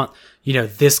 but I want,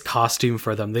 this costume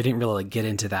for them. They didn't really like get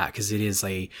into that because it is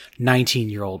a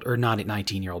 19-year-old, or not a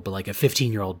 19-year-old, but like a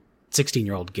 15-year-old,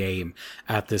 16-year-old game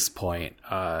at this point.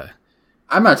 I'm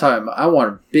not talking about, I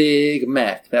want a big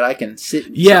mech that I can sit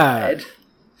inside.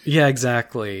 Yeah,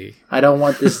 exactly. I don't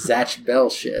want this Zatch Bell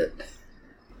shit.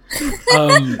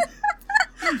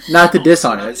 Not to diss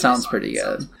on it sounds pretty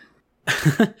good.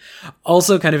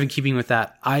 Also, kind of in keeping with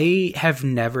that, I have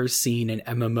never seen an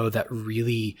MMO that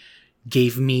really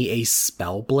gave me a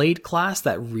Spellblade class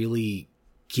that really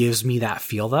gives me that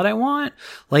feel that I want.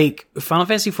 Like, Final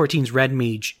Fantasy XIV's Red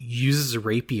Mage uses a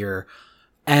rapier,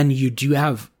 and you do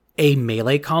have a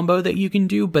melee combo that you can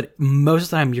do, but most of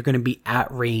the time you're going to be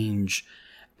at range,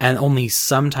 and only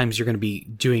sometimes you're going to be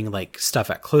doing, like,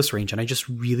 stuff at close range, and I just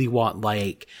really want,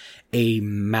 like, a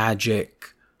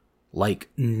magic, like,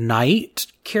 knight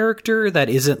character that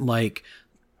isn't, like,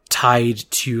 tied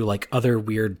to, like, other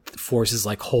weird forces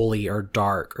like holy or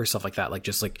dark or stuff like that. Like,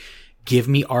 just, like, give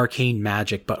me arcane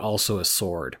magic, but also a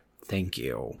sword. Thank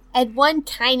you. And one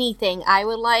tiny thing I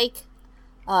would like,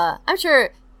 I'm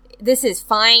sure this is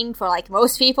fine for, like,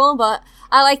 most people, but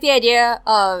I like the idea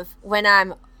of when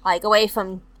I'm, like, away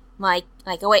from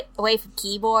away from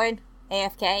keyboard,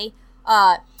 AFK,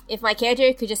 if my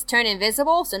character could just turn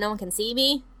invisible so no one can see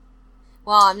me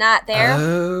while I'm not there.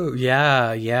 Oh,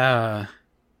 yeah.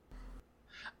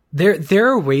 There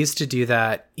are ways to do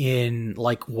that in,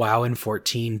 like, WoW and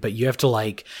 14, but you have to,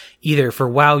 like, either for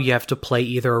WoW you have to play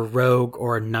either a rogue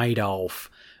or a night elf,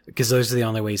 because those are the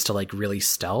only ways to, like, really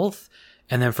stealth.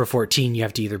 And then for 14 you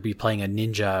have to either be playing a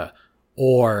ninja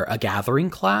or a gathering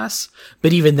class.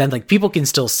 But even then, like, people can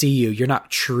still see you. You're not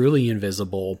truly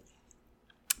invisible,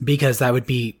 because that would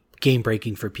be game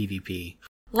breaking for PvP.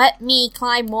 Let me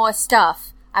climb more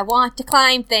stuff. I want to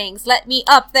climb things. Let me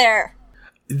up there.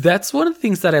 That's one of the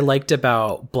things that I liked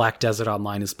about Black Desert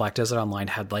Online, is Black Desert Online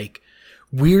had, like,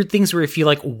 weird things where if you,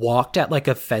 like, walked at, like,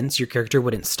 a fence, your character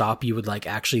wouldn't stop. You would, like,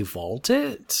 actually vault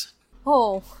it.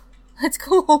 Oh, that's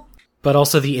cool. But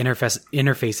also the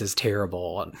interface is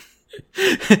terrible.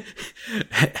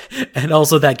 And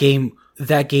also that game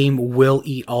will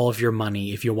eat all of your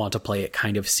money if you want to play it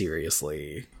kind of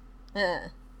seriously.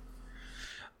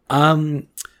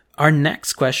 Our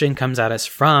next question comes at us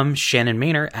from Shannon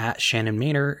Maynor at Shannon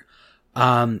Maynor.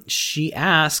 She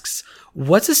asks,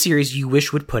 what's a series you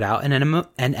wish would put out an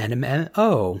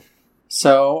MMO?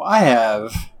 So I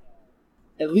have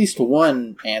at least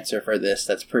one answer for this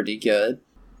that's pretty good.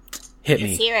 Hit me.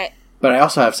 Let's hear it. But I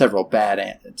also have several bad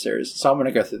answers, so I'm going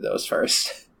to go through those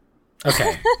first.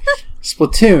 Okay.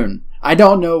 Splatoon. I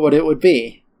don't know what it would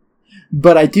be,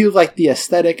 but I do like the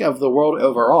aesthetic of the world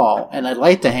overall, and I'd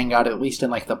like to hang out at least in,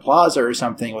 like, the plaza or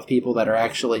something with people that are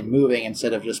actually moving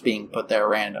instead of just being put there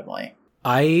randomly.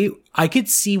 I could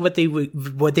see what they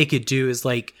could do is,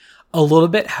 like, a little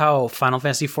bit how Final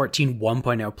Fantasy XIV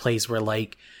 1.0 plays, where,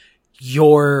 like,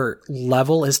 your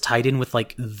level is tied in with,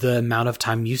 like, the amount of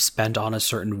time you spend on a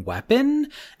certain weapon,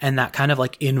 and that kind of,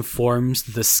 like, informs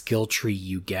the skill tree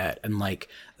you get, and, like,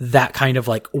 that kind of,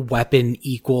 like, weapon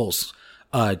equals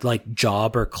like,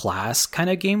 job or class kind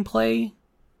of gameplay.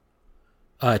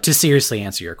 To seriously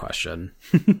answer your question.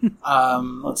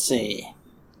 Let's see.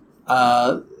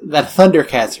 That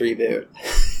Thundercats reboot.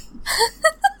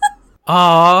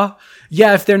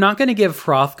 Yeah, if they're not going to give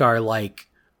Hrothgar, like,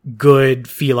 good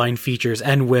feline features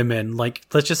and women, like,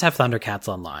 let's just have Thundercats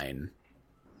Online.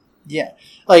 Yeah.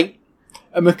 Like,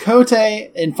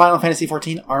 Miqo'te in Final Fantasy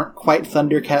XIV aren't quite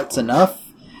Thundercats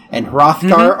enough, and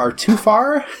Hrothgar are too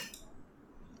far.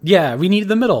 Yeah, we need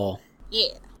the middle.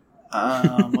 Yeah.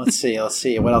 Let's see.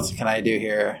 What else can I do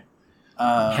here?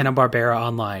 Hanna-Barbera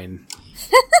Online.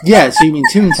 Yeah, so you mean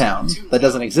Toontown. That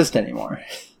doesn't exist anymore.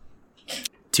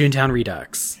 Toontown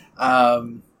Redux.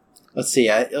 Let's see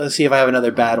if I have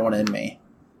another bad one in me.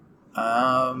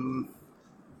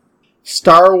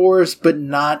 Star Wars, but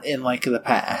not in, like, the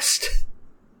past.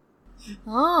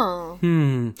 Oh.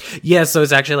 Yeah, so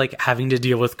it's actually, like, having to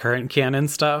deal with current canon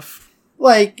stuff.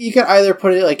 Like, you could either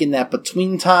put it, like, in that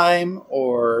between time,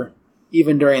 or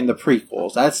even during the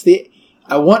prequels.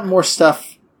 I want more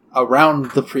stuff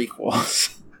around the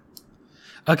prequels.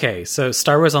 Okay, so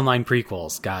Star Wars Online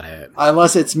prequels, got it.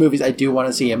 Unless it's movies, I do want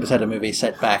to see a set of movies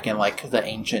set back in, like, the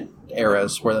ancient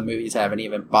eras where the movies haven't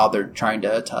even bothered trying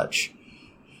to touch.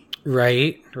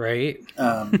 Right.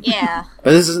 Yeah.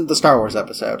 But this isn't the Star Wars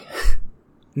episode.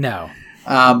 No.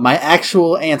 My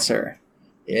actual answer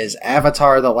is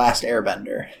Avatar: The Last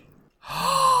Airbender.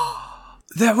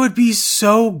 That would be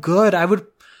so good. I would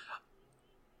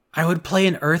play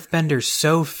an Earthbender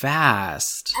so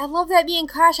fast. I love that me and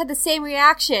Crash had the same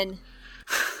reaction.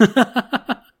 And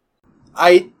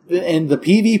the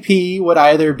PvP would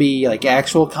either be, like,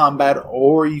 actual combat,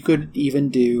 or you could even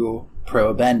do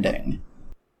pro bending.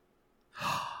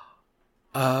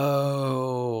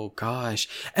 Oh, gosh.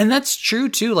 And that's true,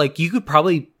 too. Like, you could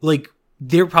probably, like,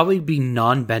 there'd probably be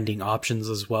non-bending options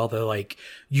as well, though. Like,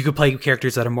 you could play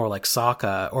characters that are more like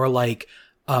Sokka, or like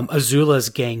Azula's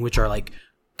gang, which are, like,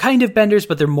 kind of benders,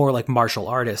 but they're more like martial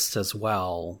artists as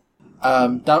well.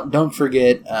 Don't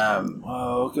forget,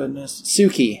 oh goodness,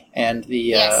 Suki and the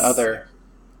Yes. other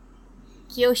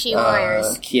Kyoshi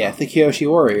Warriors. the Kyoshi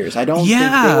Warriors. I don't think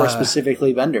they were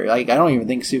specifically bender. Like, I don't even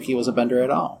think Suki was a bender at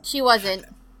all. She wasn't.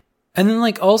 And then,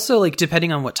 like, also, like,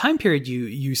 depending on what time period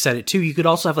you set it to, you could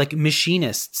also have, like,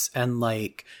 machinists and,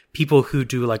 like, people who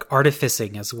do, like,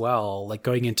 artificing as well, like,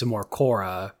 going into more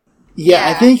Korra. Yeah,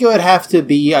 I think it would have to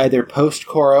be either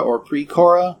post-Korra or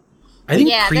pre-Korra. I think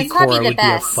Yeah, that's pre-Korra probably the would be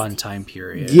a best. fun time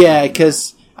period. Yeah,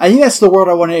 because I think that's the world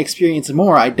I want to experience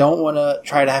more. I don't want to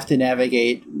try to have to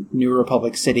navigate New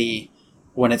Republic City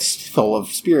when it's full of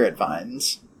spirit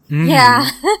vines. Yeah.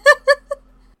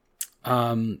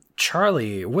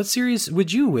 Charlie, what series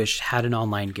would you wish had an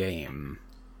online game?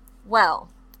 Well,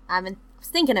 I've been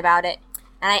thinking about it,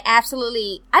 and I don't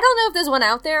know if there's one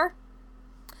out there,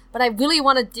 but I really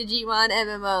want a Digimon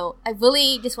MMO. I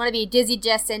really just want to be a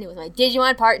Digidestin with my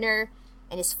Digimon partner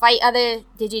and just fight other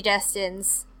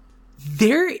Digidestins.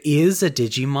 There is a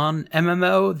Digimon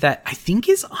MMO that I think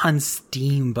is on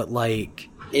Steam, but, like...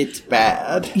 It's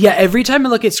bad. Yeah, every time I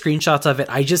look at screenshots of it,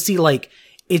 I just see, like...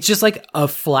 It's just, like, a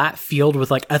flat field with,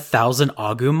 like, 1,000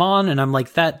 Agumon, and I'm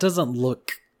like, that doesn't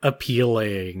look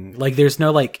appealing. Like, there's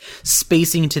no, like,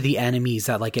 spacing to the enemies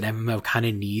that, like, an MMO kind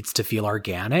of needs to feel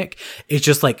organic. It's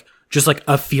just like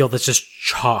a field that's just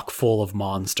chock full of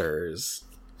monsters.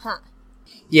 Huh.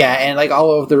 Yeah, and, like,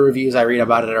 all of the reviews I read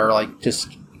about it are, like,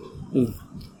 just...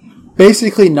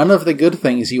 basically none of the good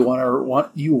things you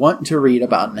want to read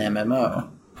about an MMO.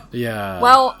 Yeah.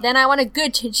 Well, then I want a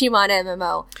good Digimon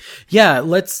MMO. Yeah,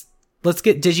 let's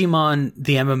get Digimon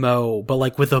the MMO, but,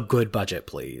 like, with a good budget,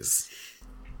 please.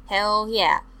 Hell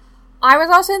yeah. I was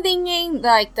also thinking,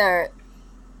 like, the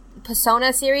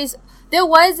Persona series. There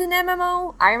was an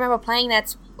MMO. I remember playing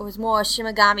that was more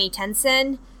Shimigami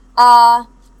Tensei.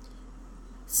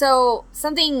 So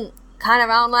something kind of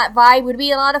around that vibe would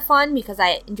be a lot of fun because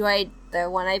I enjoyed the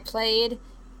one I played.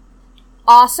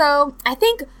 Also, I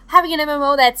think having an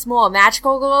MMO that's more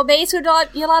magical girl based would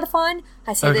be a lot of fun.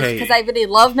 I say this because I really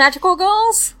love magical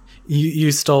girls.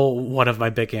 You stole one of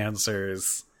my big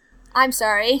answers. I'm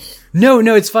sorry. No,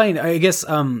 it's fine. I guess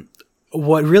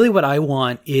what I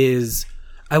want is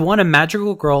I want a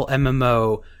magical girl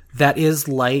MMO that is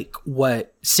like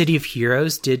what City of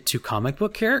Heroes did to comic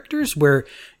book characters, where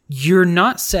you're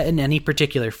not set in any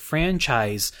particular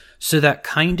franchise, so that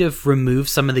kind of removes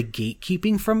some of the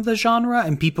gatekeeping from the genre,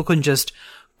 and people can just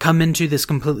come into this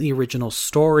completely original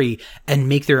story and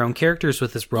make their own characters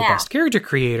with this robust character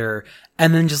creator,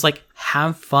 and then just, like,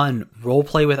 have fun, role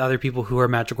play with other people who are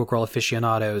magical girl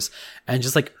aficionados, and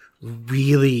just, like,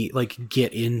 really, like,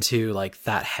 get into, like,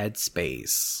 that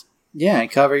headspace. Yeah,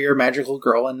 and cover your magical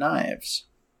girl in knives.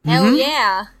 Hell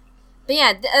yeah. But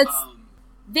yeah, that's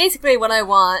basically what I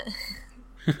want.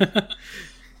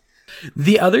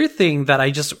 The other thing that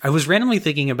I was randomly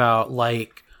thinking about,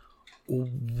 like,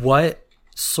 what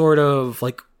sort of,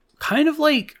 like, kind of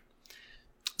like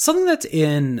something that's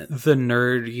in the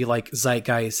nerdy, like,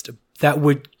 zeitgeist that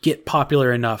would get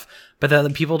popular enough, but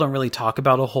that people don't really talk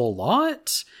about a whole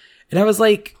lot. And I was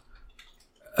like,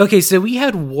 okay, so we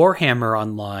had Warhammer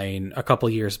Online a couple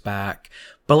years back,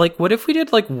 but, like, what if we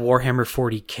did, like, Warhammer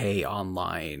 40k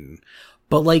online?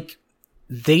 But, like,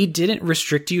 they didn't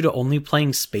restrict you to only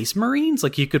playing Space Marines.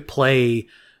 Like, you could play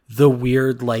the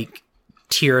weird, like,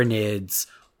 Tyranids,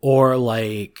 or,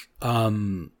 like,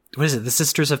 what is it? The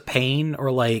Sisters of Pain,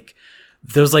 or, like,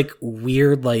 those, like,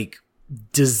 weird, like,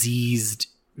 diseased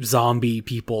zombie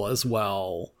people as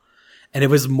well. And it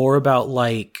was more about,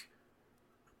 like,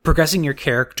 progressing your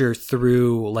character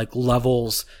through, like,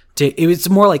 levels. It was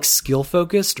more, like, skill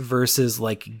focused versus,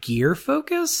 like, gear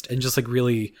focused, and just, like,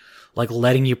 really, like,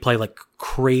 letting you play, like,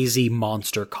 crazy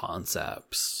monster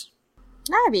concepts.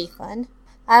 That'd be fun.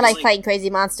 I like fighting crazy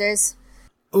monsters.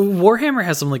 Warhammer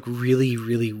has some, like, really,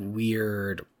 really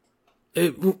weird...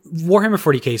 Warhammer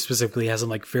 40k specifically has some,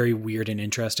 like, very weird and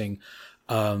interesting,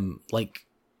 like,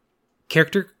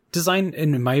 character design,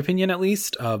 in my opinion, at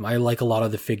least. I like a lot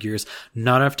of the figures,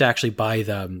 not enough to actually buy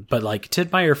them, but, like, to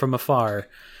admire from afar,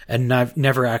 and I've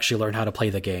never actually learned how to play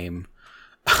the game.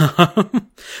 But,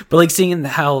 like, seeing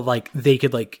how, like, they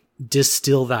could, like,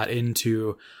 distill that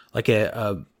into, like,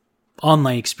 a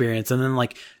online experience, and then,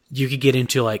 like, you could get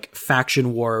into, like,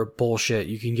 faction war bullshit.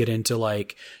 You can get into,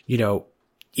 like, you know,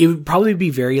 it would probably be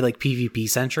very, like, PvP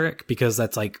centric, because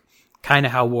that's, like, kind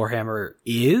of how Warhammer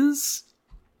is.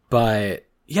 But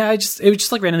yeah, it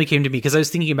just like randomly came to me because I was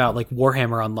thinking about, like,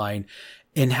 Warhammer Online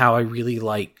and how I really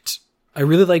liked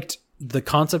the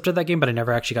concept of that game, but I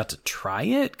never actually got to try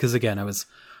it because, again, I was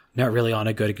not really on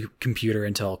a good computer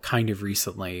until kind of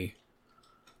recently.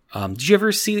 Did you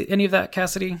ever see any of that,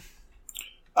 Cassidy?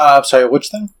 Sorry, which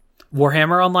thing?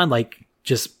 Warhammer Online, like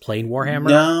just plain Warhammer?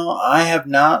 No, I have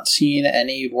not seen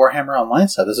any Warhammer Online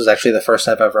stuff. This is actually the first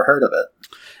I've ever heard of it.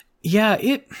 Yeah,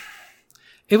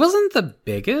 it wasn't the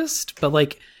biggest, but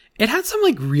like it had some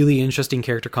like really interesting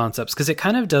character concepts because it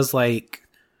kind of does like,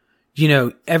 you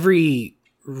know, every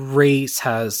race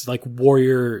has like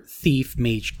warrior, thief,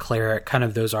 mage, cleric, kind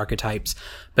of those archetypes,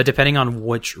 but depending on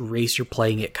which race you're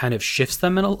playing, it kind of shifts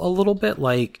them in a little bit.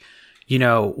 Like, you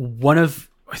know,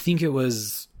 I think it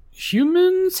was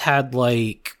humans had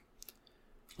like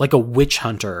a witch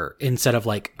hunter instead of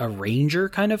like a ranger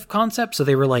kind of concept. So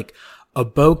they were like a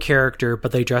bow character,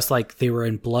 but they dressed like they were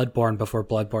in Bloodborne before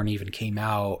Bloodborne even came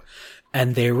out.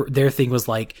 And their thing was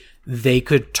like they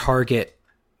could target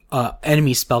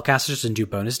enemy spellcasters and do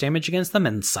bonus damage against them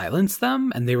and silence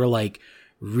them. And they were like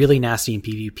really nasty in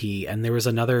PvP. And there was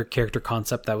another character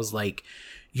concept that was like,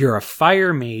 you're a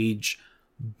fire mage,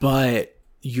 but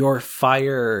your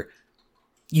fire,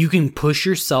 you can push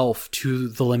yourself to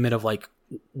the limit of like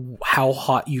how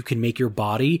hot you can make your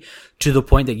body to the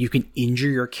point that you can injure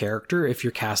your character if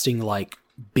you're casting like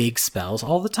big spells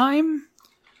all the time.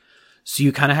 So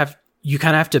you kind of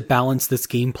have to balance this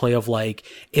gameplay of like,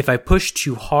 if I push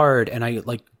too hard and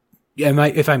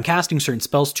if I'm casting certain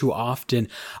spells too often,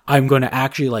 I'm going to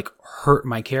actually like hurt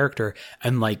my character.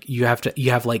 And like, you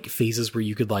have like phases where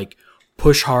you could like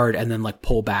push hard and then like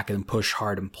pull back and push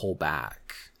hard and pull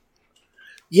back.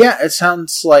 Yeah, it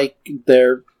sounds like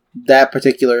that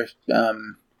particular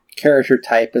character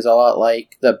type is a lot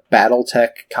like the BattleTech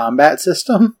combat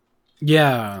system.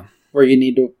 Yeah. Where you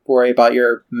need to worry about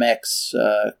your mech's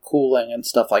cooling and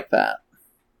stuff like that.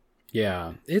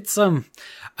 Yeah. It's, I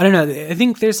don't know. I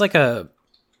think there's like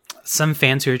some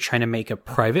fans who are trying to make a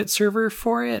private server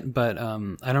for it, but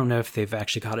I don't know if they've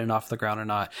actually gotten it off the ground or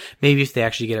not. Maybe if they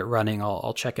actually get it running,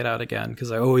 I'll check it out again,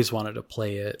 because I always wanted to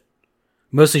play it.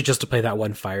 Mostly just to play that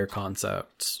one fire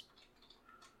concept.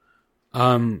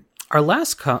 Our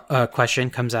last question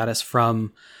comes at us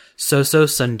from Soso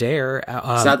Sundar.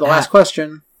 It's not the last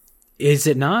question. Is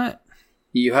it not?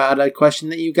 You had a question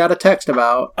that you got a text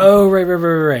about. Oh,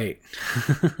 right.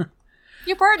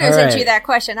 Your partner sent you that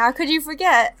question. How could you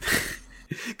forget?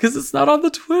 Because it's not on the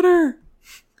Twitter.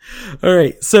 All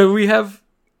right, so we have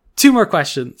 2 more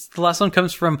questions. The last one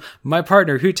comes from my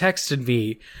partner who texted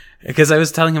me because I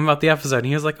was telling him about the episode, and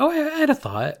he was like, "Oh, I had a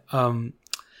thought."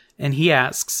 And he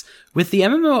asks, with the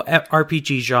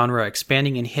MMORPG genre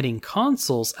expanding and hitting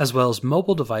consoles as well as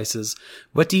mobile devices,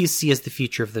 what do you see as the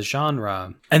future of the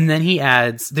genre? And then he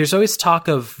adds, there's always talk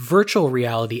of virtual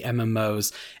reality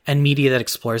MMOs and media that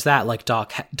explores that, like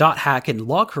Dot Hack and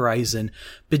Log Horizon,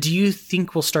 but do you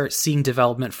think we'll start seeing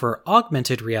development for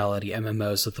augmented reality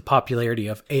MMOs with the popularity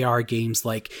of AR games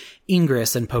like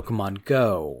Ingress and Pokemon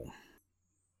Go?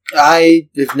 I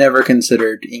have never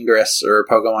considered Ingress or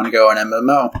Pokemon Go an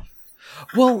MMO.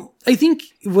 Well, I think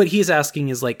what he's asking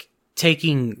is like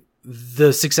taking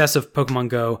the success of Pokemon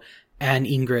Go and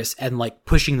Ingress and like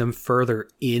pushing them further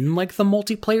in like the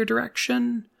multiplayer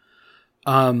direction.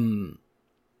 Because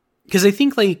I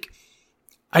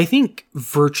think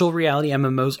virtual reality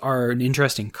MMOs are an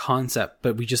interesting concept,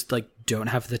 but we just like don't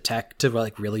have the tech to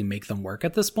like really make them work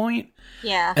at this point.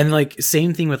 Yeah. And like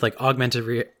same thing with like augmented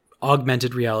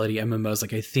reality MMOs.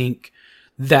 Like I think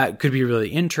that could be really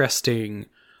interesting,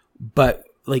 but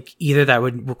like either that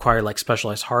would require like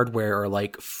specialized hardware or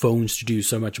like phones to do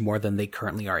so much more than they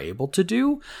currently are able to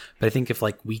do. But I think if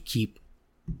like we keep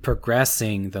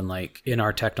progressing, then like in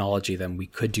our technology, then we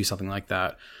could do something like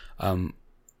that.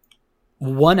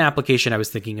 One application I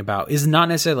was thinking about is not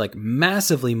necessarily like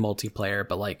massively multiplayer,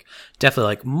 but like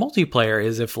definitely like multiplayer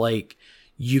is if like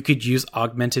you could use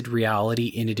augmented reality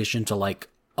in addition to like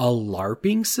a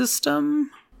LARPing system.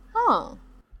 Oh.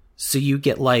 So you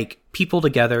get like people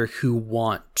together who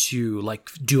want to like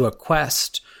do a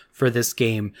quest for this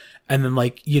game, and then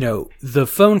like, you know, the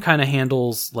phone kind of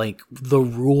handles like the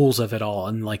rules of it all,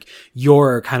 and like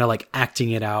you're kind of like acting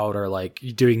it out or like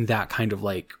doing that kind of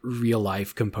like real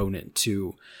life component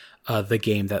to the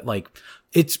game that like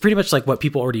it's pretty much like what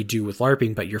people already do with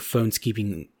LARPing, but your phone's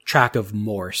keeping track of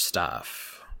more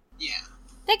stuff. Yeah.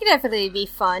 That could definitely be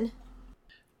fun.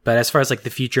 But as far as like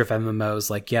the future of MMOs,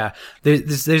 like, yeah,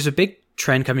 there's a big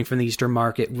trend coming from the Eastern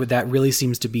market that really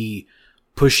seems to be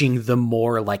pushing the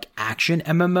more like action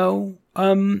MMO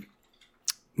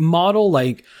model.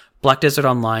 Like Black Desert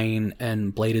Online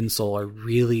and Blade and Soul are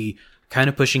really kind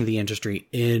of pushing the industry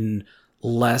in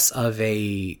less of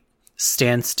a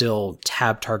standstill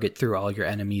tab target through all your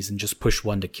enemies and just push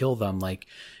one to kill them. Like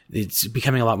it's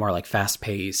becoming a lot more like fast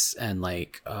paced and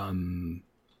like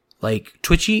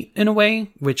twitchy in a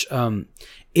way, which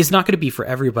is not going to be for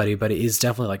everybody, but it is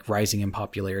definitely like rising in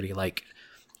popularity. Like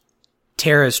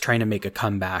Terra is trying to make a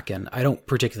comeback, and I don't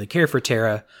particularly care for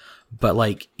Terra, but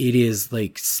like it is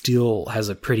like still has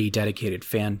a pretty dedicated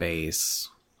fan base.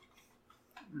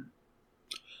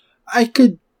 I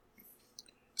could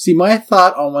see my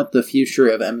thought on what the future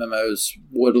of MMOs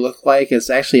would look like is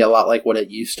actually a lot like what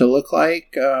it used to look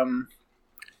like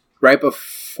right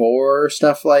before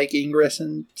stuff like Ingress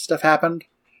and stuff happened,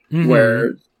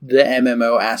 where the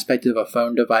MMO aspect of a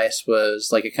phone device was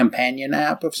like a companion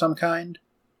app of some kind.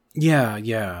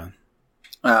 Yeah.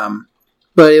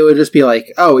 But it would just be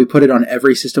like, oh, we put it on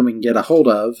every system we can get a hold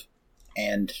of,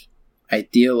 and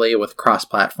ideally with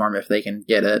cross-platform if they can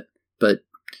get it, but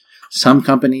some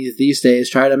companies these days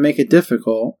try to make it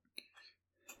difficult.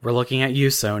 We're looking at you,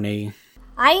 Sony.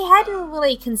 I hadn't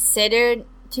really considered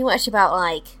too much about,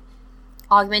 like,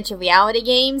 augmented reality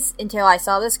games until I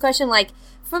saw this question. Like,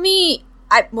 for me,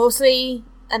 I mostly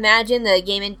imagine the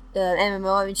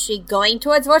MMO industry going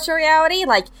towards virtual reality.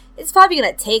 Like, it's probably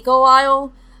going to take a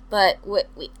while, but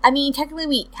technically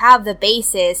we have the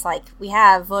basis. Like, we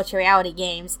have virtual reality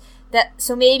games.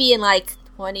 So maybe in, like,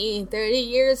 20, 30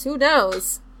 years, who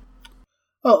knows?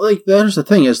 Well, like, there's the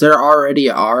thing is there already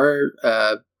are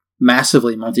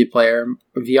massively multiplayer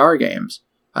VR games.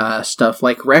 Stuff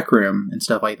like Rec Room and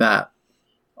stuff like that.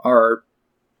 Are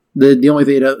the only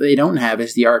thing they don't have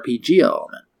is the RPG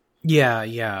element.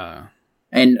 Yeah.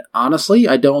 And honestly,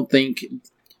 I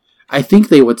think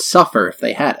they would suffer if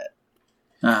they had it.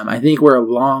 I think we're a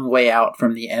long way out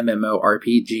from the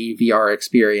MMORPG VR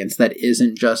experience that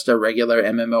isn't just a regular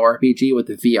MMORPG with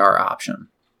the VR option.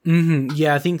 Mm-hmm.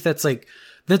 Yeah, I think that's one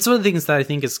of the things that I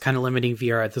think is kind of limiting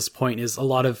VR at this point is a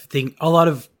lot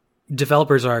of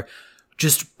developers are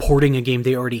just porting a game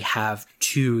they already have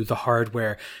to the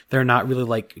hardware. They're not really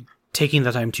like taking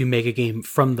the time to make a game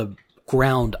from the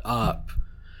ground up.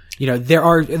 You know, there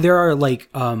are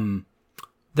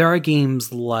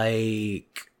games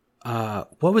like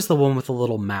what was the one with the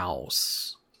little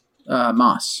mouse?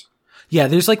 Moss. Yeah,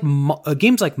 there's like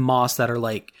games like Moss that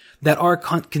are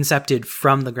concepted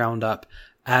from the ground up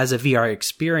as a VR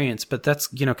experience, but that's,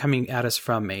 coming at us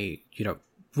from a,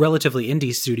 relatively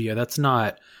indie studio. That's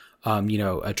not, a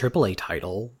AAA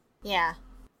title. Yeah.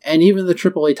 And even the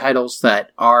AAA titles that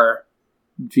are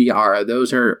VR,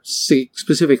 those are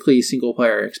specifically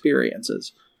single-player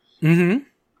experiences. Mm-hmm.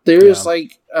 There's,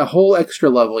 like, a whole extra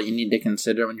level you need to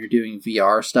consider when you're doing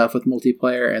VR stuff with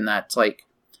multiplayer, and that's, like,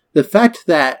 the fact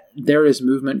that there is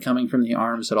movement coming from the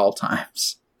arms at all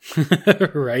times.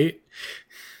 Right?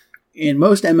 In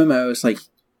most MMOs, like,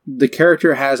 the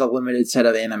character has a limited set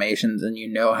of animations, and you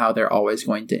know how they're always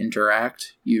going to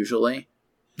interact, usually.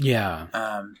 Yeah.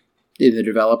 In the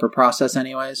developer process,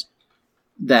 anyways.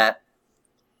 That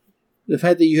the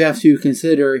fact that you have to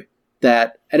consider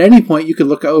that at any point you could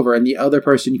look over and the other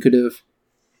person could have,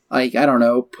 like, I don't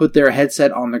know, put their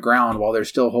headset on the ground while they're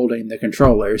still holding the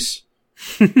controllers.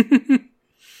 And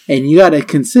you gotta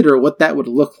consider what that would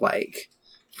look like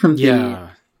from the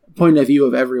point of view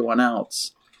of everyone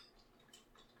else.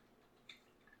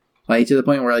 Like, to the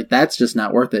point where, like, that's just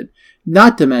not worth it.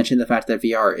 Not to mention the fact that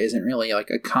VR isn't really, like,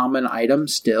 a common item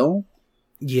still.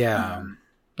 Yeah.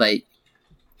 I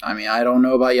don't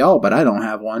know about y'all, but I don't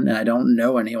have one, and I don't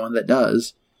know anyone that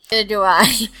does. Neither do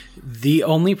I. The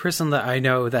only person that I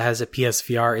know that has a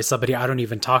PSVR is somebody I don't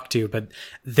even talk to, but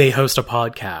they host a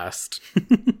podcast.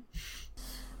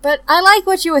 But I like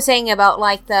what you were saying about,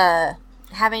 like,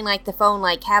 having, like, the phone,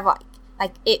 like, have,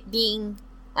 like it being,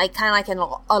 like, kind of like a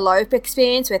LARP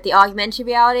experience with the augmented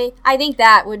reality. I think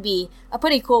that would be a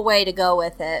pretty cool way to go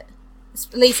with it.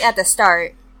 At least at the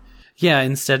start. Yeah,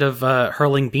 instead of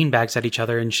hurling beanbags at each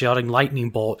other and shouting lightning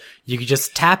bolt, you could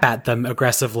just tap at them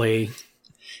aggressively.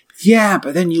 Yeah,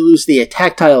 but then you lose the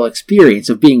tactile experience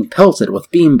of being pelted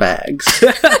with beanbags.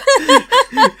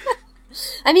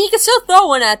 I mean, you can still throw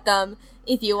one at them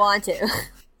if you want to.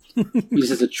 Use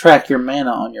it to track your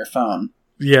mana on your phone.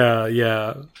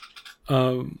 Yeah.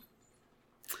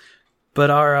 But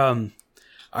our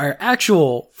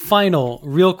actual final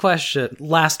real question,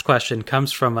 last question,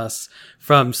 comes from us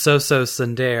from Soso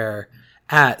Sundare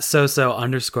at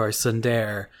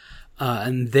Soso_Sundare.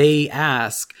 And they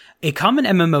ask, a common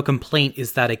MMO complaint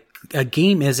is that a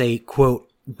game is a, quote,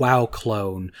 WoW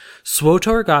clone.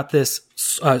 SWTOR got this,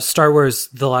 Star Wars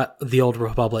The Old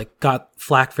Republic got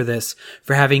flack for this,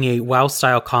 for having a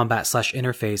WoW-style combat /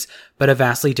 interface, but a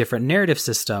vastly different narrative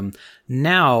system.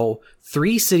 Now,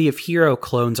 3 City of Hero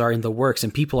clones are in the works,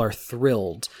 and people are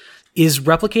thrilled. is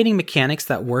replicating mechanics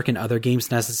that work in other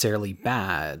games necessarily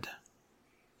bad?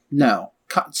 No.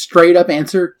 Straight up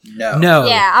answer, no. No.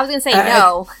 Yeah, I was gonna say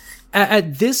no.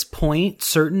 At this point,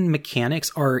 certain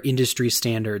mechanics are industry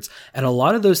standards, and a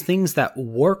lot of those things that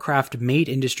Warcraft made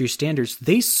industry standards,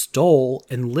 they stole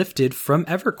and lifted from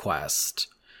EverQuest.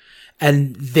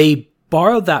 And they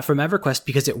borrowed that from EverQuest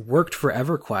because it worked for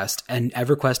EverQuest, and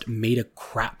EverQuest made a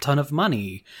crap ton of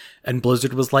money. And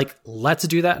Blizzard was like, let's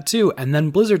do that too. And then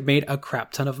Blizzard made a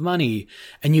crap ton of money.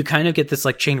 And you kind of get this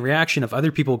like chain reaction of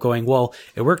other people going, well,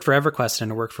 it worked for EverQuest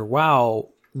and it worked for WoW.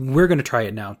 We're going to try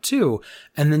it now too.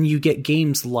 And then you get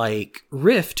games like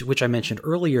Rift, which I mentioned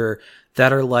earlier,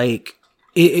 that are like,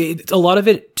 a lot of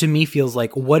it to me feels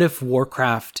like, what if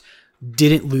Warcraft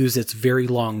didn't lose its very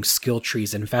long skill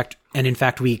trees? In fact,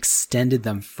 we extended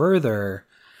them further.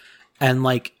 And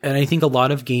I think a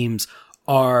lot of games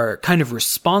are kind of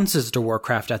responses to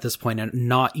Warcraft at this point and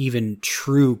not even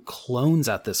true clones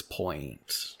at this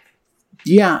point.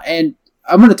 Yeah, and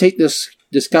I'm going to take this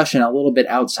discussion a little bit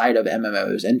outside of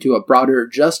MMOs into a broader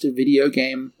just a video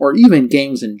game or even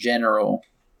games in general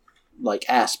like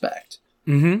aspect.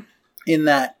 Mm-hmm. In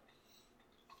that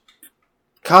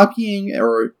copying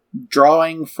or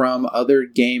drawing from other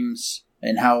games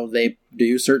and how they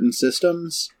do certain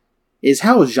systems is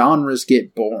how genres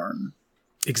get born.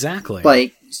 Exactly.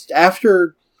 Like,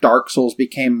 after Dark Souls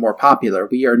became more popular,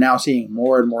 we are now seeing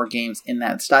more and more games in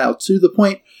that style, to the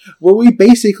point where we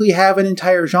basically have an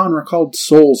entire genre called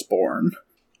Soulsborne.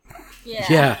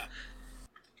 Yeah.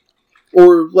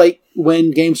 Or, like, when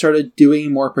games started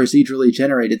doing more procedurally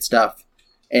generated stuff,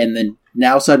 and then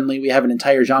now suddenly we have an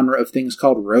entire genre of things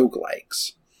called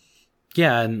roguelikes.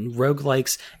 Yeah, and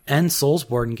roguelikes and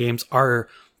Soulsborne games are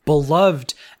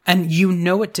beloved, and you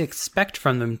know what to expect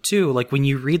from them too. Like when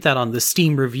you read that on the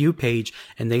Steam review page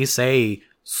and they say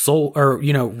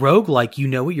roguelike, you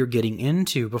know what you're getting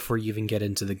into before you even get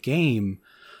into the game.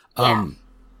 Yeah.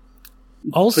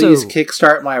 Also, please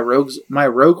kickstart my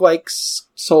roguelike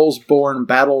Soulsborne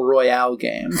Battle Royale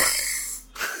game.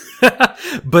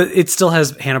 but it still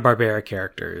has Hanna-Barbera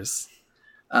characters.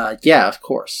 Yeah, of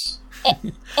course.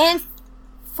 And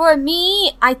for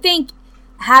me, I think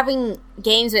having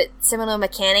games with similar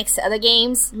mechanics to other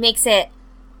games makes it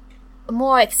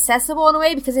more accessible in a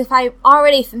way, because if I'm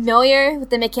already familiar with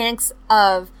the mechanics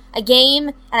of a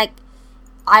game, and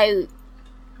I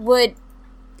would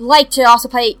like to also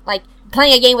playing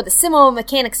a game with the similar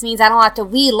mechanics means I don't have to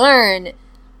relearn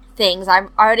things.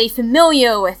 I'm already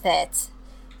familiar with it.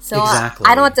 So exactly.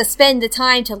 I don't have to spend the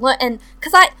time to learn, and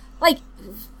because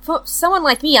for someone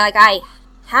like me, I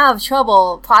have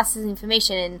trouble processing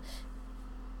information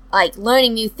and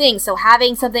learning new things. So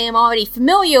having something I'm already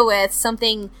familiar with,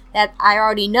 something that I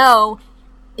already know,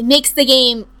 it makes the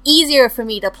game easier for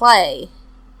me to play,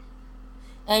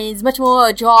 and it's much more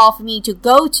a draw for me to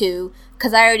go to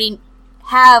because I already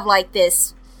have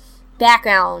this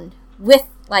background with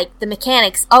the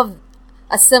mechanics of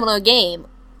a similar game.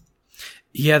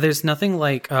 Yeah, there's nothing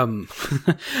like I'm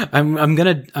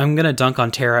gonna dunk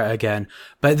on Terra again,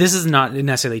 but this is not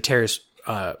necessarily Terra's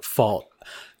fault.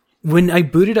 When I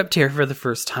booted up Terra for the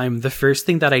first time, the first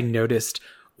thing that I noticed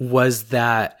was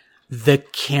that the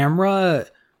camera,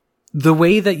 the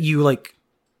way that you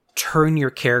turn your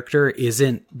character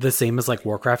isn't the same as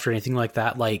Warcraft or anything like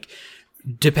that.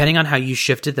 Depending on how you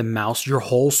shifted the mouse, your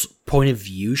whole point of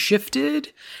view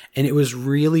shifted, and it was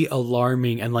really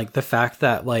alarming. And the fact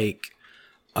that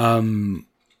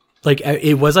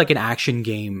it was an action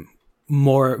game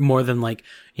more than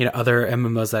other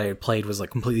MMOs that I had played was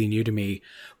completely new to me.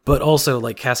 But also,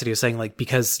 Cassidy was saying,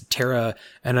 because Terra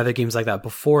and other games like that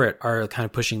before it are kind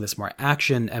of pushing this more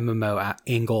action MMO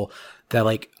angle,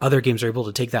 that other games are able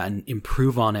to take that and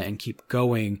improve on it and keep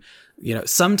going.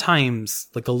 Sometimes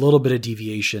a little bit of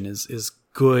deviation is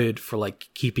good for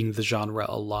keeping the genre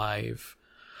alive.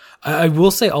 I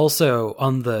will say also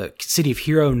on the City of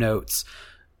Hero notes,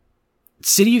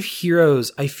 City of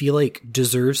Heroes, I feel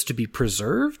deserves to be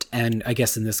preserved, and I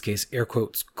guess in this case, air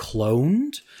quotes,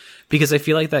 cloned, because I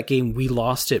feel that game, we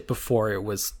lost it before it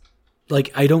was,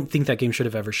 I don't think that game should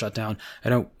have ever shut down. I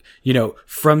don't,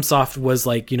 FromSoft was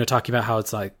talking about how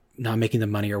it's not making the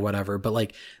money or whatever,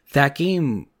 but that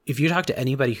game, if you talk to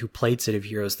anybody who played City of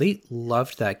Heroes, they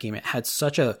loved that game. It had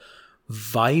such a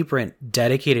vibrant,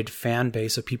 dedicated fan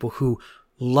base of people who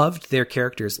loved their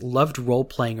characters, loved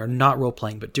role-playing, or not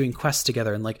role-playing, but doing quests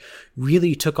together, and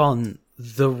really took on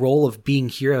the role of being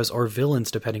heroes or villains,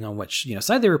 depending on which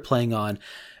side they were playing on.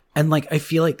 And I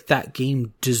feel that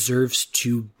game deserves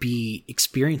to be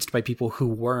experienced by people who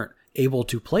weren't able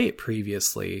to play it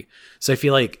previously. So I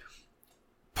feel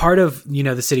part of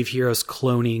the City of Heroes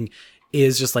cloning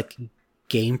is just like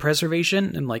game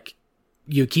preservation and like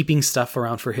you keeping stuff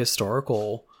around for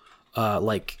historical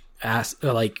like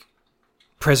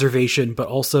preservation, but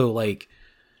also like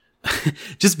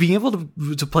just being able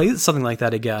to play something like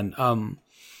that again.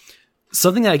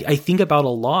 Something that I think about a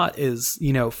lot is,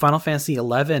 you know, Final Fantasy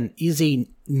XI is a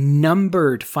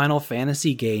numbered Final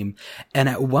Fantasy game. And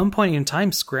at one point in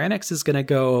time, Square Enix is going to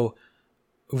go,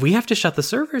 we have to shut the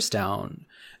servers down.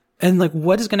 And like,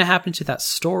 what is going to happen to that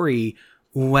story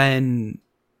when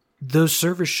those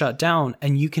servers shut down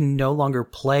and you can no longer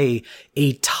play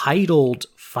a titled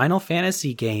Final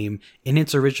Fantasy game in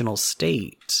its original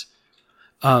state?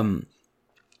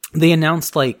 They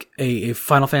announced like a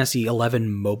Final Fantasy XI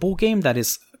mobile game that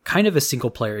is kind of a single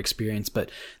player experience,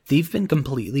 but they've been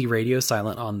completely radio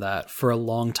silent on that for a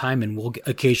long time. And we'll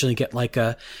occasionally get like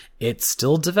it's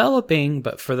still developing,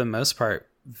 but for the most part,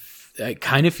 it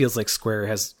kind of feels like Square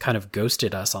has kind of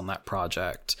ghosted us on that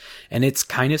project. And it's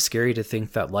kind of scary to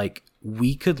think that like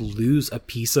we could lose a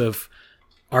piece of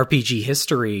RPG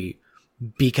history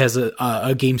because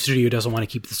a game studio doesn't want to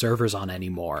keep the servers on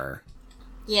anymore.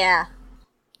 Yeah.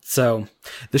 So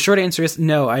the short answer is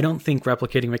no, I don't think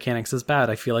replicating mechanics is bad.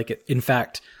 I feel like it, in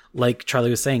fact, like Charlie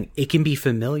was saying, it can be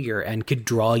familiar and could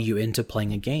draw you into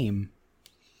playing a game.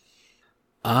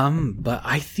 But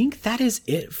I think that is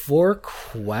it for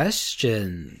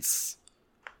questions.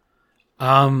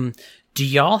 Do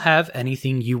y'all have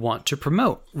anything you want to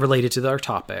promote related to our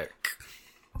topic?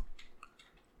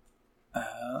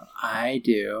 I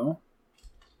do.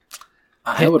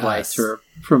 I would like to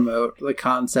promote the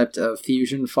concept of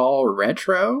Fusion Fall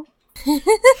Retro.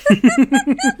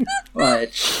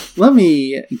 Which, let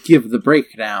me give the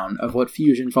breakdown of what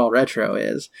Fusion Fall Retro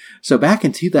is. So back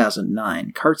in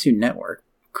 2009, Cartoon Network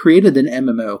created an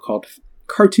MMO called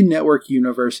Cartoon Network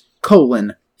Universe: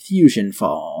 Fusion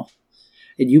Fall.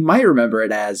 And you might remember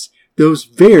it as those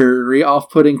very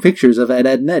off-putting pictures of Ed,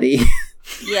 Edd, and Eddy.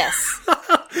 Yes.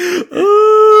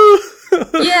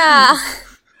 Yeah.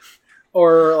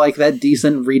 Or like that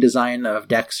decent redesign of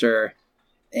Dexter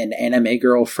and anime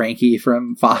girl Frankie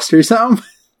from Foster's Home.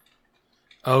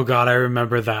 Oh god, I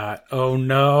remember that. Oh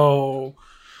no.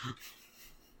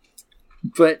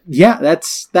 But yeah,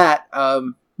 that's that.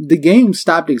 The game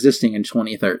stopped existing in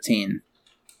 2013.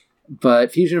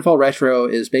 But Fusion Fall Retro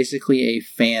is basically a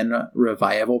fan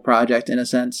revival project in a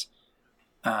sense.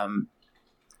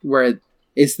 Where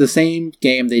it's the same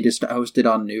game, they just hosted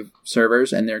on new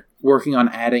servers, and they're working on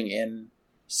adding in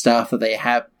stuff that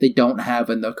they don't have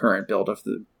in the current build of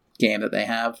the game that they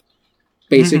have.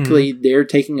 Basically, they're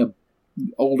taking a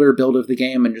older build of the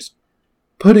game and just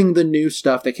putting the new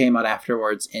stuff that came out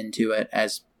afterwards into it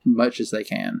as much as they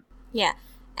can. Yeah.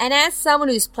 And as someone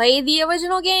who's played the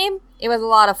original game, it was a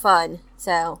lot of fun.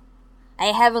 So, I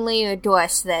heavily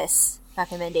endorse this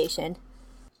recommendation.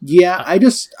 Yeah,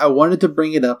 I wanted to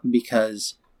bring it up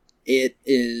because it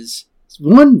is,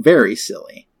 one, very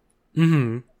silly.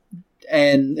 Mm-hmm.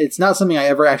 And it's not something I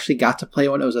ever actually got to play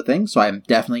when it was a thing, so I'm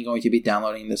definitely going to be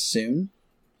downloading this soon.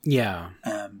 Yeah.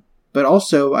 But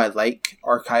also, I like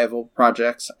archival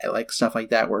projects. I like stuff like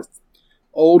that where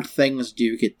old things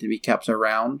do get to be kept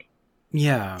around.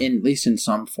 Yeah. At least in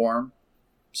some form.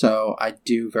 So I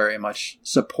do very much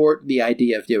support the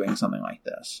idea of doing something like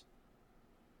this.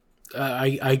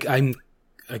 I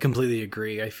completely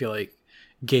agree. I feel like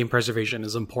game preservation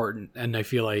is important, and I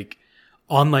feel like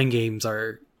online games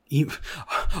are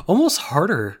almost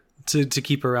harder to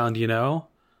keep around, you know?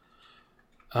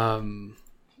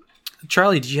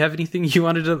 Charlie, did you have anything you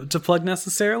wanted to plug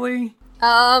necessarily?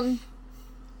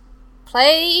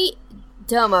 Play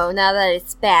Domo now that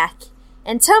it's back,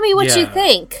 and tell me what you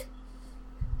think.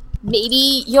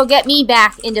 Maybe you'll get me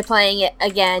back into playing it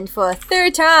again for a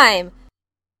third time.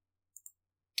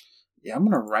 Yeah, I'm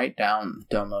going to write down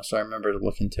Domo so I remember to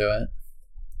look into it.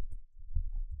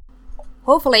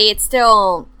 Hopefully it's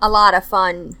still a lot of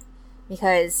fun,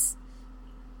 because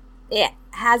it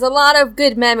has a lot of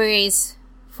good memories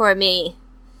for me,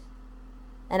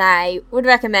 and I would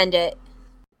recommend it.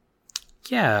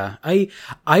 Yeah, I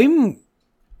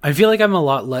feel like I'm a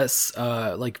lot less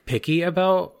like picky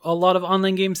about a lot of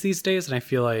online games these days, and I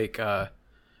feel like I'm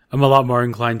a lot more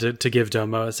inclined to give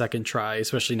Domo a second try,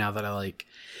 especially now that I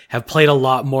have played a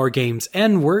lot more games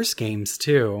and worse games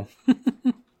too.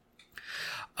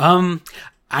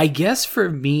 I guess for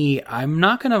me, I'm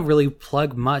not gonna really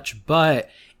plug much, but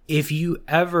if you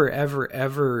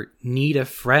ever need a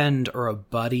friend or a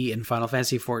buddy in Final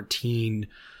Fantasy XIV,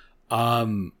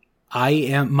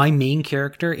 my main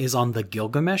character is on the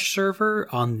Gilgamesh server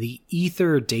on the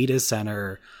Ether data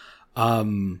center.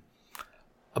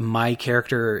 my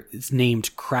character is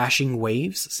named Crashing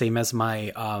Waves, same as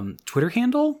my Twitter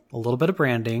handle. A little bit of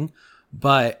branding,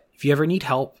 but if you ever need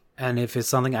help and if it's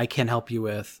something I can help you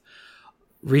with,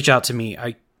 reach out to me.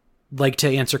 I like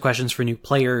to answer questions for new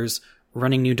players,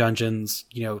 running new dungeons,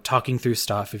 talking through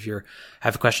stuff. If you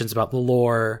have questions about the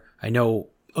lore, I know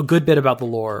a good bit about the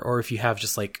lore, or if you have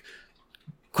just like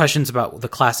questions about the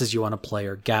classes you want to play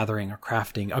or gathering or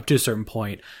crafting up to a certain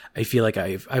point, I feel like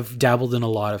I've dabbled in a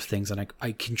lot of things and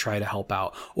I can try to help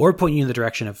out or point you in the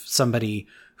direction of somebody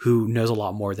who knows a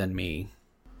lot more than me.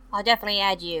 I'll definitely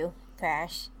add you,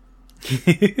 Crash.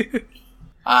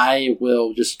 I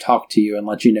will just talk to you and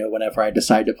let you know whenever I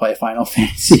decide to play Final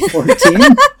Fantasy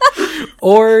XIV.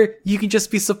 Or you can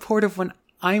just be supportive when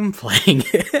I'm playing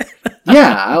it.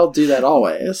 Yeah, I'll do that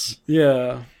always.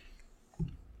 Yeah.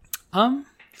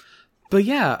 But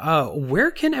yeah,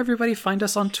 where can everybody find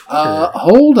us on Twitter?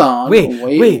 Hold on.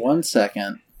 Wait 1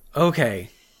 second. Okay.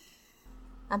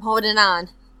 I'm holding on.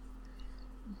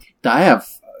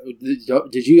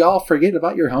 Did you all forget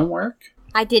about your homework?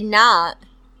 I did not.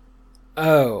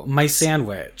 Oh, my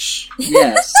sandwich.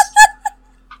 Yes.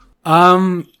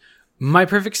 My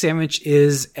perfect sandwich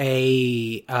is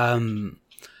a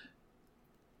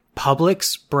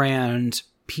Publix brand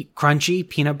crunchy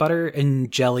peanut butter and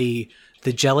jelly.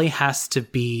 The jelly has to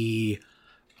be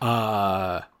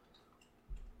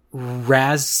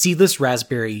seedless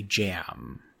raspberry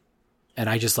jam, and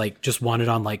I just want it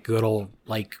on like good old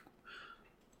like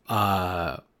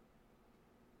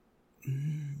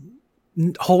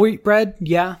whole wheat bread,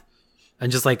 yeah,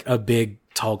 and just like a big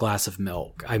tall glass of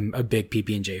milk. I'm a big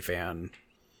PB&J fan.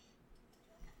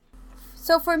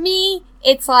 So for me,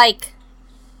 it's like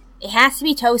it has to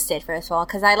be toasted first of all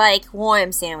because I like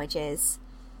warm sandwiches.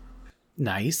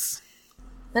 Nice.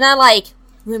 But not like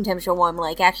room temperature warm,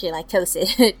 like actually like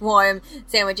toasted warm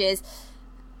sandwiches.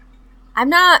 I'm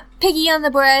not picky on the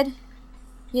bread.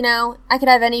 I could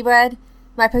have any bread.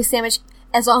 My perfect sandwich,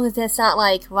 as long as it's not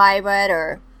like rye bread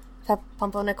or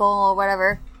pumpernickel or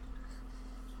whatever.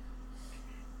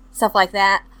 Stuff like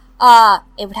that.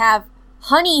 It would have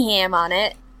honey ham on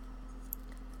it,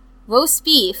 roast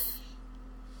beef,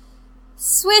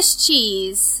 Swiss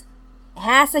cheese. It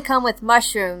has to come with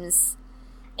mushrooms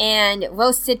and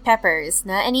roasted peppers.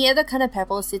 Not any other kind of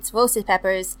peppers, it's roasted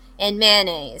peppers and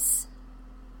mayonnaise.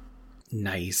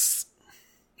 Nice.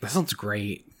 That sounds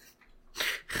great.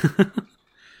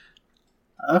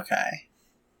 Okay.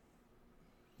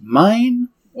 Mine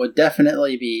would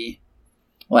definitely be,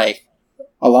 like,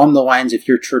 along the lines of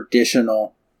your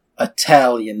traditional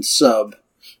Italian sub.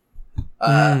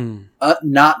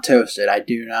 Not toasted. I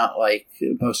do not like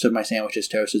most of my sandwiches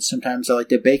toasted. Sometimes I like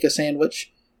to bake a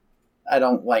sandwich. I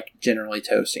don't like generally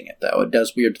toasting it, though. It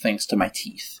does weird things to my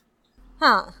teeth.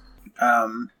 Huh.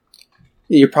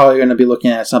 You're probably going to be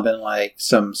looking at something like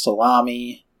some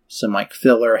salami, some like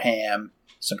filler ham,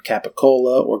 some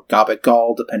capicola or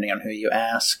gabagool, depending on who you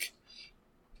ask.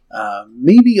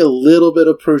 Maybe a little bit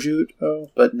of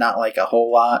prosciutto, but not like a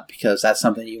whole lot, because that's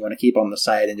something you want to keep on the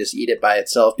side and just eat it by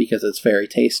itself because it's very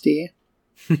tasty.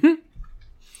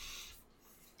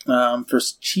 For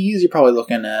cheese, you're probably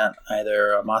looking at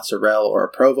either a mozzarella or a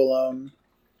provolone.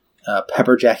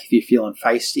 Pepper jack if you're feeling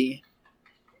feisty.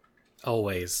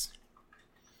 Always.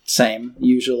 Same,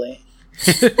 usually.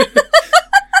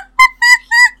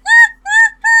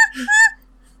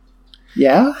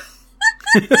 Yeah?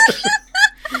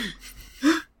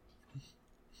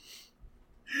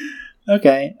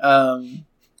 Okay.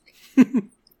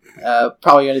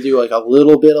 Probably going to do like a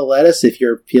little bit of lettuce if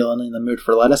you're feeling in the mood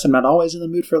for lettuce. I'm not always in the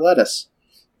mood for lettuce.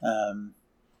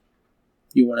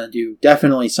 You want to do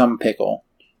definitely some pickle.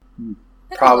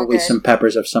 Probably some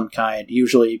peppers of some kind.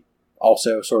 Usually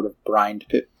also sort of brined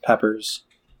peppers.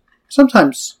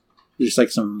 Sometimes just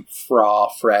like some raw,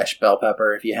 fresh bell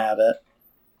pepper if you have it.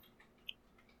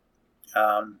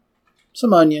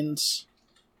 Some onions.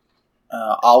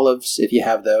 Olives, if you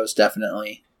have those,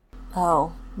 definitely.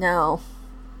 Oh, no.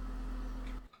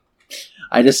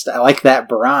 I like that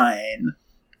brine.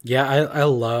 Yeah, I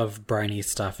love briny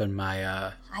stuff in my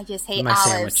I just hate my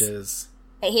olives. sandwiches.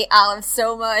 I hate olives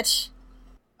so much.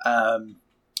 Gonna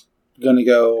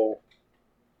go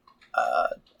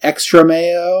extra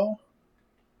mayo,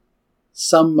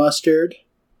 some mustard,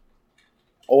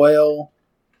 oil,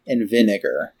 and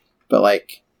vinegar. But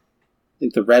like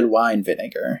the red wine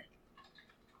vinegar.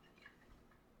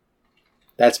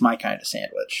 That's my kind of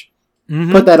sandwich.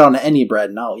 Mm-hmm. Put that on any bread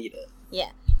and I'll eat it.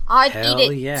 Yeah. I'd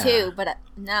eat it too, but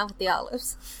not with the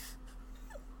olives.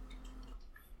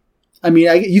 I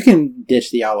mean, you can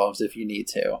ditch the olives if you need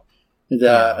to.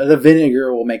 The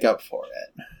vinegar will make up for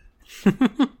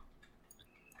it.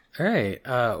 All right.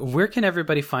 Where can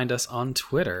everybody find us on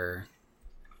Twitter?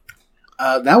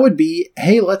 That would be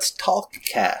Hey Let's Talk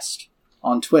Cast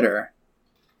on Twitter.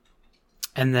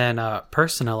 And then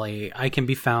personally, I can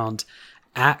be found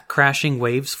at Crashing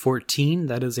Waves 14.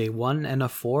 That is a 1 and a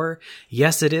 4.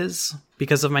 Yes, it is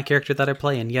because of my character that I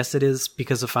play, and yes, it is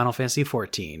because of Final Fantasy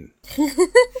 14.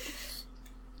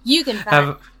 You can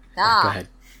find... Go ahead.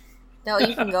 No,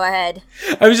 you can go ahead.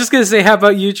 I was just going to say, how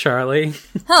about you, Charlie?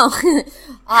 Oh,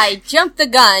 I jumped the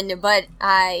gun, but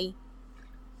it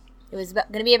was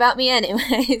going to be about me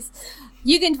anyways.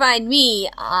 You can find me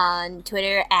on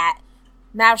Twitter at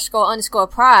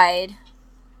 _pride.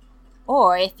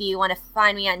 Or if you want to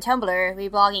find me on Tumblr,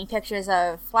 reblogging pictures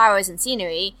of flowers and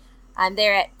scenery, I'm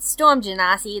there at Storm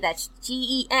Genasi, that's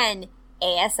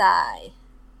GENASI.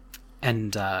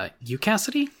 And you,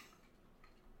 Cassidy?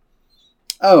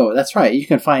 Oh, that's right. You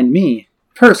can find me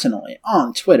personally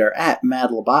on Twitter at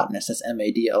Madlobotanist. That's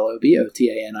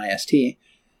MADLOBOTANIST.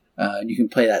 And you can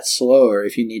play that slower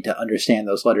if you need to understand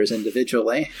those letters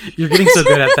individually. You're getting so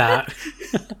good at that.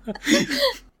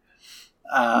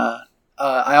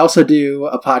 I also do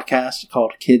a podcast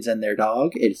called Kids and Their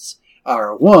Dog. It's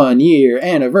our 1-year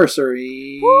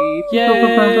anniversary. Woo!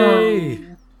 Yay!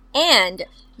 And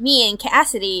me and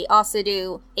Cassidy also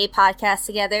do a podcast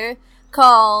together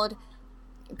called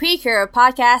Precure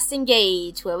Podcast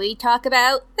Engage, where we talk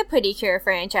about the Pretty Cure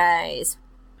franchise.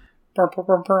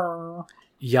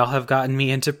 Y'all have gotten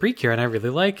me into Precure, and I really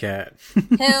like it.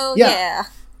 Hell yeah.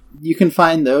 You can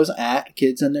find those at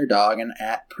Kids and Their Dog and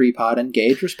at Prepod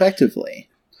Engage, respectively.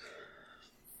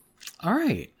 All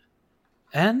right.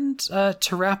 And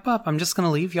to wrap up, I'm just going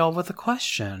to leave y'all with a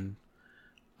question.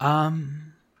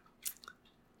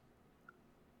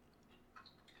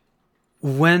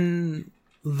 When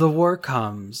the war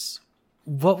comes,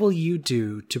 what will you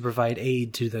do to provide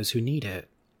aid to those who need it?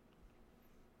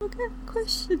 What kind of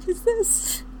question is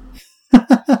this?